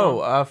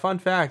 Fun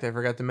fact. I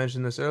forgot to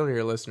mention this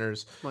earlier,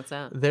 listeners. What's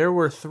that? There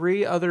were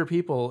 3 other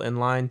people in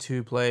line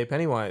to play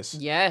Pennywise.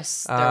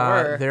 Yes, there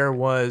were. There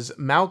was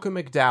Malcolm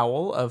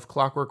McDowell of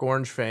Clockwork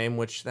Orange fame,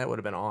 which that would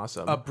have been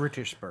awesome. A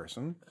British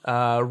person.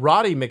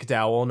 Roddy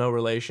McDowell, no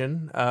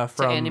relation.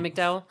 From Andy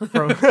McDowell.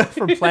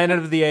 from Planet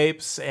of the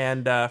Apes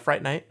and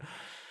Fright Night.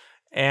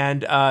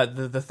 And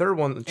the third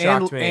one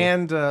shocked me.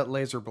 And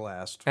Laser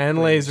Blast. And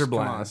Please, Laser come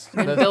on. Blast.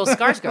 Bill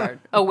Skarsgård.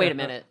 Oh, wait a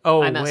minute.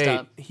 Oh, I messed wait.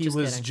 up. He Just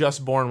was kidding.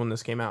 just born when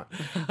this came out.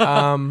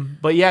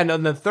 But yeah, no,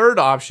 the third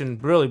option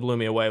really blew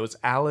me away was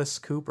Alice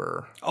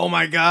Cooper. Oh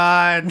my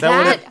God.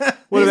 That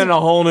Would have been a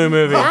whole new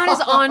movie. that is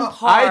on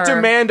par. I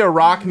demand a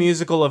rock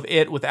musical of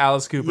It with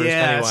Alice Cooper as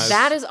Yes. Pennywise.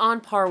 That is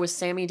on par with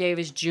Sammy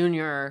Davis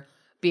Jr.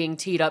 being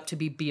teed up to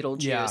be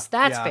Beetlejuice. Yeah,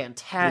 That's yeah.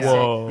 fantastic.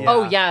 Whoa.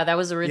 Oh yeah, that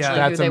was originally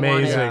Yeah. who That's they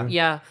amazing. wanted.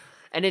 Yeah,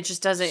 and it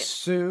just doesn't.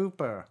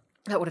 Super.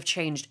 That would have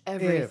changed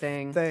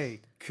everything. If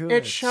they could.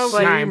 It's see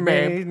showtime,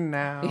 babe. me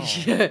now.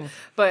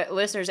 But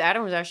listeners,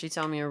 Adam was actually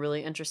telling me a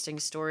really interesting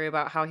story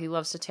about how he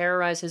loves to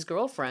terrorize his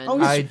girlfriend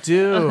Oh, I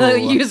do.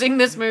 using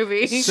this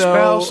movie. So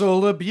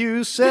Spousal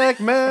abuse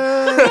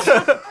segment.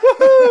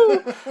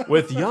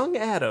 with young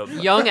Adam.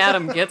 Young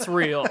Adam gets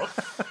real.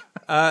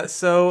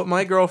 So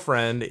my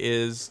girlfriend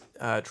is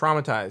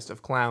traumatized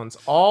of clowns,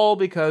 all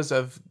because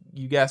of,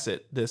 you guess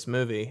it, this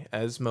movie,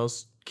 as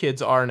most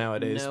kids are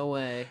nowadays. No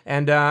way.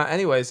 And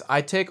anyways,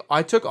 I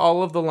took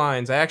all of the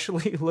lines. I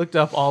actually looked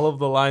up all of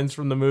the lines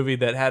from the movie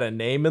that had a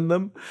name in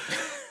them.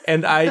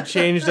 And I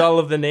changed all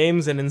of the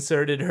names and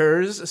inserted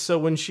hers. So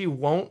when she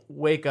won't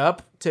wake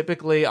up,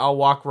 typically I'll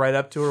walk right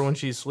up to her when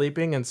she's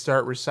sleeping and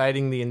start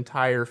reciting the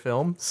entire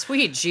film.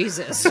 Sweet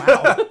Jesus.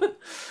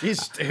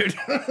 Jeez, dude.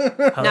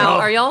 Now,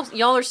 are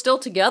y'all are still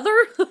together?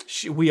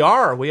 We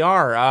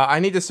are. I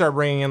need to start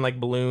bringing in like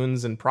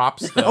balloons and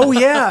props. Though. Oh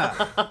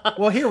yeah.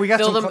 Well, here we got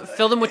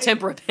Fill them with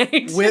tempera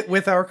paint.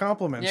 with our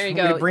compliments. There you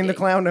We're gonna go. bring the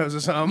clown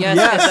noses home. Yes.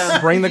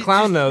 Yes, bring the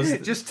clown nose.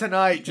 Just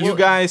tonight. You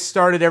guys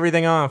started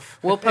everything off.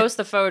 We'll post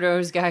the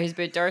photos, guys.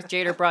 But Darth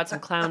Jader brought some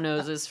clown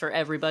noses for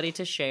everybody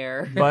to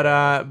share.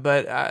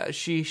 But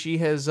she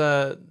has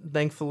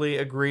thankfully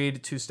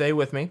agreed to stay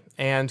with me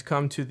and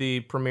come to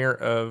the premiere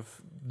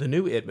of the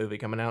new It movie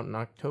coming out in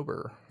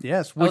October.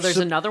 Yes. There's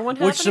another one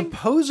Which happening?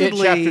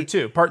 supposedly... It Chapter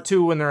 2, Part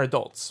 2 when they're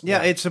adults. Yeah,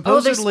 it's they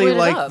supposedly split it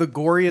like up. the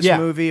goriest Yeah.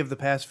 movie of the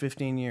past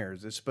 15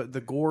 years. But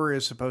the gore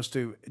is supposed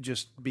to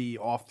just be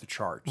off the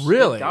charts.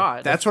 Really?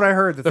 God. That's what I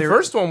heard. That The they were-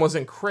 first one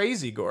wasn't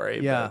crazy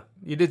gory. Yeah.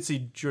 But you did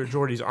see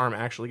Jordy's arm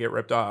actually get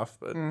ripped off.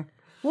 But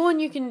Well,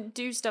 and you can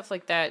do stuff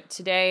like that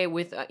today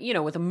with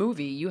with a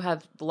movie. You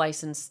have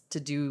license to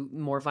do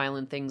more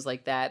violent things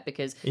like that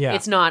because Yeah.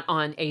 it's not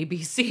on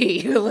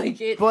ABC. like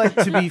it. But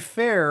to be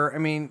fair, I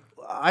mean,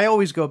 I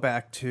always go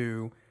back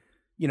to,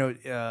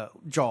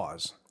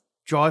 Jaws.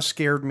 Jaws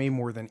scared me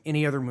more than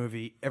any other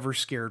movie ever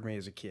scared me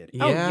as a kid.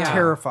 yeah.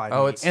 Terrified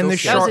Oh, me. it's and the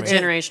still That shark was a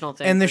generational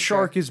thing. And the for sure.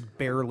 shark is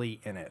barely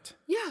in it.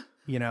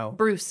 Yeah,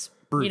 Bruce.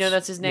 Bruce. You know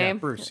that's his name. Yeah,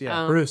 Bruce.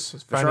 Yeah. Bruce. The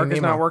Finding shark is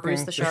Nemo. not working.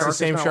 Bruce the shark. It's the It's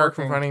same is not shark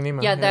from working. Finding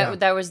Nemo. Yeah,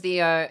 that was the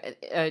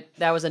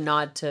that was a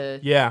nod to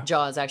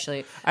Jaws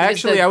actually.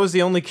 I was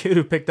the only kid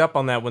who picked up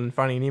on that when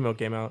Finding Nemo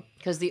came out.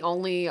 Because the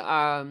only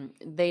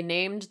they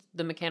named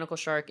the mechanical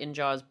shark in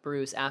Jaws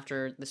Bruce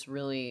after this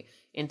really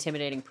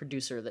intimidating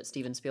producer that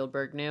Steven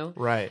Spielberg knew.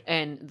 Right.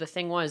 And the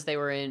thing was, they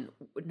were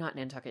not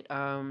Nantucket,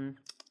 Martha's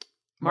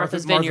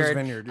Martha's Vineyard.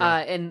 Vineyard, yeah.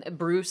 And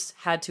Bruce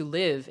had to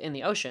live in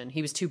the ocean.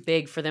 He was too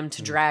big for them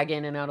to drag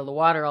in and out of the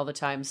water all the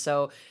time.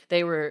 So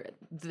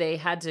they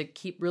had to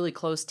keep really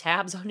close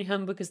tabs on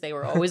him because they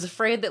were always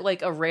afraid that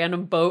like a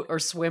random boat or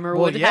swimmer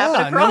would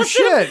happen no across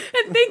him shit.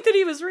 and think that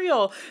he was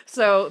real.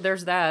 So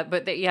there's that.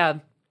 But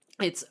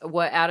it's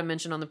what Adam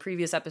mentioned on the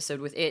previous episode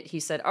with It. He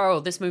said, "Oh,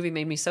 this movie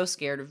made me so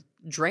scared of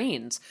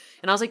drains."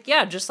 And I was like,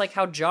 yeah, just like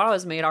how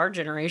Jaws made our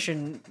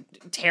generation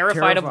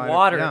terrified of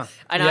water. yeah.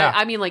 And Yeah.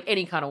 I mean like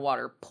any kind of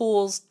water.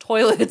 Pools,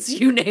 toilets,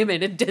 you name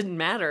it. It didn't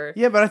matter.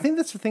 Yeah, but I think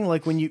that's the thing.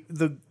 Like when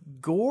the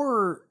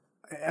gore,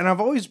 and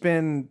I've always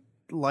been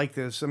like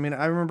this. I mean,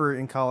 I remember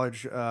in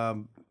college, I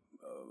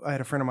had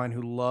a friend of mine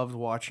who loved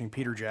watching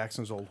Peter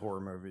Jackson's old horror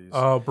movies.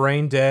 Oh,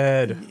 Brain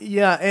Dead.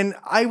 Yeah, and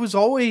it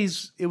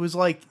was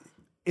like,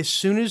 as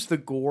soon as the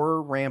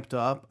gore ramped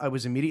up, I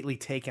was immediately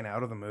taken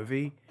out of the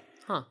movie.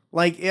 Huh.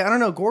 Like, I don't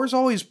know,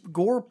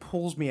 gore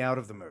pulls me out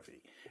of the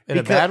movie. In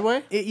a bad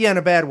way? Yeah, in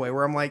a bad way,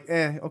 where I'm like,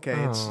 okay,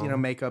 it's,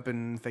 makeup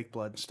and fake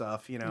blood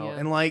stuff, Yeah.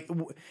 and like,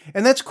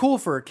 and that's cool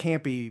for a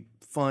campy,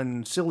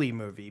 fun, silly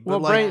movie.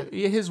 But like,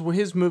 his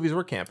movies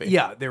were campy.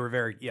 yeah, they were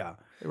very,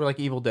 They were like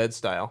Evil Dead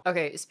style.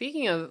 Okay,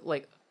 speaking of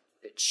like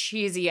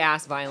cheesy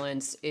ass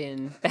violence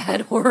in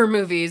bad horror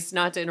movies,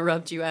 not to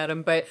interrupt you,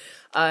 Adam, but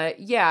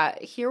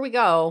here we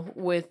go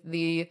with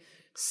the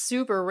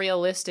super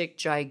realistic,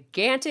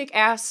 gigantic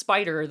ass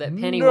spider that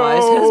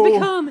Pennywise has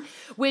become,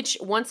 which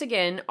once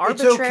again, it's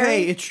arbitrary.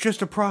 okay, it's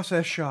just a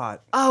process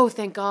shot. Oh,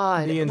 thank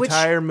God. The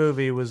entire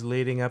movie was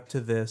leading up to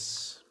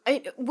this.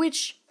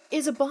 Which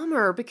is a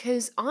bummer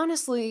because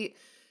honestly,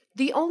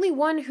 the only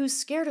one who's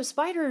scared of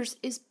spiders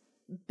is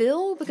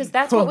Bill, because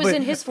that's what was But-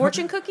 in his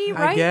fortune cookie,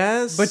 right? I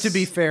guess. But to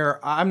be fair,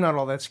 I'm not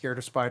all that scared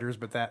of spiders,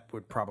 but that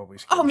would probably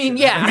scare Oh, I the mean,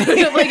 shit out of me.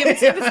 yeah. Like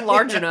if it's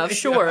large enough,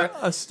 sure.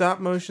 A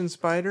stop motion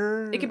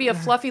spider? It could be a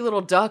fluffy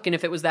little duck, and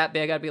if it was that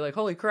big, I'd be like,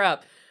 holy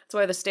crap. That's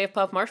why the Stay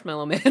Puft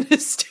Marshmallow Man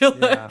is still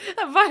a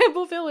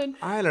viable villain.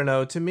 I don't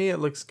know. To me, it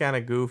looks kind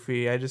of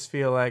goofy. I just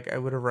feel like I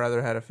would have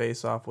rather had a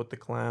face off with the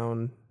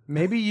clown.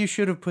 Maybe you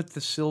should have put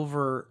the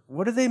silver.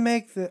 What do they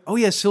make?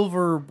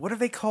 Silver. What are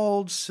they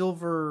called?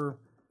 Silver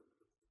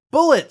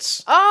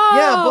bullets. Oh!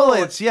 Yeah,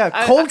 bullets. Yeah,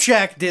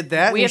 Kolchak did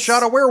that. we And have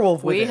shot a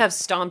werewolf with We it. have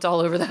stomped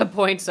all over that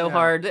point so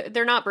hard.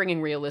 They're not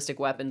bringing realistic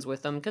weapons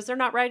with them because they're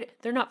not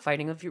They're not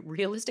fighting a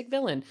realistic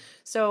villain.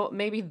 So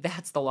maybe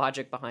that's the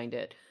logic behind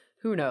it.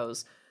 Who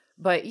knows?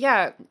 But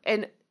yeah,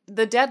 and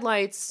the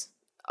deadlights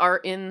are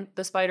in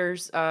the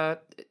spider's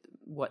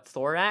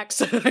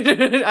thorax?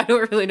 I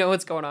don't really know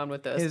what's going on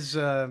with this.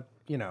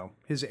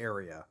 His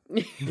area.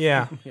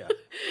 Yeah. Yeah.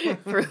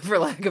 for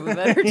lack of a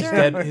better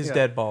term. His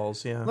dead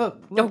balls, yeah.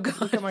 Look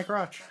at my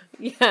crotch.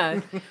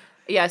 Yeah.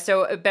 Yeah,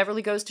 so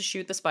Beverly goes to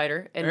shoot the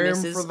spider and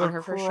misses on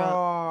her first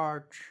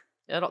shot.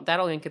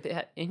 That'll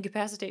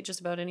incapacitate just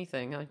about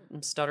anything.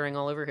 I'm stuttering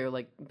all over here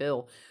like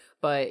Bill.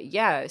 But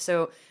yeah,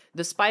 so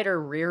the spider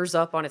rears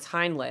up on its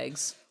hind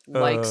legs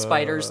like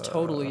spiders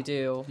totally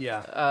do.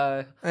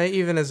 Yeah.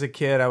 Even as a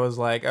kid, I was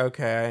like,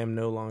 okay, I am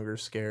no longer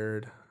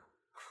scared.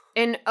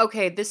 And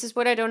okay, this is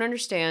what I don't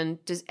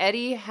understand. Does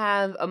Eddie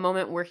have a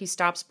moment where he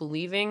stops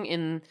believing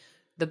in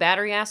the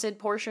battery acid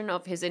portion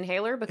of his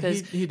inhaler? Because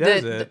he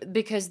does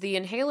because the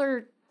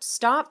inhaler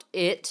stopped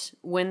it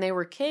when they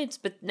were kids,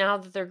 but now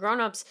that they're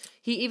grown-ups,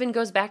 he even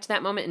goes back to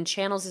that moment and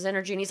channels his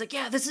energy, and he's like,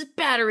 yeah, this is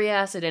battery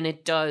acid, and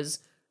it does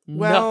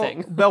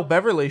nothing. Well,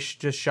 Beverly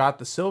just shot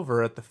the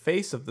silver at the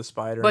face of the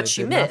spider, But and it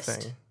she did missed.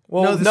 Nothing.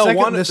 Well, No, the second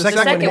one hit it.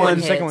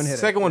 hit it.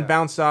 second one Yeah.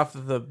 bounced off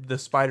the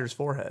spider's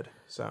forehead.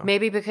 So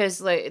Maybe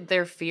because like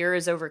their fear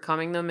is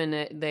overcoming them, and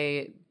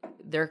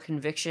their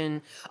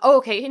conviction. Oh,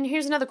 okay. And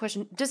here's another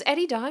question: does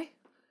Eddie die?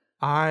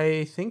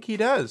 I think he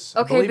does.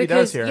 Okay, I believe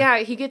because he does here.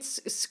 he gets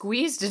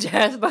squeezed to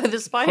death by the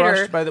spider.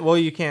 Crushed by the. Well,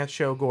 you can't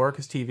show gore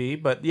because TV,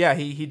 but yeah,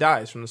 he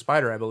dies from the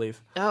spider, I believe.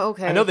 Oh,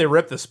 okay. I know they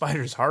ripped the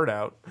spider's heart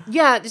out.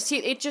 Yeah, see,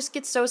 it just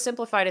gets so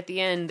simplified at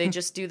the end. They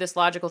just do this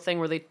logical thing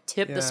where they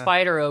tip Yeah. the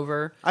spider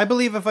over. I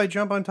believe if I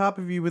jump on top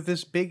of you with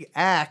this big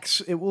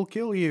axe, it will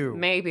kill you.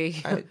 Maybe.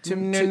 No. To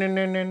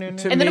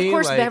And then, of me,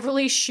 course, like-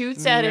 Beverly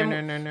shoots at him.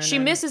 No. She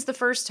misses the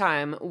first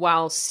time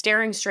while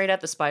staring straight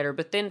at the spider,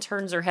 but then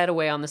turns her head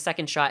away on the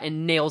second shot and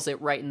nails it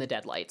right in the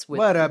deadlights.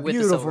 What a with the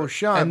beautiful silver.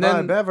 shot And by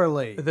then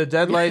Beverly. The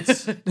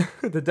deadlights,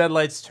 the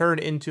deadlights turn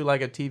into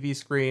like a TV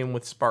screen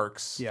with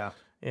sparks. Yeah.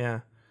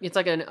 Yeah. It's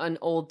like an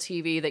old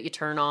TV that you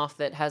turn off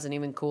that hasn't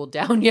even cooled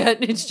down yet.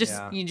 It's just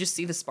Yeah. you just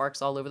see the sparks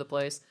all over the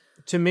place.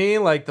 To me,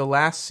 like the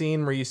last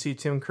scene where you see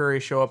Tim Curry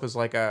show up as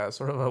like a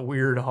sort of a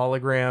weird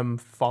hologram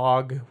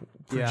fog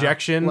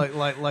projection.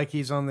 Like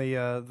he's on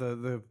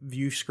the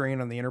view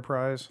screen on the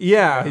Enterprise.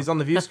 Yeah, he's on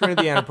the view screen of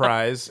the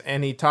Enterprise,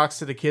 and he talks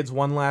to the kids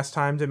one last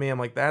time to me. I'm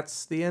like,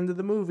 that's the end of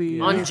the movie.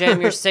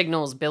 Unjam your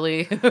signals,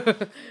 Billy.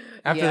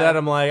 After that,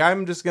 I'm like,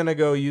 I'm just gonna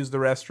go use the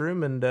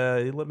restroom,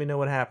 and let me know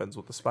what happens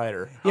with the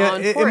spider. Yeah,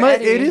 and it poor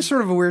Eddie. is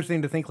sort of a weird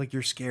thing to think like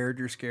you're scared,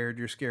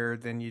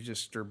 then you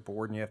just are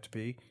bored and you have to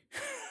pee.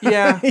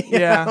 Yeah,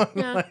 yeah.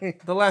 Yeah.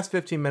 The last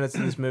 15 minutes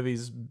of this movie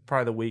is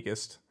probably the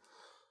weakest.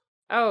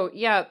 Oh,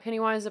 yeah,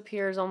 Pennywise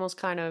appears almost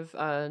kind of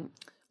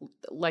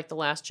like The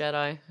Last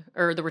Jedi,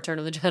 or The Return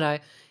of the Jedi.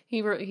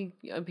 He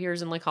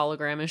appears in like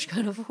hologramish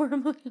kind of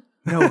form.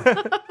 No,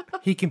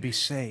 he can be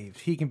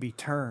saved. He can be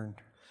turned.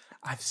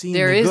 I've seen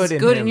There the is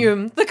good in him.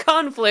 you. The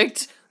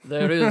conflict.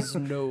 There is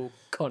no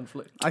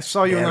conflict. I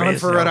saw you in the There Hunt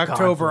is for no Red October.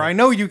 conflict. I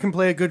know you can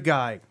play a good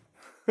guy.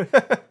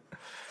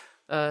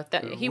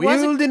 He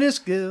was Wilderness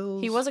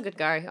skills. a good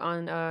guy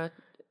on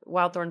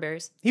Wild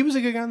Thornberries. He was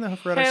a good guy in the Hunt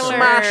for Red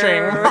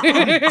October.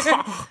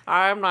 Smashing.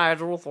 I'm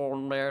Nigel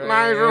Thornberry.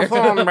 Nigel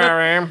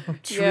Thornberry.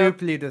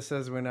 Troop leader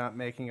says we're not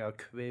making a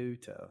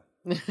quota.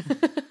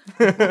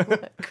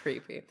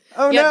 Creepy.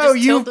 Oh Yeah, no, just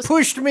you tilt the-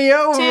 pushed me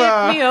over.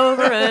 Tip me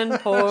over and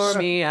pour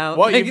me out.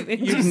 What, Like,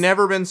 you've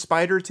never been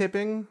spider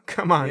tipping?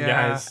 Come on,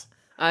 Yeah.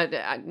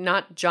 guys.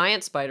 not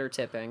giant spider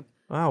tipping.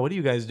 Wow, what are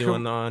you guys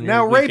doing on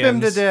Now your rape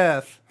him to weekends?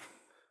 death.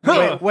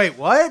 Wait,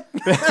 what?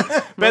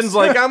 Ben's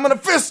like, I'm gonna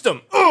fist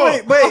him.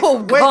 Ugh. Wait, Oh,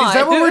 wait, is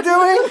that God. what we're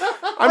doing?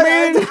 I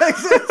mean,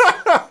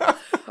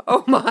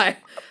 Oh my,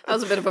 that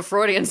was a bit of a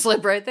Freudian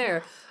slip right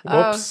there.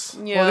 Whoops.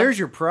 Yeah. Well, there's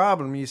your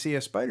problem. You see,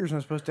 a spider's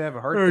not supposed to have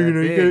a heart oh, that you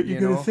know, big, you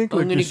gotta think I'm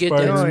like gonna this get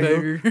spider. that you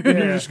know? spider.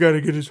 You just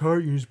gotta get his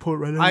heart. You just pull it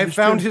right out. I of his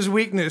found chest. his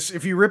weakness.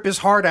 If you rip his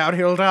heart out,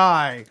 he'll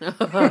die.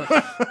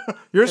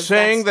 You're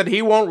saying that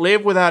he won't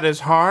live without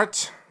his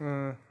heart?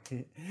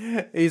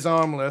 He's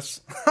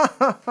armless.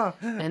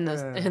 And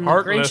the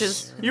Heartless.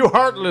 Grinch's You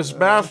heartless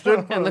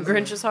bastard. and the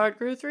Grinch's heart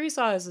grew 3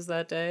 sizes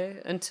that day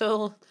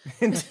until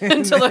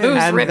the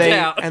hooves ripped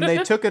out. and they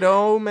took it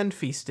home and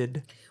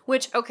feasted.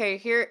 Which, okay,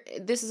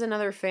 this is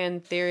another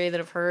fan theory that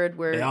I've heard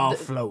where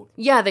float.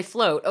 yeah, they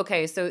float.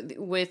 Okay, so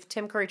with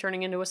Tim Curry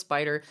turning into a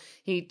spider,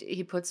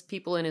 he puts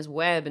people in his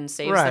web and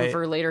saves them Right.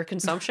 for later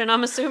consumption.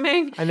 I'm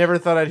assuming I never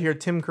thought I'd hear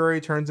Tim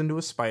Curry turns into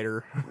a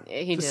spider.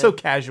 he did. So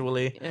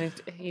casually. And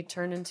he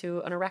turned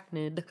into an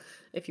arachnid,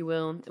 if you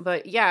will.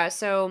 But yeah,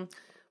 so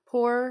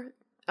poor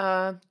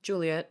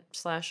Juliet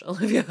 /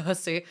 Olivia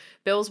Hussey,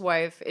 Bill's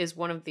wife, is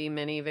one of the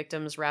many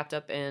victims wrapped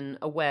up in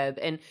a web.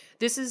 And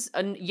this is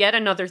yet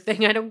another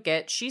thing I don't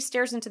get. She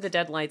stares into the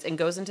deadlights and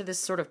goes into this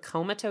sort of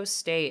comatose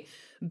state.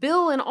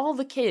 Bill and all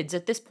the kids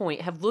at this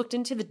point have looked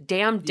into the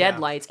damn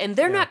deadlights, and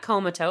they're not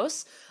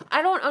comatose.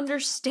 I don't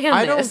understand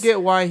I this. don't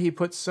get why he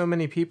puts so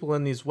many people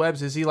in these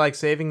webs. Is he like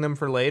saving them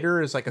for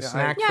later? Is like a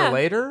snack Yeah. for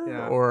later?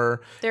 Yeah.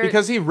 Or They're-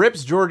 because he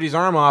rips Georgie's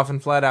arm off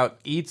and flat out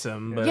eats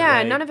him. But Yeah,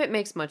 like, none of it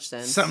makes much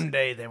sense.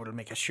 Someday they will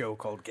make a show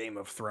called Game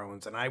of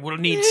Thrones, and I will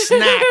need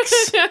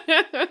snacks.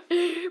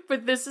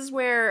 But this is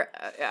where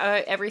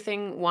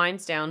everything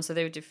winds down. So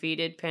they've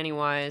defeated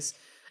Pennywise,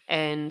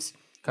 and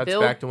cuts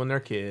Bill, back to when they're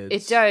kids.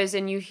 it does,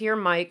 and you hear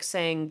Mike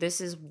saying, this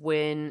is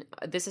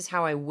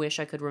how I wish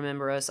I could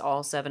remember us,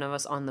 all 7 of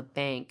us, on the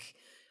bank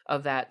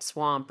of that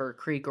swamp or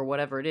creek or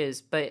whatever it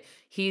is. But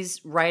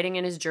he's writing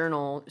in his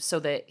journal so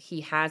that he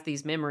has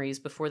these memories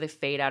before they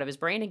fade out of his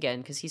brain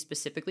again, because he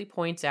specifically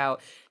points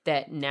out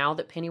that now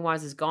that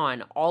Pennywise is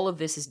gone, all of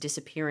this is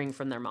disappearing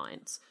from their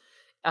minds.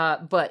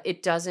 But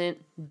it doesn't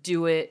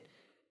do it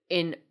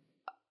in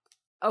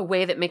a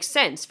way that makes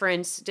sense. For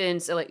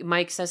instance, like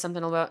Mike says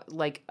something about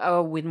like,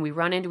 oh, when we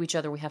run into each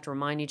other, we have to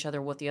remind each other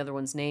what the other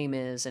one's name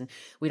is, and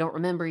we don't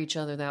remember each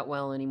other that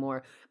well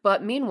anymore.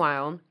 But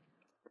meanwhile,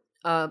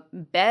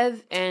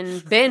 Bev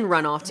and Ben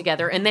run off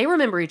together, and they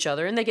remember each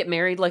other, and they get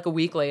married like a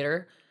week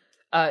later.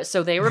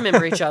 So they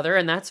remember each other,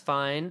 and that's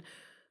fine.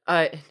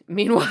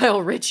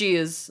 Meanwhile, Richie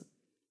is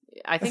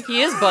I think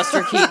he is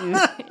Buster Keaton.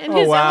 In Oh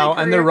his wow!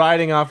 LA And they're career.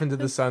 riding off into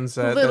the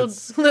sunset. little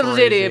That's little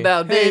crazy. ditty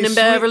about Hey, Ben and sweet-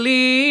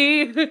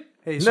 Beverly.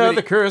 Hey, No, sweetie,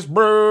 the curse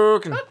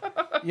broke.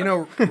 you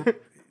know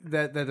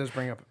that does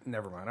bring up.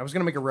 Never mind. I was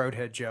gonna make a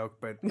roadhead joke,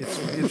 but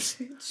it's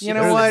you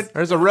know what?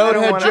 There's a I don't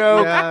roadhead wanna-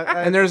 joke,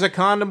 yeah, and there's a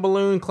condom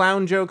balloon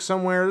clown joke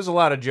somewhere. There's a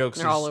lot of jokes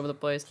They're all over the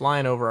place.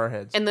 flying over our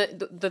heads. And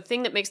the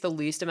thing that makes the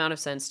least amount of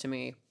sense to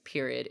me,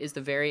 period, is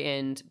the very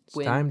end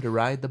when. Time to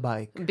ride the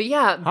bike. But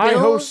yeah,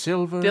 Hi-ho,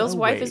 Silver, Bill's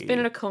wife has away. been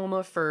in a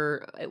coma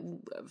for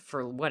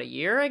what, a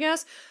year, I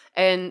guess,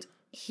 and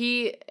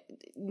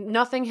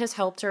nothing has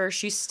helped her.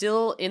 She's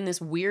still in this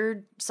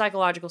weird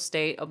psychological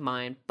state of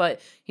mind.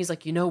 But he's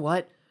like, you know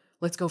what?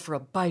 Let's go for a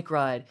bike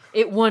ride.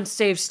 It once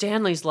saved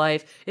Stanley's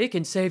life. It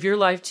can save your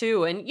life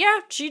too. And yeah,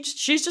 she's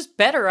just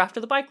better after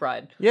the bike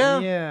ride. Yeah.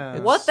 Yeah.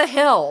 What the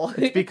hell?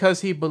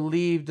 Because he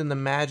believed in the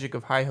magic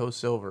of Hi-Ho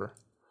Silver.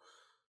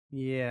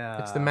 Yeah.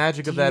 It's the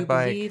magic of Do you that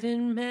bike. believe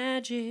in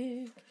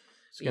magic?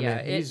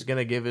 He's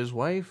gonna give his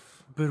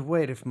wife But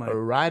wait, if a my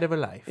ride of a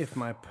life. if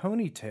my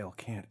ponytail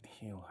can't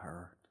heal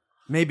her,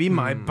 maybe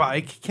my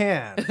bike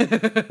can.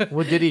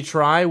 Well, did he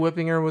try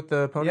whipping her with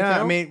the ponytail?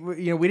 Yeah, I mean,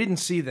 we didn't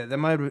see that. That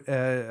might have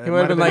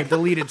been been like, a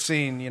deleted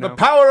scene. You the know,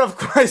 power of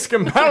Christ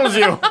compels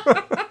you.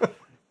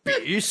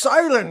 be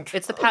silent.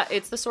 It's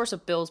it's the source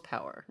of Bill's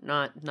power,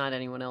 not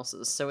anyone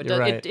else's. So You're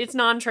right. it's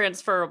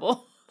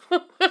non-transferable.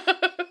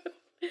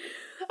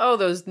 Oh,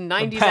 those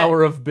 90s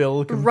Power of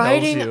Bill compels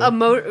riding you.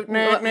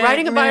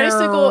 riding a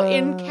bicycle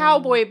in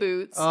cowboy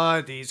boots.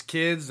 Oh, these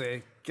kids!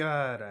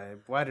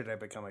 Why did I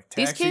become a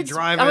taxi These kids,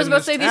 driver? I was in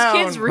about to this say, these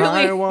kids town?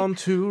 really. I want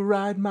to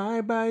ride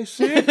my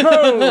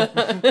bicycle.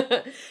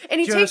 And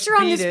he Just takes her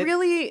on beat this it.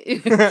 really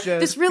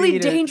Just really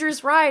beat it.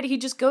 dangerous ride. He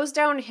just goes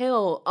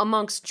downhill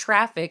amongst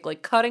traffic,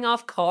 like cutting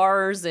off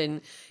cars,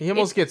 and He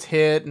almost gets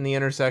hit in the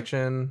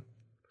intersection.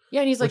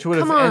 yeah, and he's like, Which would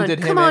have "Come on, ended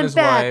him come and on his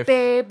back, wife.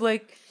 babe!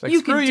 Like, It's like, you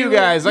screw can you do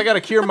guys, I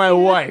gotta cure my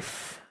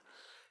wife.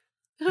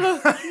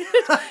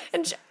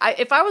 And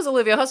if I was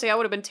Olivia Hussey, I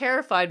would have been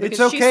terrified because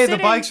It's she's okay. The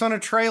sitting- bike's on a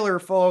trailer,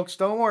 folks.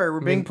 Don't worry.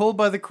 We're being pulled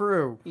by the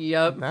crew.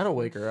 Yep. That'll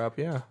wake her up,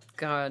 yeah.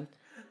 God.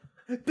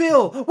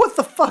 Bill, what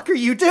the fuck are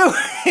you doing?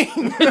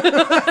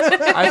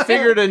 I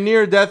figured a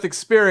near-death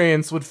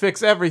experience would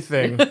fix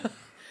everything.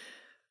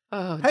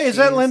 Oh, Hey, is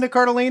that jeez. Linda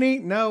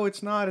Cardellini? No,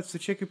 it's not. It's the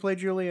chick who played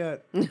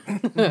Juliet.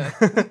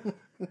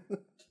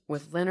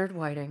 With Leonard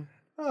Whiting?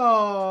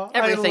 Oh,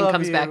 Everything I love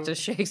comes you. back to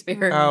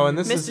Shakespeare. Oh, and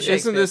Mr. isn't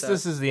Shakespeare, this so.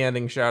 this is the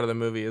ending shot of the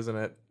movie, isn't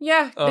it?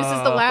 Yeah, this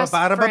is the last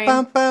frame.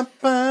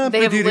 Ba-ba-da-ba-bum-bum-bum.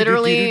 They have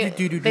literally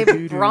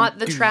they've brought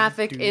the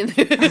traffic in.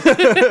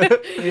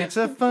 It's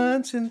a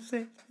fun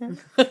sensation.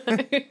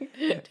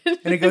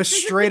 And it goes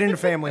straight into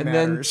Family And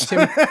then Matters. you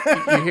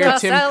hear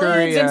Tim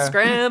Curry, Salads and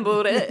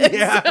scrambled eggs.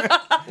 Yeah.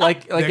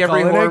 like They every call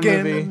it horror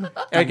again. movie,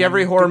 like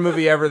every horror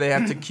movie ever, they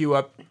have to cue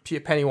up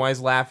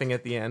Pennywise laughing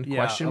at the end. Yeah,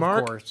 Question of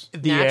mark. course.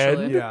 The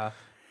Naturally. end. Yeah.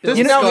 Does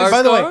You know, Skarsgård-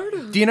 by the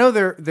way, do you know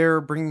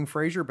they're bringing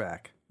Frasier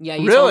back? Yeah,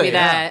 you told Really? me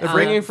that. They're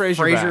bringing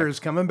Frasier back. Frasier is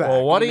coming back.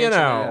 Well, what do You you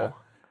mentioned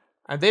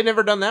know? They've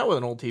never done that with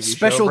an old TV show.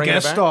 Special bringing it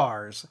guest back.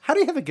 stars. How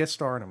do you have a guest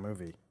star in a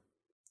movie?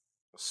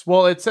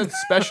 Well, it said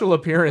special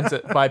appearance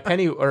by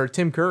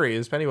Tim Curry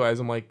as Pennywise.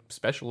 I'm like,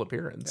 special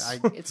appearance.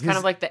 It's kind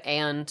of like the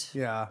and.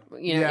 Yeah.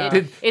 You know, yeah. it-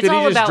 did it's he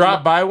all just about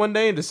drop by one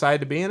day and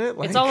decide to be in it?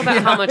 Like, It's all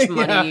about how much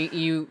money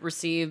you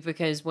receive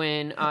because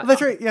when Oh,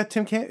 that's right. Yeah,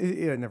 Tim can't.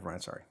 Yeah, never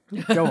mind. Sorry.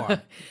 Go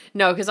on.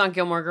 no, because on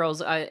Gilmore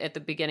Girls at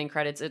the beginning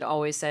credits it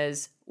always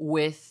says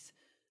with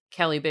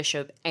Kelly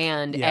Bishop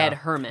and Yeah. Ed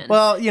Herman.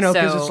 Well, because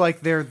So it's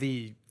like they're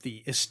the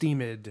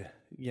esteemed,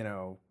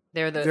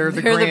 they're the they're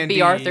the B.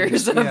 grandees,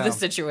 Arthurs of yeah. the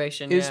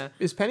situation. Is yeah.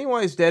 is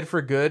Pennywise dead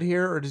for good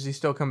here, or does he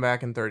still come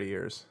back in 30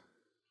 years?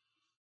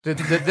 Did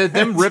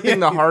them ripping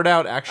the heart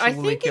out actually I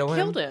think it kill him?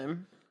 killed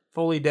him.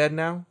 Fully dead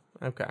now?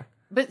 Okay.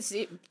 But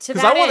see, to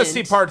Because that I want to end-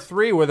 see part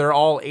 3 where they're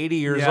all 80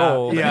 years yeah,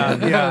 old.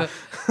 Yeah, yeah.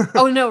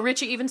 Oh no,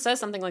 Richie even says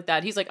something like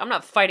that. He's like, "I'm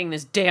not fighting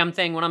this damn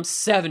thing when I'm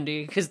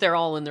 70," because they're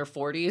all in their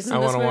 40s. In I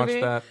want to watch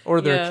that. Or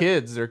their Yeah.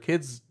 kids. Their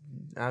kids,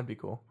 that'd be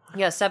cool.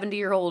 Yeah,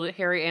 70-year-old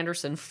Harry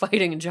Anderson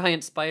fighting a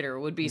giant spider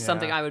would be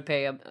something I would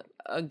pay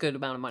a good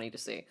amount of money to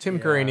see. Tim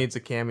Curry needs a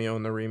cameo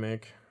in the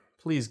remake.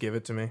 Please give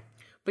it to me.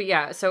 But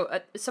yeah, so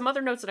some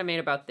other notes that I made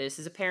about this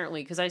is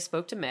apparently because I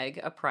spoke to Meg,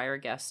 a prior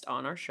guest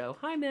on our show.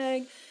 Hi,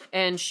 Meg.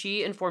 And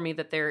she informed me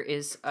that there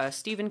is a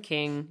Stephen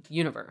King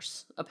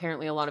universe.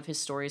 Apparently, a lot of his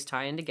stories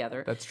tie in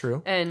together. That's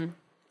true. And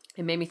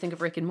it made me think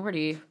of Rick and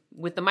Morty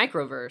with the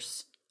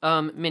microverse,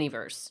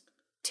 miniverse,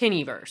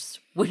 tinnyverse,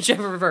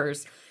 whichever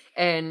verse.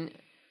 And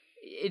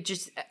it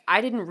just,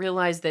 I didn't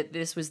realize that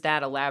this was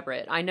that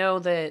elaborate. I know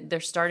that they're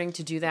starting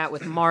to do that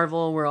with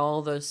Marvel, where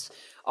all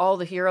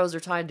the heroes are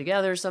tied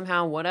together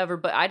somehow, whatever,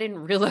 but I didn't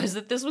realize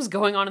that this was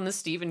going on in the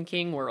Stephen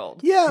King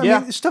world. Yeah, I Yeah.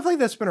 mean, stuff like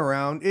that's been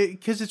around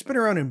because it's been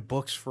around in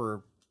books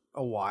for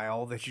a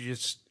while. That you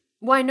just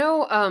Well, I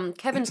know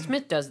Kevin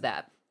Smith does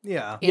that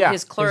yeah, in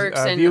his Clerks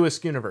and View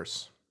Askew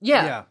universe.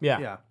 yeah. yeah, Yeah.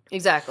 yeah.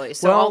 Exactly.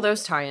 So Well, all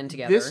those tie in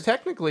together. This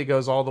technically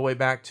goes all the way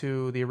back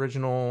to the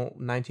original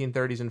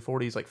 1930s and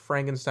 40s, like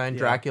Frankenstein,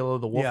 Dracula,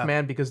 the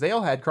Wolfman, because they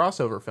all had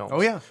crossover films.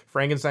 Oh, yeah.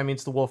 Frankenstein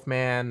meets the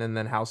Wolfman, and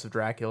then House of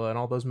Dracula, and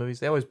all those movies.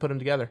 They always put them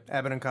together.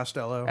 Abbott and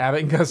Costello.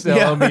 Abbott and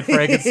Costello meet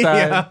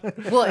Frankenstein.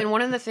 Well, and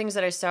one of the things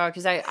that I saw,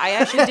 because I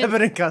actually did.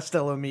 Abbott and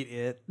Costello meet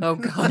it. Oh,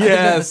 God.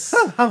 Yes.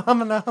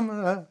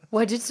 Well,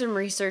 I did some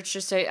research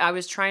just to, I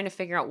was trying to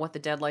figure out what the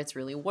deadlights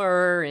really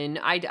were, and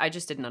I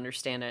just didn't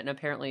understand it. And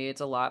apparently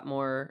it's a lot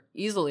more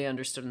easily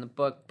understood in the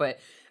book. But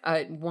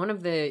one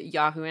of the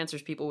Yahoo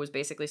Answers people was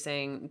basically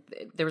saying,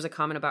 there was a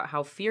comment about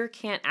how fear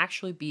can't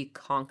actually be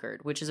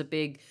conquered, which is a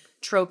big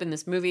trope in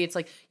this movie. It's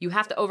like, you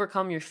have to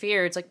overcome your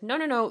fear. It's like,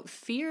 no.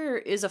 Fear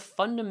is a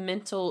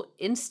fundamental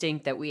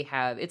instinct that we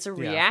have. It's a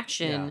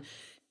reaction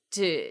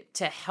to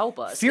help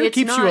us. Fear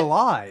keeps you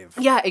alive.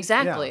 Yeah,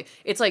 exactly. Yeah.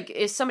 It's like,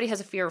 if somebody has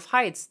a fear of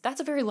heights,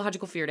 that's a very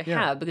logical fear to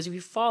have, because if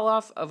you fall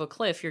off of a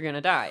cliff, you're going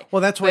to die.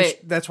 Well, that's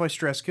why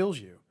stress kills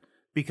you.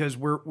 Because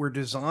we're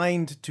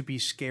designed to be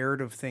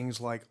scared of things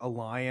like a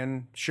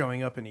lion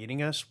showing up and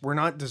eating us. We're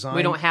not designed.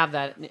 We don't have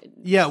that.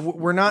 Yeah,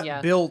 we're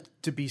not built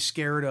to be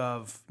scared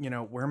of,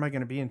 where am I going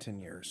to be in 10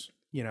 years?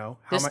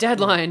 This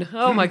deadline.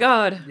 Oh my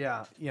God.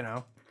 Yeah,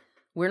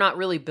 We're not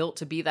really built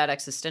to be that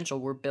existential.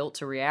 We're built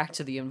to react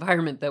to the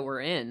environment that we're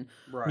in.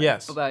 Right.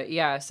 Yes. But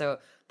yeah, so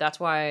that's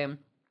why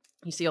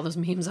you see all those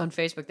memes on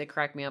Facebook that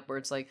crack me up where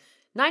it's like,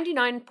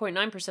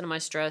 99.9% of my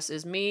stress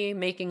is me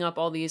making up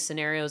all these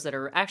scenarios that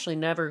are actually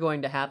never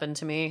going to happen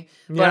to me,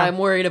 but I'm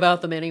worried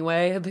about them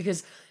anyway,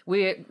 because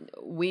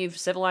we've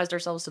civilized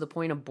ourselves to the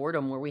point of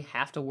boredom where we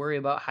have to worry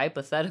about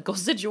hypothetical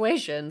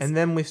situations. And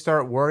then we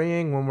start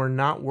worrying when we're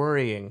not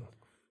worrying.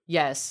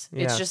 Yes.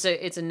 It's just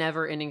it's a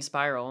never-ending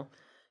spiral.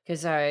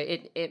 Because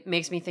it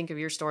makes me think of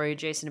your story,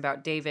 Jason,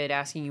 about David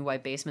asking you why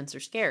basements are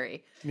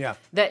scary. Yeah.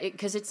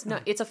 Because it's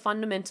a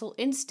fundamental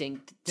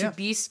instinct to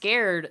be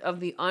scared of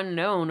the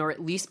unknown, or at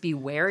least be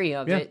wary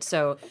of it.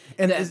 So,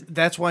 and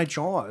that's why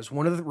Jaws.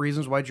 One of the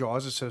reasons why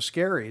Jaws is so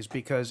scary is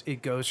because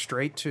it goes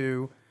straight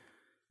to.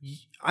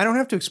 I don't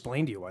have to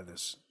explain to you why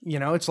this.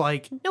 It's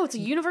like no, it's a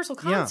universal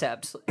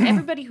concept.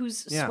 Everybody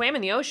who's swam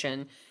in the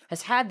ocean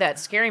has had that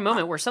scary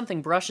moment where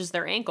something brushes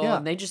their ankle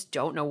and they just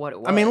don't know what it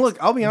was. I mean,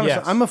 look, I'll be honest.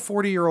 Yes. I'm a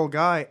 40-year-old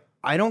guy.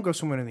 I don't go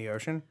swimming in the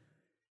ocean.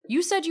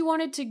 You said you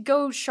wanted to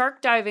go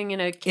shark diving in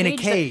a cage. In a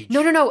cage.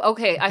 No.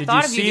 Okay, I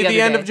thought of you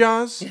the other day. Did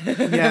you see the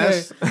end of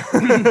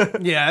Jaws? Yes.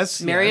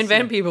 Yes. Marion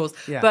Van Peebles.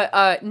 Yeah.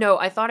 But no,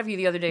 I thought of you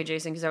the other day,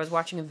 Jason, because I was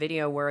watching a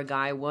video where a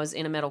guy was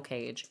in a metal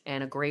cage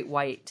and a great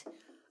white.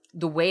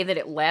 The way that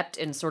it leapt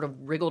and sort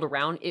of wriggled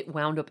around, it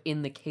wound up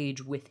in the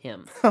cage with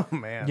him. Oh,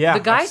 man. Yeah,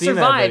 the guy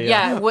survived.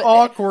 Yeah.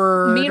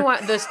 Awkward. Meanwhile,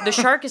 the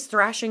shark is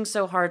thrashing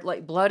so hard,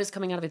 like blood is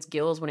coming out of its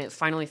gills when it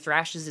finally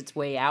thrashes its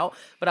way out.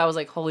 But I was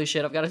like, holy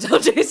shit, I've got to tell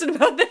Jason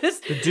about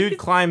this. The dude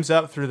climbs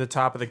up through the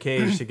top of the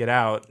cage to get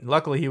out.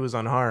 Luckily, he was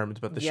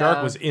unharmed, but the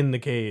shark was in the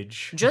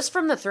cage. Just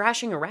from the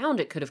thrashing around,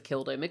 it could have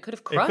killed him. It could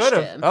have crushed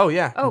him. Oh,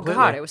 yeah. Oh, completely.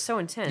 God, it was so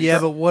intense. Yeah,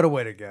 but what a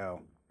way to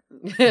go.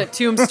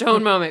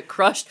 Tombstone moment,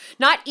 crushed,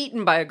 not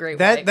eaten by a great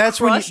white.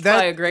 That's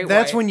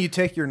when you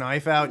take your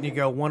knife out and you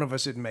go, one of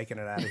us isn't making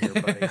it out of here,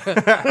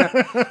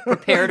 buddy.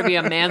 Prepare to be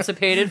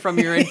emancipated from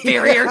your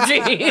inferior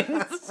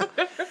genes.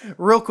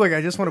 Real quick,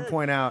 I just want to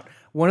point out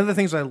one of the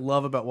things I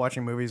love about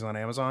watching movies on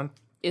Amazon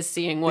is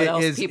seeing what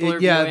else people are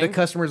viewing. Yeah, the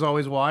customers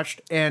always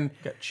watched. And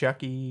got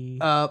Chucky.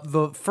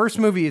 The first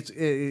movie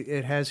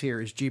it has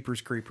here is Jeepers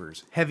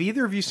Creepers. Have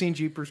either of you seen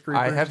Jeepers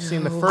Creepers? I have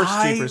seen the first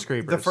Jeepers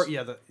Creepers.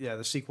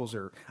 The sequels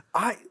are.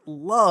 I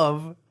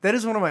love that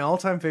is one of my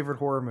all-time favorite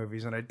horror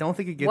movies, and I don't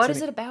think it gets. What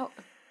is it about?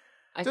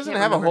 It doesn't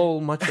have a whole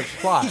much of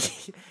plot.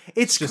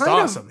 It's just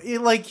kind awesome.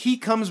 Of like he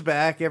comes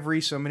back every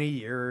so many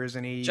years,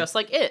 and he just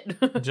like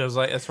it. Just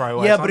like that's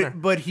probably why.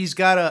 But he's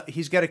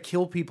gotta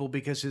kill people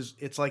because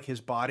it's like his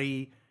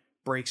body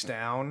breaks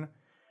down,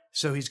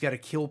 so he's got to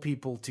kill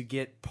people to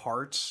get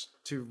parts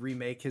to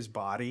remake his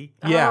body.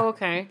 Yeah. Oh,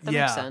 okay, that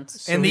makes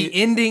sense. And the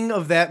ending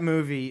of that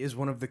movie is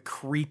one of the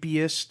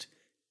creepiest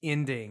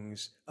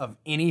endings of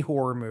any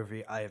horror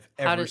movie I have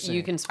ever seen.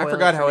 You can spoil I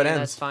forgot it how it me, ends.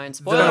 That's fine. It's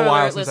Spoiler been a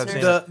while alert, since I've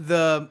listeners. seen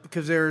it.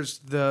 Because there's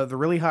the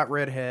really hot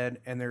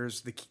redhead and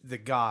there's the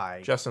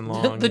guy Justin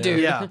Long, the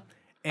dude. Yeah.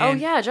 And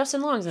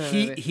Justin Long's in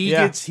the movie.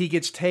 He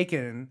gets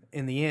taken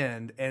in the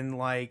end, and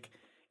like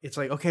it's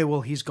like, okay,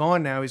 well, he's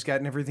gone now. He's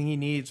gotten everything he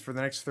needs for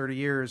the next 30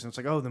 years. And it's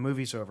like, oh, the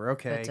movie's over.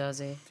 Okay. But does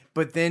he?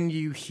 But then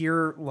you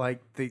hear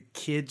like the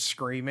kid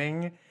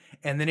screaming,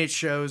 and then it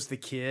shows the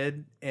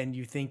kid, and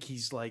you think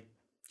he's like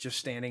just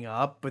standing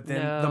up. But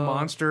then the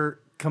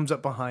monster comes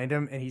up behind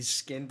him, and he's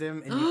skinned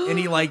him, and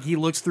he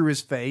looks through his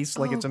face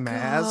like it's a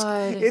mask.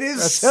 God. It is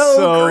That's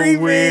so creepy.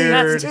 weird.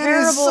 That's It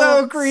terrible. is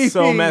so creepy.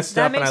 So messed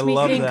That up, and makes I me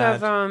love think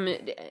that. of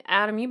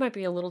Adam. You might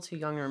be a little too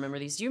young to remember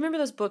these. Do you remember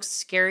those books,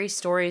 Scary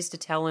Stories to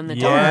Tell in the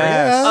Yes. Dark?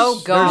 Yes.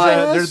 Oh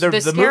God, There's the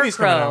the movie's coming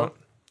Scarecrow. out.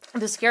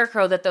 the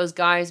scarecrow that those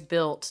guys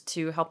built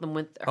to help them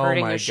with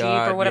herding my a sheep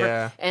God, or whatever,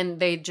 yeah. and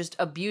they just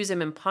abuse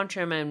him and punch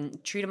him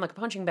and treat him like a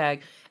punching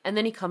bag, and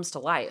then he comes to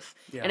life.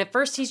 Yeah. And at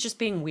first he's just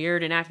being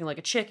weird and acting like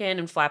a chicken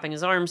and flapping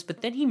his arms,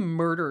 but then he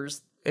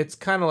murders. It's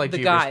kind of like The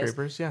Jeepers guys.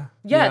 Creepers, yeah.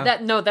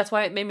 Yeah, that's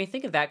why it made me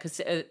think of that, because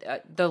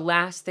the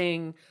last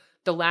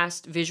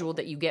visual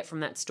that you get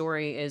from that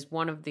story is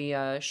one of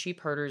the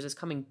sheep herders is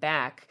coming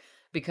back,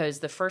 because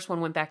the first one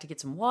went back to get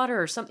some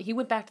water or something. He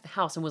went back to the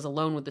house and was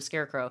alone with the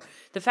scarecrow.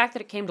 The fact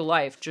that it came to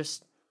life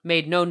just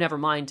made no never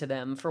mind to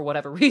them for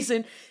whatever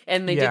reason,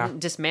 and they Yeah.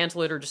 didn't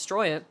dismantle it or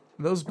destroy it.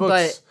 Those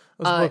books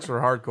were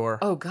hardcore.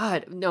 Oh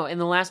God, no!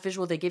 And the last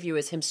visual they give you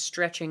is him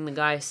stretching the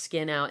guy's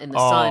skin out in the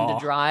sun to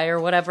dry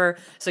or whatever.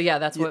 So yeah,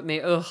 that's what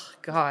made. Oh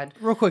God!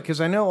 Real quick, because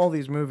I know all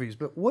these movies,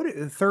 but what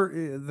the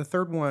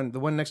third one, the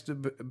one next to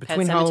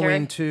between Cemetery?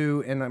 Halloween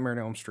 2 and Nightmare on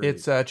Elm Street?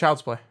 It's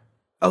Child's Play.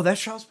 Oh,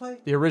 that's Child's Play.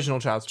 The original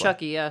Child's Play.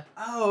 Chucky, yeah.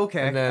 Oh,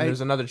 okay. And then there's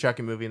another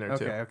Chucky movie in there,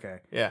 too. okay.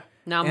 Yeah.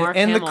 Now Mark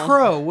And The Hamill.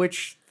 Crow,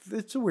 which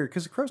it's a weird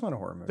because The Crow's not a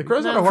horror movie. The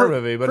Crow's not a horror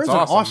movie, but Crow's it's an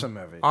awesome. awesome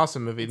movie.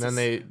 Awesome movie. And then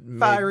they made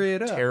Fire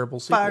it up. terrible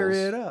sequels. Fire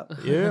it up.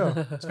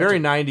 Yeah. It's very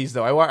 90s,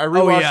 though. I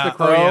rewatched yeah. The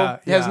Crow. Oh, yeah.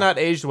 It has Yeah. not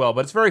aged well,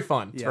 but it's very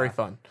fun. It's Yeah. very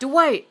fun.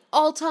 Dwight,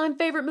 all-time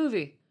favorite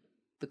movie,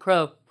 The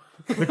Crow.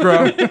 The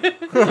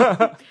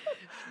Crow.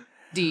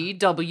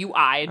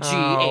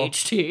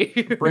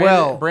 DWIGHT.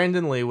 Well-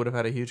 Brandon Lee would have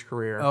had a huge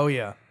career. Oh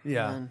yeah,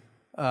 yeah.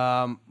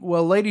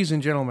 Well, ladies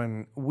and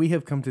gentlemen, we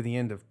have come to the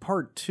end of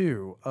part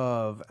 2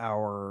 of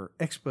our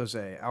expose,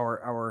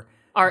 our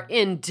Our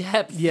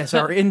in-depth yes,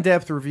 our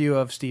in-depth review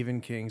of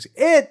Stephen King's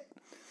It.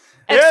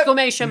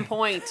 exclamation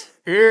point.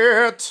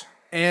 It.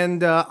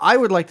 And I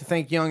would like to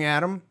thank young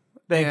Adam.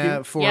 Thank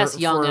you. For, Yes,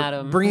 young for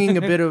Adam. bringing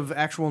a bit of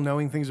actual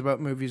knowing things about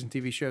movies and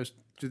TV shows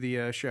to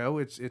the show.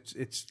 It's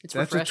that's a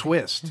refreshing.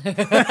 twist.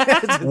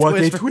 What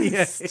a twist.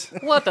 twist.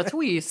 What a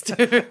twist.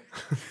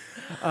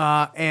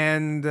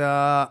 And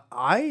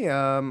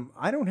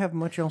I don't have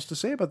much else to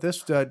say about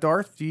this.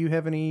 Darth, do you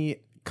have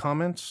any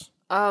comments?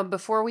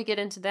 Before we get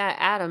into that,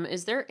 Adam,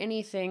 is there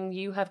anything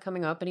you have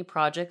coming up, any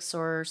projects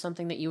or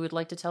something that you would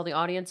like to tell the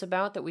audience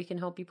about that we can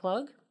help you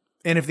plug?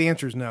 And if the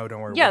answer is no, don't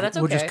worry. Yeah, we'll, that's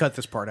we'll just okay. cut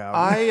this part out.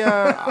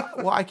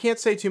 I can't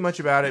say too much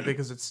about it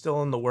because it's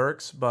still in the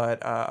works, but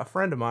a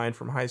friend of mine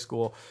from high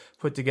school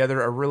put together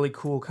a really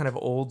cool kind of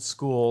old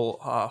school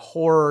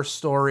horror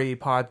story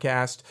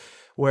podcast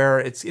where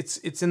it's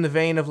in the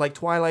vein of like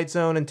Twilight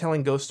Zone and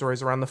telling ghost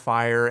stories around the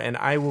fire, and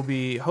I will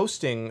be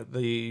hosting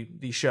the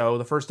show.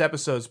 The first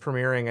episode's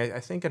premiering, I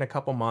think, in a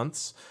couple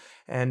months.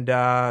 And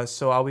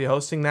so I'll be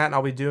hosting that, and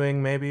I'll be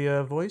doing maybe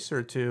a voice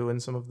or two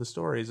in some of the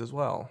stories as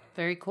well.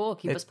 Very cool.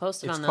 Keep us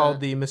posted on that. It's called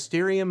the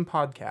Mysterium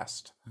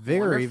Podcast.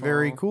 Very,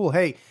 very Wonderful. cool.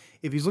 Hey,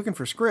 if he's looking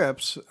for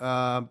scripts,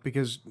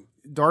 because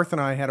Darth and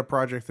I had a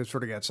project that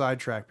sort of got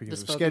sidetracked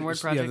because The of spoken word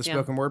project, the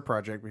spoken word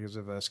project because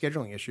of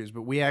scheduling issues.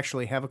 But we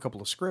actually have a couple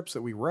of scripts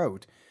that we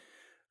wrote.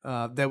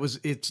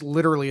 It's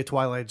literally a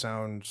Twilight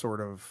Zone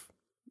sort of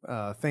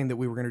thing that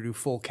we were going to do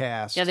full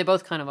cast. Yeah, they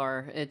both kind of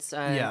are. It's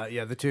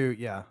yeah, the two,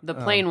 yeah, the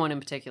plain one in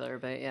particular,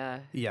 but yeah.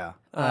 yeah.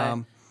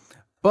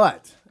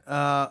 But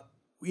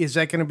is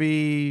that going to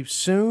be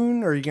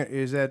soon, or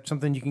is that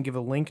something you can give a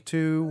link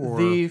to? Or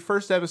The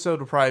first episode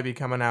will probably be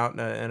coming out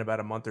in about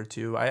a month or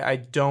two. I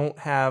don't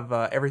have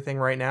everything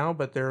right now,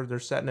 but they're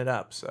setting it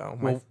up.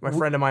 So my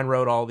friend of mine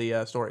wrote all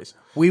the stories.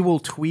 we will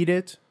tweet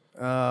it.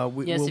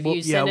 Yes, if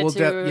you send it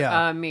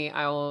to me,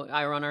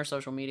 I run our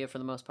social media for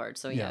the most part.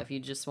 So yeah, if you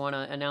just want to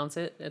announce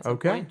it at some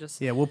Okay. point, just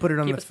we'll put it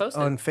on keep us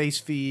posted. on Face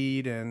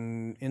Feed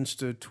and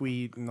Insta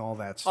Tweet and all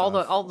that stuff.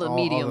 all the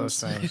mediums. all those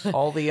things.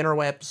 All the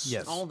interwebs.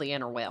 Yes, all the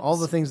interwebs, all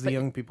the things the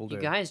young people do.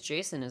 You guys,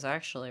 Jason is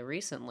actually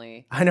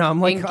recently. I know.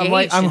 I'm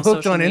engaged in hooked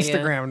social on media.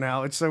 Instagram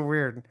now. It's so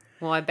weird.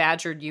 Well, I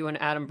badgered you and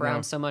Adam Brown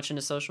Yeah. so much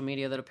into social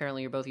media that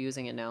apparently you're both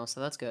using it now,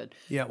 so that's good.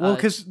 Yeah, well,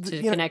 'cause, to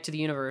you know, connect to the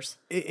universe.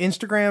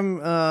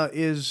 Instagram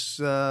is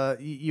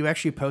you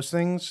actually post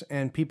things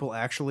and people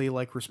actually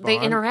like respond.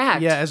 They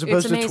interact. Yeah, as It's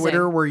opposed to amazing.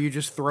 Twitter where you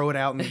just throw it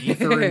out in the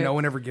ether and no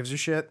one ever gives a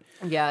shit.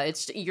 Yeah,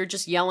 you're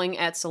just yelling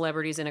at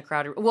celebrities in a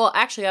crowd. Well,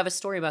 actually, I have a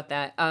story about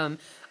that.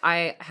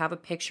 I have a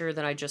picture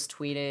that I just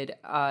tweeted.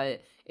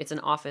 It's an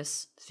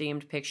office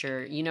themed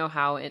picture. You know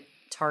how at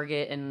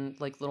Target and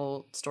like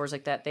little stores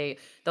like that,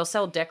 they'll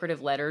sell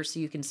decorative letters so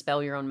you can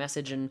spell your own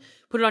message and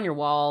put it on your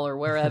wall or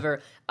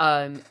wherever.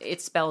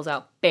 It spells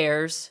out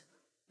Bears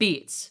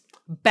beats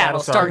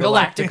Battlestar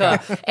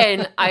Galactica.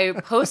 And I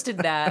posted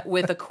that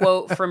with a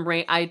quote from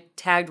I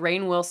tagged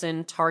Rainn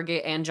Wilson,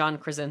 Target, and John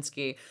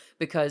Krasinski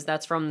because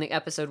that's from the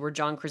episode where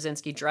John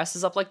Krasinski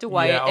dresses up like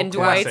Dwight, Yeah, and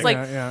classic. Dwight's like,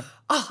 Yeah.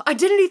 "Oh,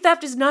 identity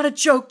theft is not a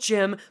joke,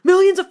 Jim.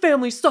 Millions of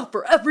families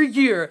suffer every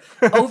year."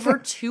 Over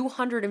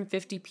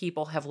 250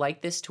 people have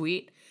liked this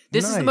tweet.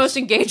 This is the Nice. most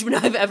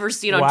engagement I've ever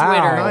seen on Wow.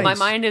 Twitter. Nice. My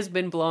mind has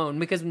been blown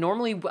because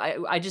normally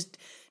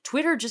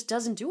Twitter just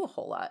doesn't do a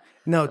whole lot.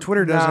 No,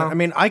 Twitter doesn't. No. I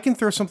mean, I can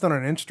throw something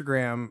on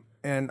Instagram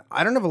and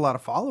I don't have a lot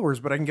of followers,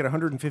 but I can get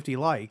 150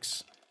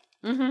 likes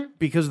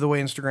because of the way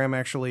Instagram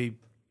actually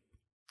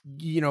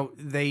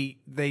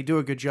they do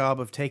a good job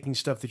of taking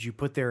stuff that you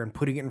put there and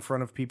putting it in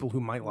front of people who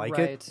might like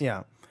Right. it.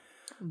 Yeah.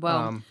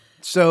 Well,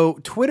 So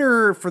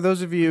Twitter, for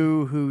those of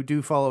you who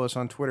do follow us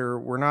on Twitter,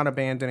 we're not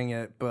abandoning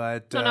it,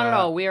 but no, not at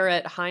all. We are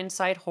at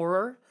Hindsight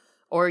Horror,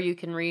 or you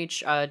can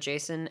reach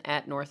Jason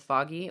at North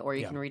Foggy, or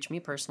you can reach me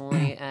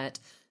personally at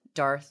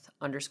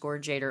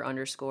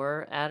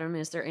Darth_Jader_. Adam,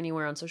 is there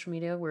anywhere on social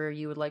media where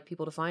you would like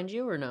people to find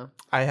you, or no?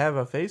 I have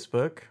a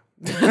Facebook.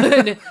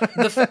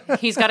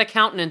 He's got a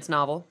countenance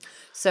novel,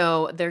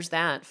 so there's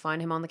that.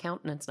 Find him on the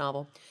countenance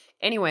novel.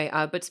 Anyway,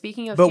 but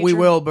speaking of, But future,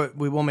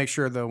 we will make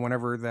sure though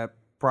whenever that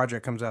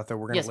project comes out that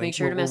we're going to Yes, make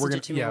sure to message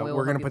it to me Yeah, and we will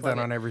we're going help to you put that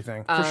plug on it.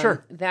 everything. For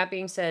sure. That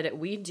being said,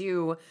 we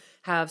do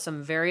have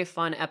some very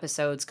fun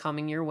episodes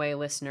coming your way,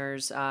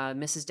 listeners.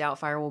 Mrs.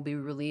 Doubtfire will be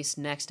released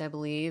next, I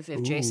believe,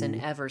 if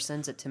Jason ever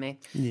sends it to me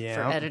Yeah.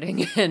 for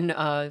editing and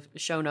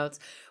show notes.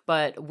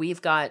 But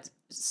we've got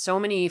so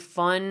many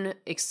fun,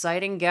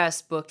 exciting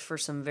guests booked for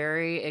some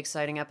very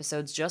exciting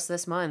episodes just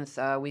this month.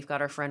 We've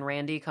got our friend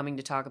Randy coming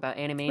to talk about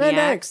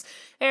Animaniacs.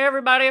 Hey,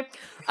 everybody.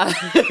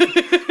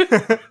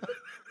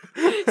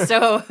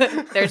 So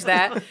there's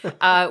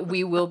that.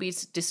 We will be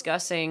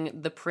discussing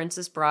The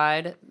Princess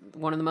Bride,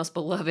 one of the most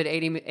beloved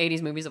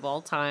 80s movies of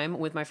all time,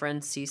 with my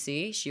friend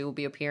Cece. She will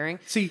be appearing.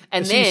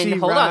 And then, CC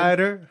hold on.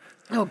 Rider.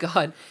 Oh,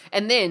 God.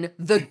 And then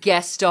the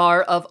guest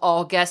star of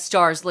all guest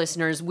stars,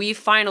 listeners. We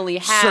finally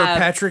have... Sir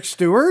Patrick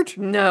Stewart?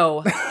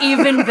 No,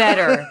 even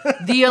better.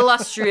 The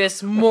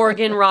illustrious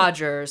Morgan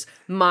Rogers,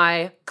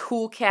 my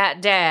cool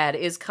cat dad,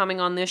 is coming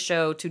on this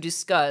show to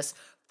discuss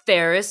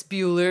Ferris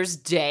Bueller's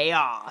Day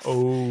Off.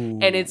 Oh,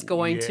 And it's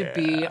going to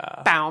be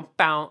bow,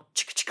 bow,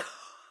 chicka, chicka,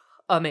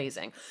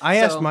 amazing. I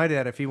asked my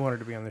dad if he wanted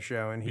to be on the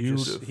show, and he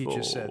just said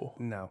Beautiful.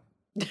 no.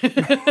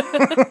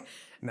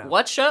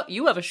 What show?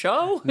 You have a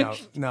show? No,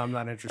 I'm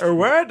not interested. Or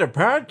what? The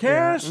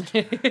podcast?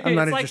 I'm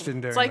not It's like- interested in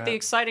doing It's like that. the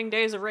exciting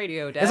days of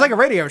radio, Dad. It's like a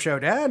radio show,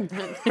 Dad.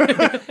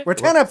 We're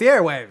tearing up the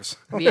airwaves.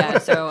 Yeah,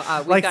 so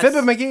we've Like got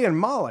Fibber McGee and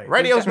Molly.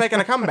 Radio's making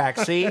a comeback,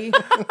 see?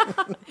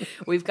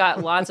 We've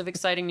got lots of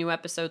exciting new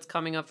episodes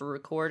coming up for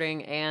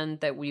recording and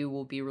that we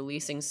will be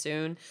releasing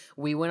soon.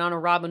 We went on a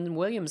Robin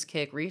Williams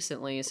kick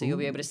recently, so you'll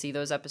be able to see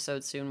those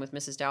episodes soon with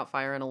Mrs.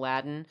 Doubtfire and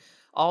Aladdin.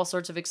 All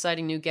sorts of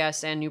exciting new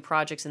guests and new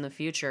projects in the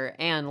future.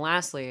 And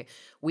lastly,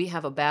 we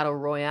have a Battle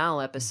Royale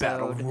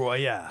episode. Battle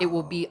Royale. It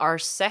will be our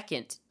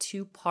second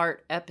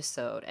 2-part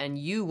episode, and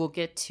you will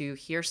get to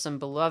hear some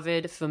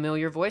beloved,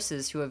 familiar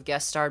voices who have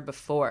guest starred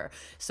before.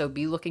 So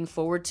be looking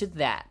forward to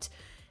that.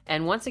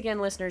 And once again,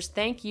 listeners,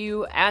 thank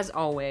you, as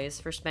always,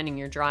 for spending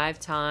your drive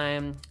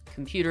time,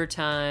 computer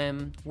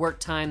time, work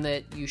time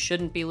that you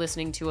shouldn't be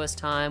listening to us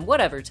time,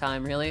 whatever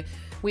time, really.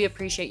 We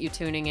appreciate you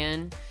tuning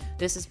in.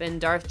 This has been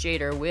Darth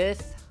Jader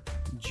with...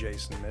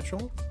 Jason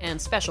Mitchell.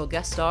 And special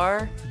guest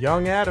star...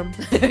 Young Adam.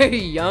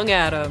 Young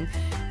Adam.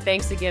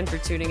 Thanks again for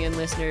tuning in,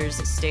 listeners.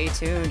 Stay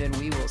tuned, and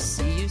we will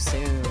see you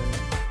soon.